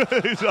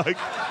 He's like,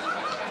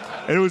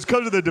 and it was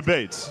because of the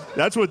debates.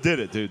 That's what did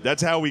it, dude.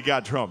 That's how we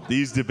got Trump,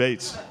 these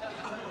debates.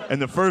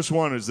 And the first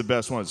one is the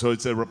best one. So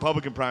it's a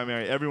Republican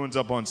primary. Everyone's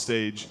up on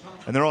stage,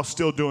 and they're all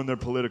still doing their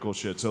political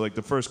shit. So like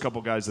the first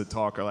couple guys that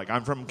talk are like,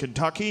 I'm from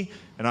Kentucky,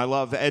 and I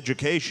love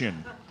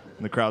education.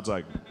 And the crowd's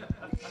like,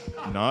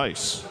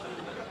 nice.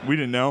 We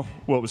didn't know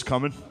what was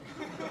coming.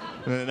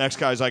 And the next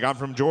guy's like, I'm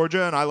from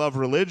Georgia and I love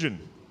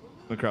religion.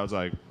 The crowd's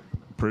like,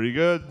 pretty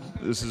good.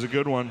 This is a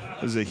good one.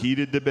 This is a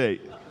heated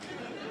debate.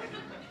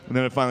 And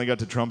then it finally got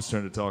to Trump's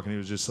turn to talk, and he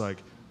was just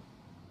like,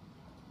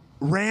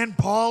 Rand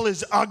Paul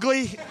is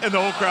ugly? And the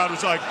whole crowd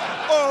was like,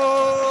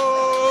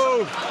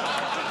 oh!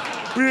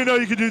 We didn't know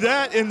you could do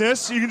that in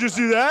this. You can just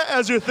do that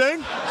as your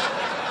thing?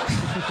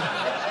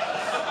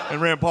 And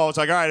Rand Paul was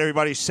like, all right,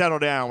 everybody, settle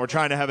down. We're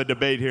trying to have a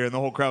debate here. And the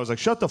whole crowd was like,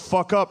 shut the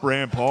fuck up,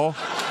 Rand Paul.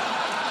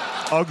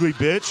 Ugly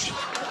bitch.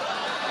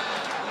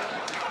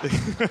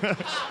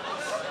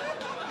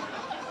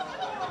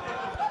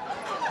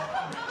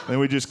 And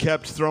we just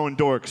kept throwing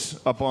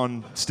dorks up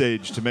on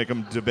stage to make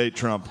them debate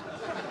Trump.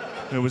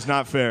 And it was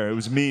not fair. It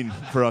was mean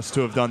for us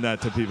to have done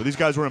that to people. These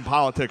guys were in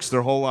politics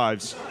their whole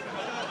lives.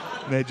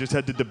 And they just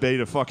had to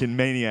debate a fucking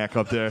maniac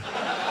up there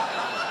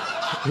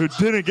who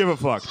didn't give a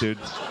fuck, dude.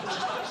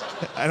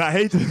 And I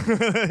hate to,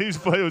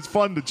 it was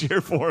fun to cheer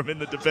for him in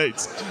the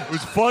debates. It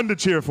was fun to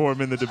cheer for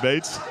him in the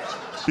debates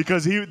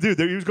because he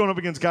was going up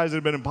against guys that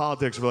had been in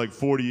politics for like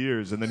 40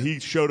 years, and then he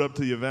showed up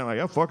to the event like,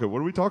 oh, fuck it, what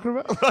are we talking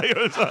about? Like, it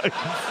was like,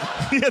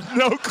 he had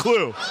no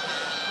clue.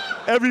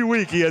 Every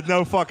week he had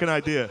no fucking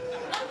idea.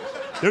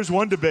 There's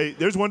one debate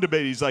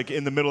he's like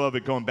in the middle of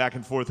it going back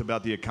and forth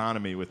about the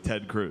economy with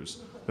Ted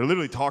Cruz. They're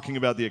literally talking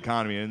about the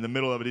economy, and in the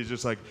middle of it he's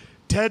just like,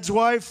 Ted's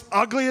wife,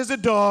 ugly as a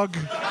dog.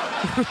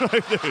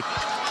 Like, dude.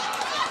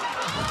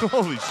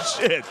 Holy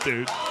shit,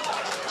 dude.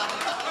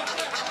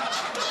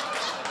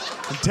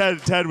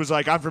 And Ted was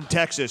like, I'm from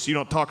Texas. You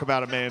don't talk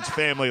about a man's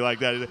family like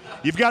that.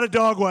 You've got a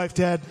dog wife,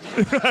 Ted.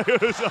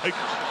 It was like,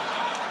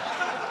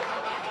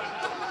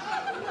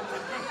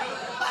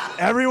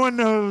 everyone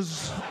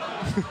knows.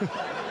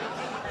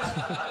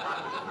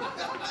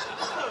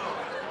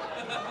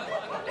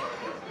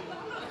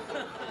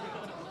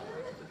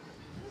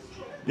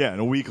 Yeah,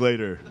 and a week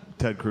later,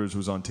 Ted Cruz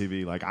was on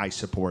TV like, I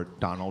support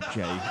Donald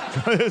J.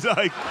 It's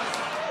like,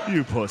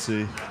 you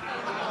pussy.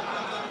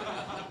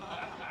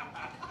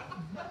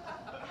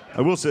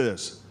 I will say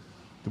this.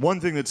 The one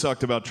thing that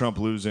sucked about Trump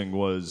losing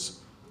was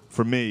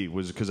for me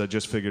was because I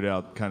just figured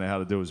out kind of how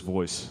to do his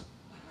voice.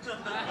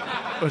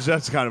 Which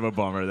that's kind of a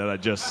bummer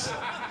that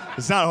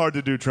it's not hard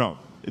to do Trump.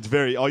 It's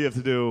all you have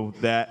to do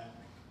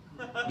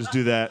just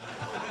do that.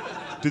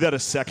 Do that a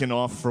second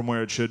off from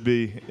where it should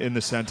be in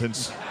the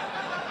sentence.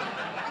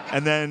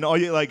 And then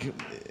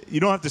you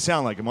don't have to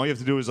sound like him. All you have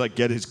to do is like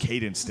get his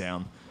cadence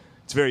down.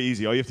 It's very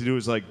easy. All you have to do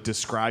is like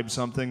describe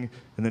something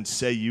and then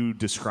say you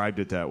described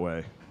it that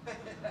way.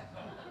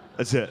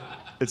 That's it.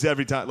 It's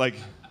every time. Like,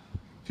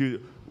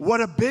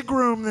 what a big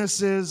room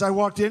this is. I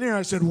walked in here,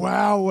 I said,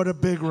 wow, what a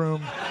big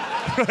room.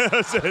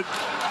 That's it.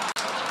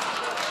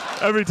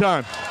 Every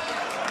time.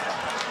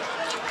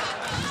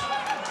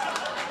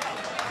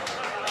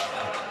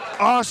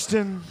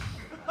 Austin.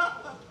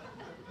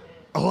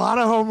 A lot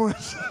of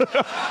homeless.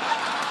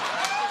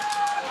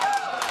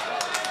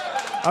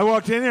 I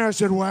walked in here, I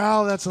said,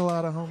 wow, that's a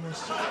lot of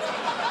homeless.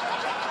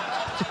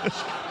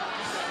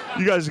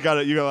 You guys got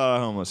it. You got a lot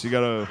of homeless.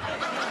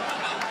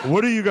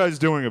 What are you guys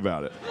doing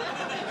about it?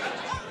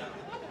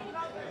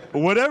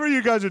 Whatever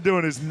you guys are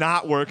doing is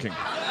not working.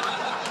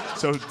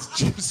 So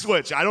just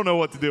switch. I don't know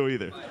what to do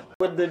either.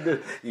 What did they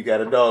do? You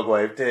got a dog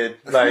wife, Ted.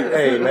 Like,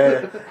 hey,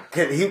 man.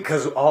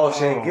 Because all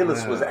Shane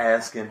Gillis was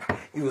asking,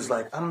 he was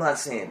like, I'm not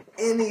saying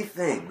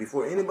anything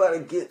before anybody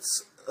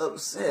gets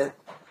upset.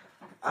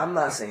 I'm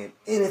not saying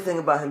anything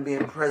about him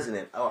being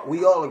president.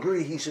 We all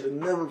agree he should have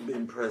never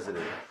been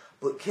president.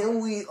 But can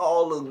we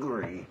all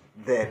agree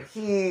that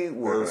he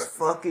was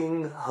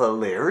fucking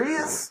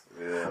hilarious?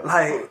 Yeah.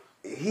 Like,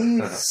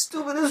 he's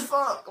stupid as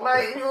fuck.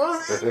 Like, you know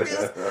what I'm saying?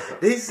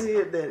 They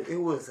said that it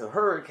was a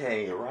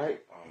hurricane, right?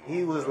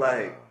 He was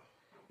like,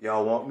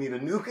 y'all want me to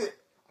nuke it?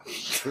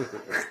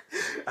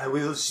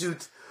 We'll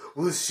shoot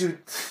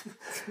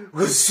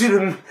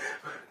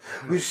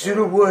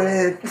a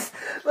warhead.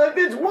 Like,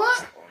 bitch,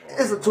 what?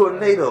 It's a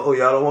tornado. Oh,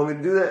 y'all don't want me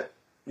to do that?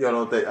 Y'all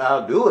don't think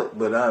I'll do it?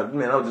 But I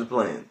was just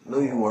playing. No,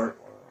 you weren't.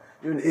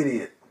 You're an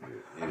idiot.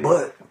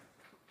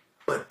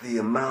 But the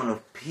amount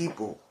of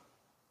people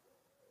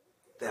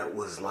that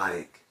was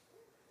like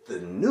the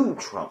new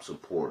Trump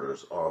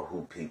supporters are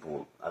who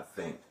people I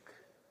think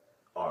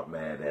are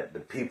mad at. The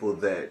people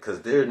that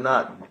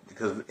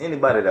because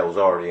anybody that was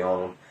already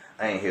on them,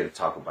 I ain't here to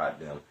talk about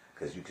them.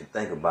 Because you can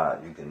think about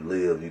it, you can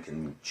live, you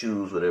can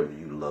choose whatever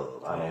you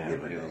love. I don't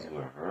give a damn.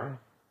 With her?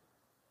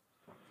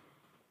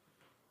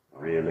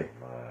 Really?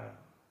 Man.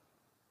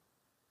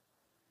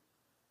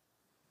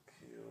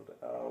 Killed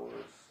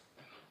hours.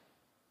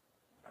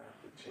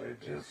 They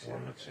just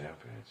won the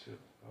championship.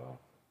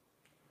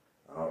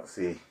 Oh,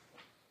 see,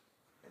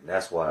 and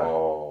that's why.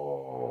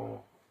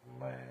 Oh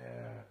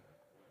man,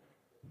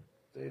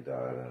 they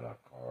died in a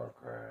car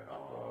crash.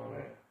 Oh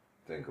man,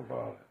 think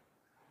about it.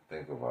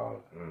 Think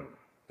about it.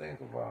 Think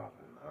about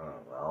it.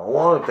 I don't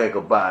want to think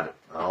about it.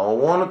 I don't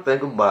want to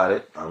think about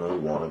it. I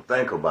don't want to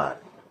think about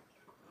it.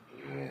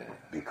 Yeah.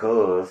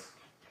 Because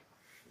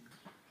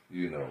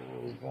you know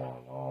what was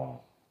going on.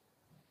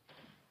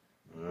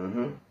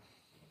 Mm-hmm.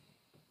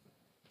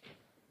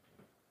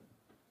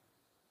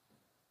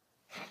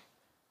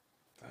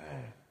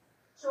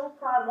 Joe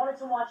Pride wanted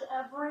to watch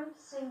every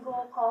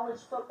single college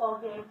football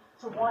game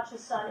to watch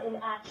his son in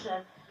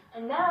action.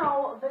 And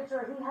now,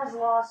 Victor, he has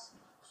lost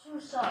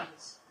 2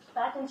 sons.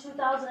 Back in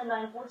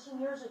 2009, 14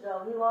 years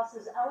ago, he lost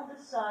his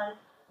eldest son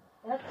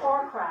in a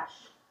car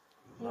crash.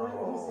 He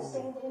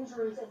sustained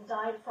injuries and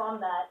died from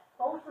that.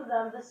 Both of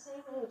them the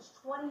same age,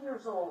 20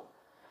 years old.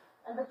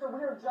 And Victor,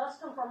 we are just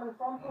confirming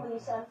from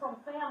police and from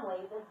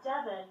family that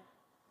Devin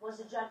was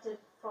ejected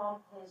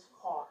from his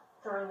car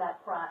during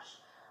that crash.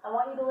 I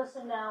want you to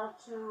listen now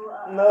to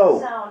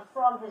sound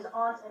from his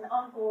aunt and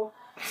uncle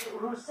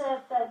who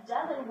said that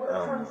Devin would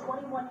have turned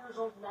 21 years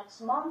old next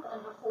month,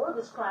 and before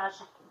this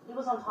crash, he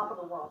was on top of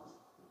the world.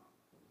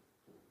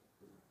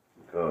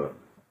 Good.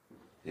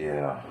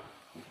 Yeah.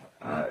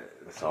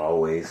 It's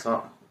always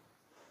something.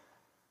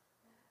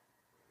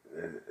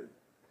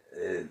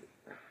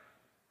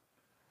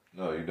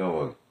 No, you know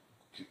what?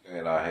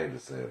 And I hate to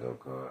say it though,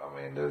 cause I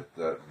mean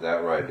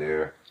that right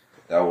there,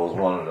 that was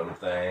one of them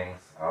things.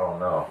 I don't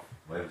know.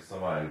 Maybe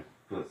somebody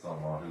put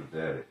something on his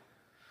daddy.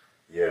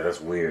 Yeah, that's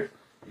weird.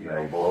 You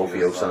know, both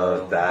your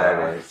sons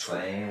died the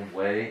same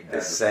way,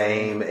 the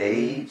same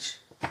age.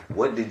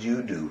 What did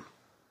you do?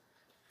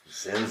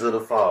 Sins of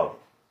the father.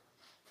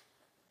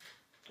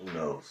 Who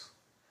knows?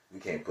 We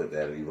can't put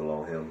that evil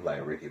on him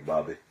like Ricky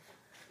Bobby.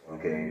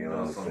 Okay, you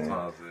know what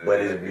I'm saying?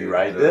 But it'd be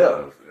right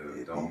there.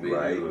 Don't be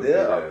right you,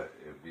 there.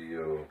 It'd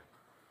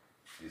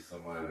be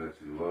somebody that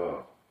you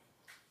love.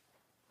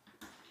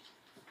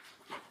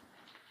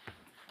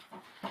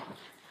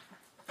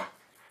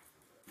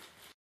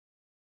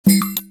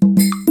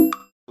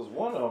 Because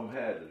one of them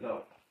had to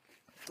know.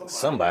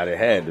 Somebody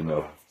had to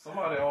know.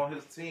 Somebody on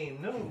his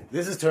team knew.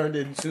 This has turned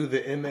into the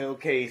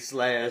MLK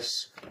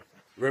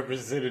 /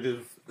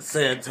 Representative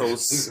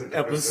Santos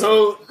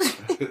episode.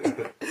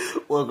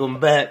 Welcome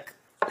back.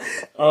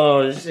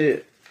 Oh,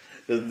 shit.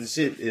 The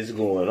shit is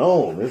going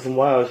on. There's some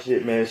wild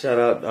shit, man. Shout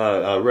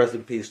out, rest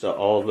in peace to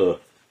all the,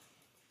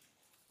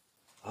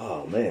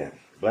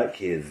 black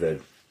kids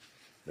that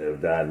that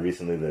have died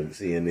recently that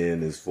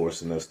CNN is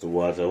forcing us to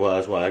watch. Well,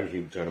 that's why I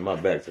keep turning my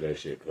back to that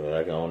shit, because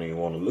I don't even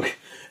want to look.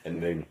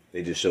 And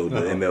they just showed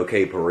the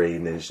MLK parade,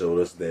 and then showed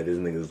us that this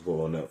nigga's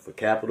going up for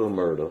capital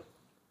murder,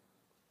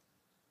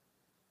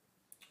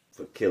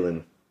 for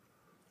killing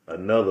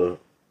another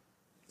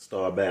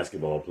star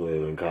basketball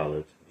player in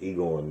college.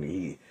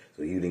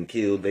 So you done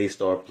killed a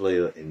star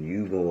player, and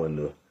you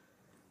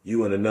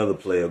and another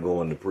player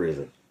going to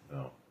prison.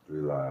 No,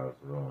 3 lives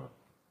ruined.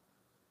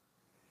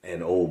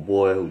 And old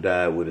boy who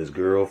died with his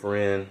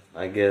girlfriend,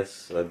 I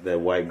guess, like that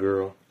white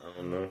girl. I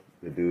don't know.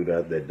 The dude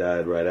that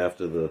died right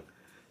after the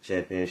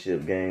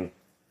championship game.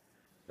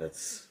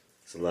 It's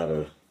a lot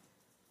of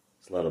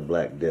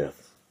black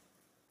deaths.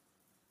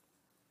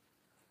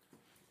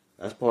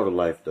 That's part of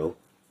life, though.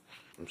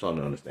 I'm starting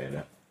to understand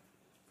that.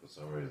 For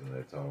some reason,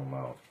 they're talking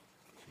about.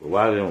 But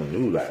why they don't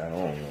do that? I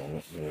don't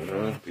know. You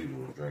know? People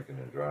were drinking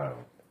and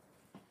driving.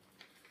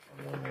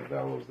 I wonder if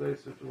that was their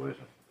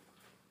situation.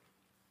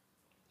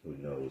 Who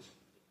knows?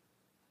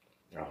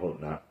 I hope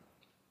not.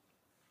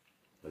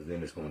 But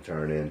then it's going to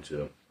turn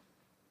into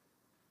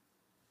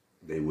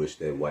they wish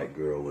that white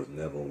girl was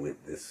never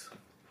with this.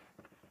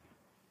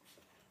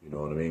 You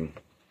know what I mean?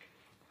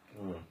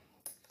 I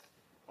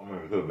mean,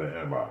 it could have been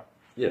anybody.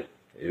 Yeah.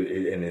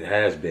 And it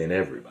has been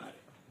everybody.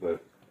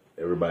 But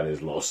everybody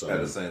has lost something.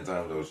 At the same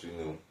time, though, she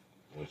knew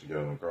when she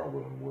got in the car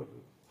with him,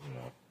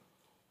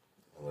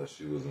 unless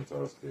she was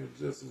intoxicated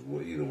just as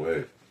well. Either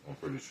way, I'm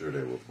pretty sure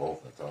they were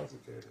both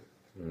intoxicated.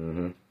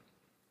 Mm-hmm.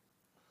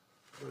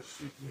 But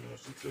she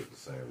took the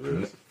same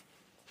risk.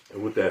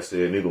 And with that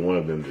said, neither one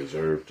of them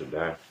deserved to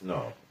die.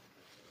 No.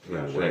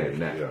 We're not saying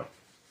that. Yeah.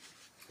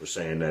 We're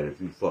saying that if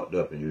you fucked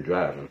up and you're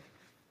driving.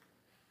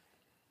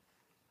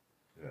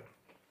 Yeah.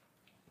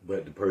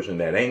 But the person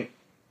that ain't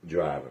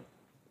driving.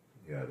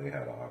 Yeah, they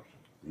had an option.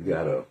 You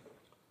gotta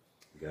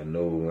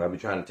know. I be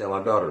trying to tell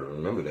my daughter to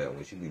remember that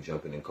when she be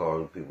jumping in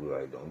cars with people.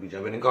 Like, don't be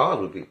jumping in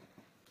cars with people.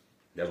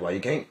 That's why you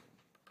can't.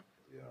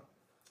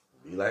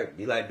 Yeah.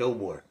 Be like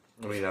Doughboy.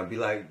 I mean, be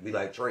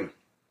like Trey.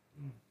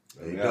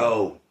 There you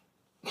go.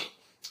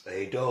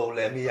 Hey, Doe,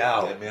 let me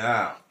out. Let me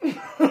out.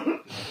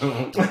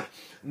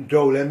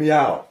 Doe, let me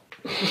out.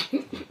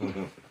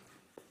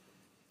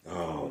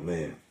 Oh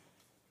man,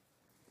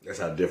 that's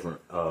how different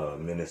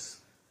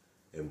Menace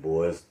and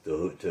Boys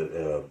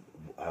to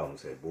I don't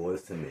say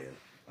Boys to Men.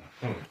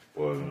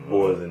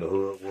 Boys in the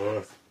Hood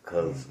was,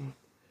 cause you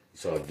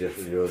saw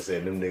different. You know what I'm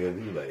saying? Them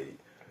niggas, you like.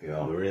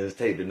 Lorenz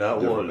Tate did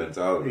not want it.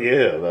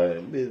 Yeah,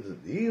 like,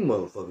 these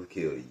motherfuckers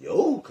killed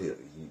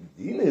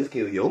these niggas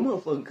killed your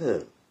motherfucking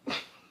cousin.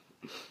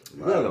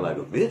 You looking like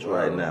a bitch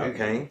right now,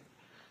 Kane.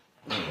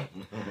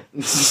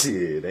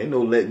 Shit, ain't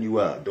no letting you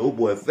out.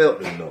 Doughboy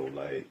felt to know,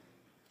 like,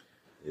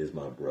 it's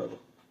my brother.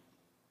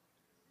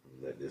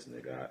 Let this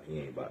nigga out. He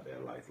ain't about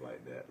that life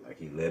like that. Like,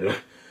 he let him,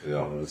 you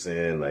know what I'm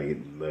saying? Like, he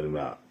let him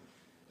out.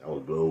 I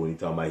was blown when he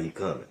talking about he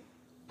coming.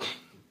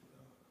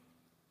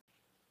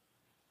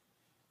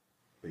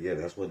 But yeah,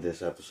 that's what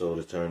this episode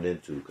has turned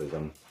into, because I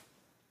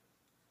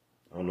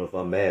don't know if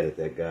I'm mad at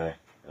that guy.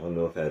 I don't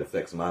know if that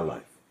affects my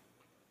life.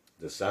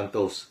 Does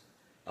Santos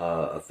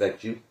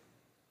affect you?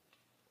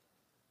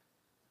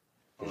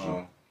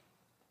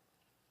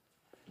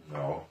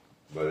 No,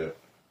 but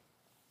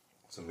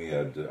to me,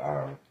 I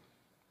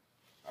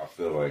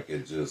feel like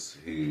it just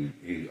he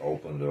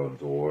opened a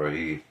door.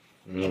 I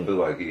feel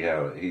like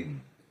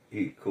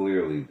he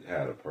clearly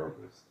had a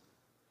purpose.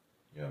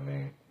 You know what I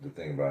mean? The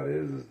thing about it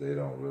is they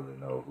don't really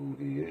know who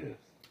he is.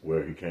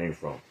 Where he came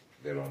from.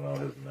 They don't know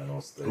his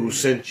mental state. Who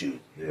sent you?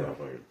 Yeah.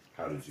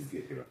 How did you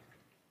get here?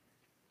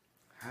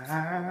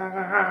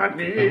 I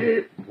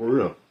did. For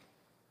real.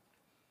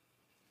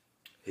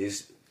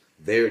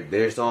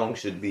 Their song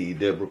should be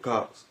Deborah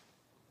Cox.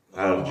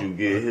 How did you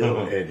get here?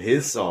 And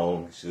his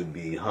song should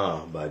be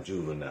by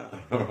Juvenile.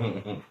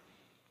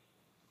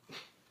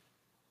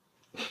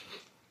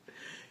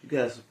 You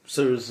got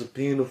served a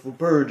subpoena for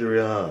perjury,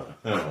 huh?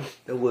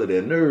 That was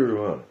that nerve,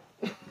 huh?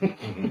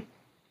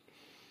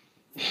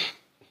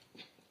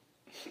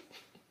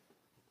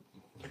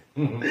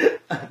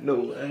 I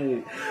know, I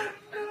ain't.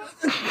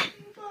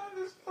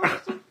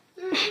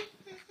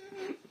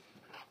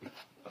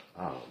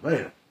 Oh,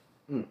 man.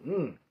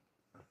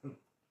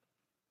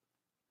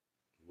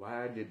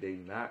 Why did they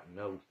not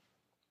know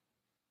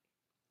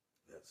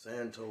that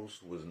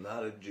Santos was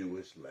not a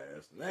Jewish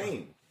last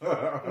name?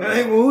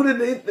 Who did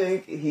they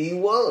think he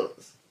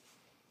was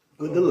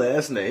with the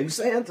last name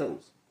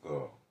Santos?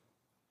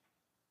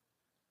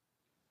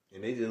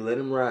 And they just let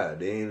him ride.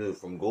 They ain't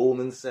from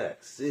Goldman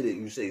Sachs. City,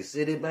 you say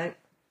Citibank?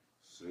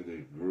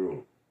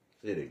 Citigroup.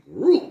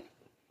 Citigroup.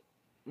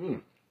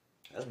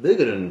 That's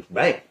bigger than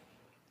bank.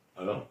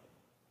 I know.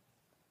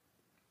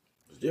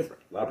 It's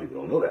different. A lot of people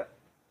don't know that.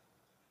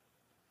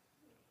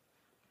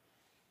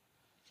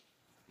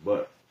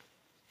 But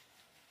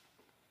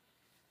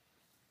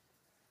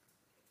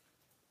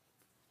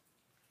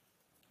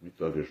we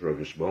thought this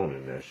rubbish bone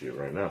in that shit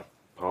right now.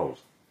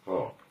 Pause.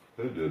 Oh,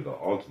 they did the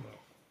ultimate.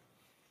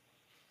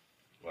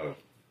 Like,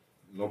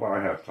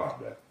 nobody has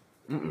topped that.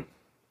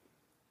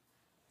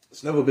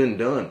 It's never been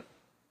done.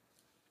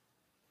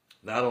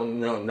 Not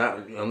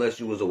unless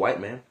you was a white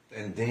man.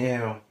 And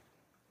then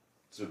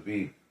to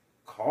be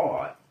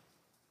caught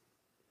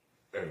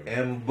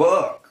and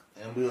buck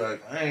and be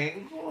like, I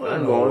ain't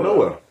going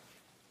nowhere.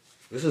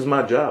 This is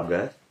my job,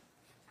 guys.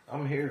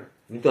 I'm here.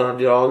 You thought I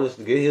did all this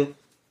to get here?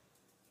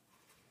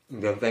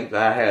 You think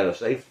that I had a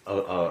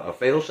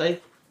fail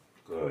safe?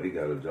 Good. He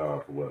got a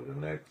job for what, the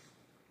next?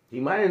 He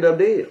might end up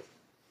dead.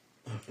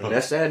 And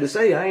that's sad to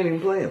say. I ain't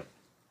even playing.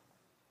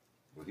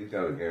 But he's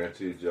got a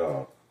guaranteed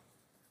job.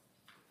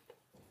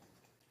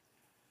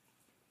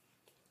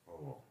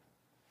 Hold on.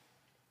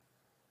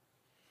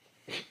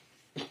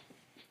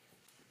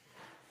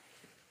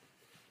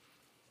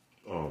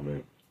 Oh,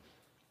 man.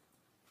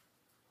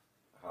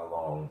 How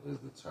long is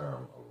the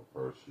term of a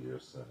first-year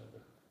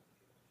senator?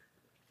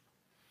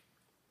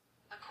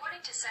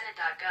 According to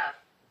Senate.gov,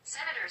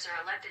 senators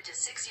are elected to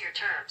 6-year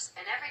terms,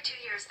 and every 2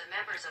 years the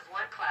members of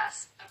one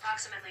class,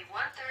 approximately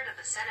 1/3 of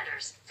the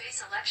senators,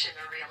 face election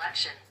or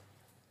re-election.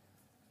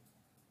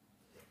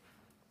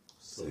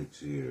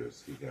 6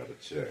 years, he got a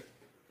check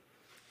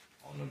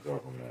on the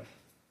government.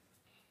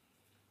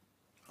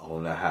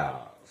 On the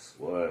house.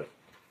 What?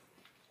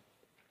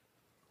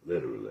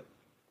 Literally.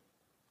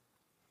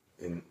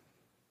 And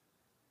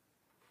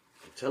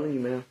I'm telling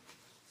you, man,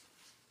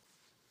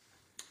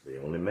 they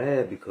only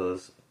mad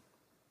because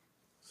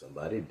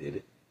somebody did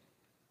it.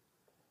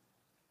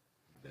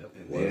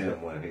 And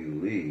then when he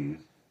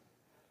leaves,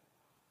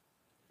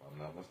 if I'm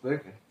not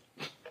mistaken,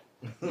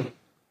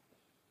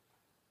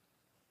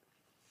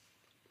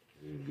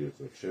 he gets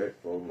a check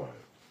for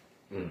life.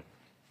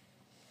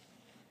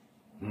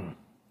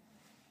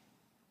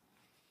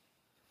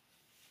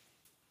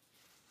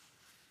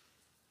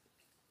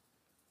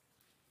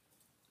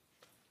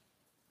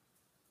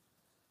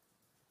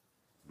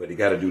 But he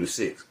got to do the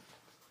 6.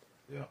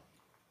 Yeah.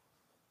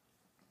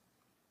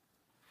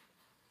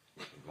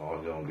 As long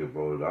as you don't get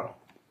voted out.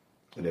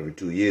 And every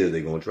 2 years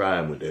they're gonna try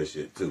him with that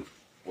shit too.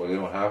 Well, they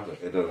don't have to.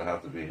 It doesn't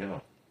have to be him.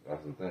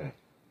 That's the thing.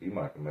 He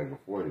might can make it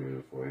 4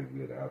 years before he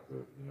get after.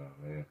 You know what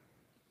I mean?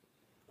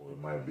 Or it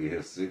might be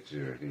his 6th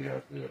year. He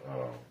have to.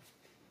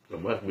 It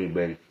must be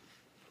based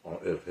on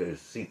if his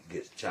seat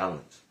gets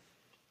challenged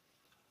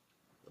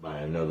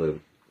by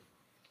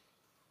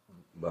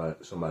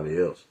somebody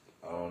else.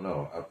 I don't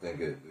know. I think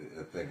it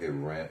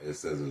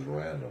says it's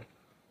random.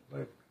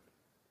 Like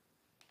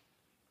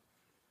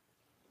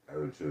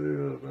every 2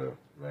 years,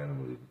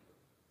 randomly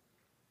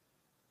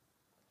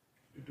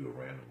you do a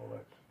random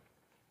election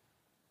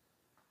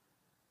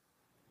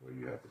where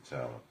you have to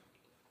challenge,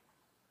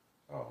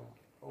 or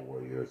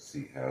where your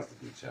seat has to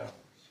be challenged.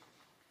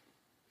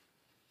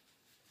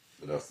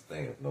 But that's the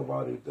thing. If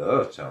nobody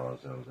does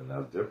challenge him, then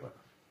that's different.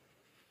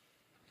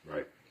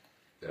 Right.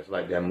 That's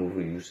like that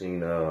movie you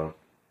seen.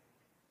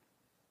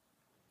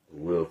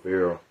 Will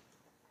Ferrell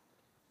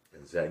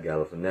and Zach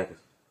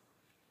Galifianakis,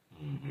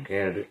 the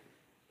candidate.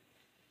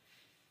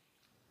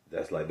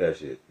 That's like that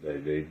shit.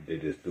 They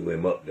just threw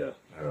him up there.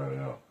 I don't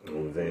know. You know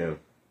what I'm saying?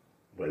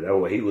 But that's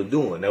what he was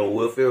doing. That's what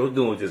Will Ferrell was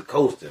doing, just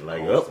coasting.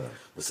 Like, up,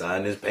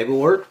 sign this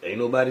paperwork. Ain't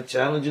nobody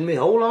challenging me.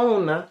 Hold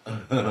on now.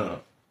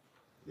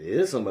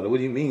 There's somebody. What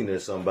do you mean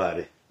there's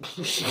somebody?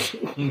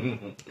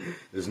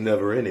 There's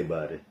never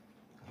anybody.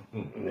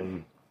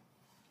 I'm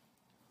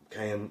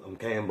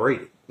Cam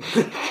Brady.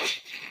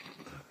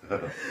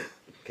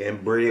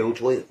 Cam Brady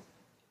 012.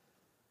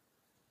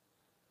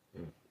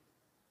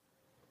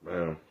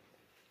 Man.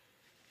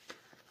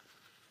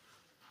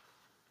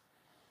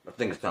 I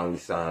think it's time we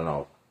sign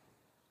off.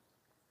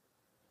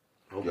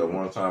 Yo,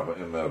 one time for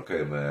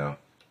MLK, man.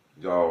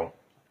 Y'all.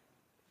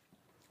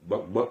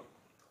 Buck.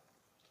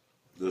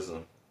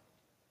 Listen.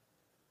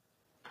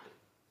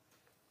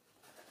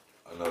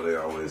 I know they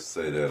always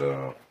say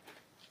that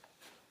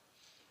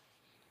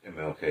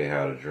MLK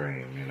had a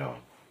dream, you know.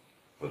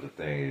 But the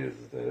thing is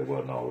that it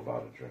wasn't all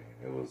about a dream.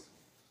 It was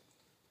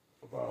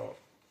about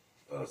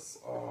us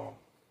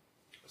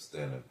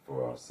standing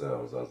for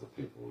ourselves as a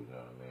people, you know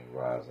what I mean?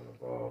 Rising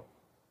above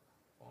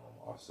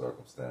our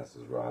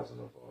circumstances, rising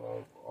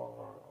above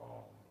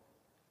our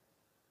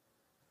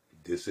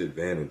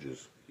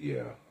disadvantages.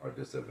 Yeah, our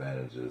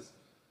disadvantages,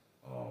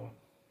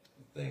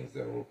 things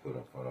that were put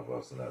in front of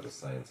us, and at the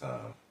same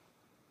time,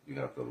 you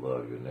have to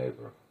love your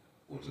neighbor,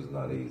 which is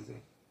not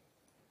easy.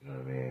 You know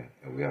what I mean?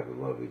 And we have to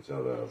love each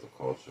other as a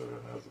culture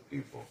and as a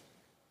people.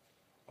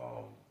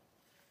 I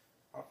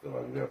feel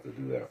like we have to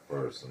do that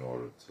first in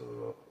order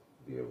to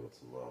be able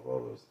to love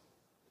others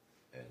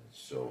and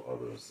show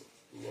others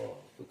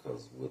love,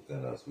 because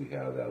within us, we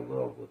have that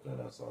love within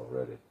us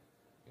already.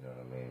 You know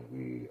what I mean?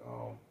 We,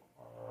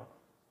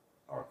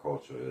 our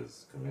culture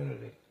is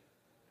community,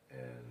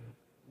 and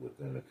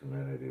within the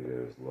community,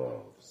 there's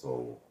love.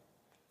 So,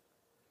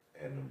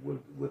 and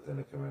within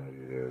the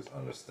community, there's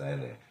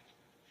understanding,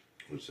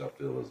 which I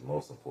feel is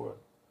most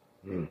important.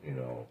 You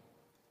know,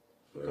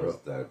 because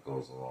that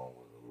goes along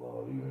with the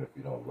love. Even if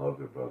you don't love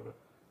your brother,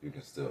 you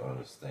can still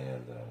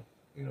understand them.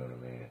 You know what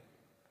I mean?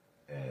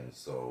 And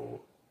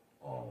so,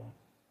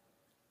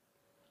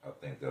 I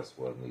think that's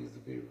what needs to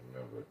be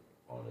remembered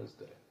on this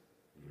day.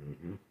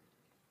 Mm-hmm.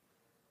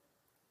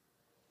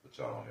 But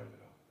y'all don't hear me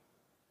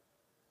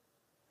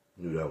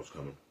though. Knew that was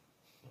coming.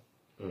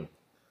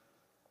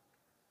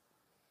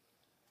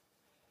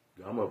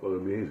 Y'all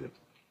motherfucker be easy.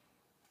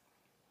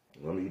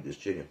 I'm gonna eat this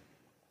chicken.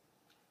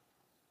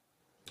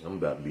 I'm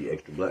about to be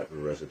extra black for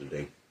the rest of the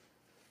day.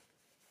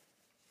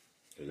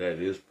 Because that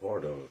is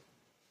part of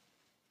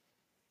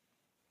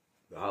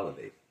the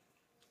holiday.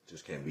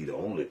 Just can't be the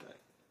only thing.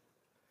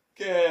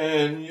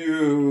 Can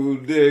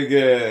you dig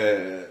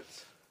it?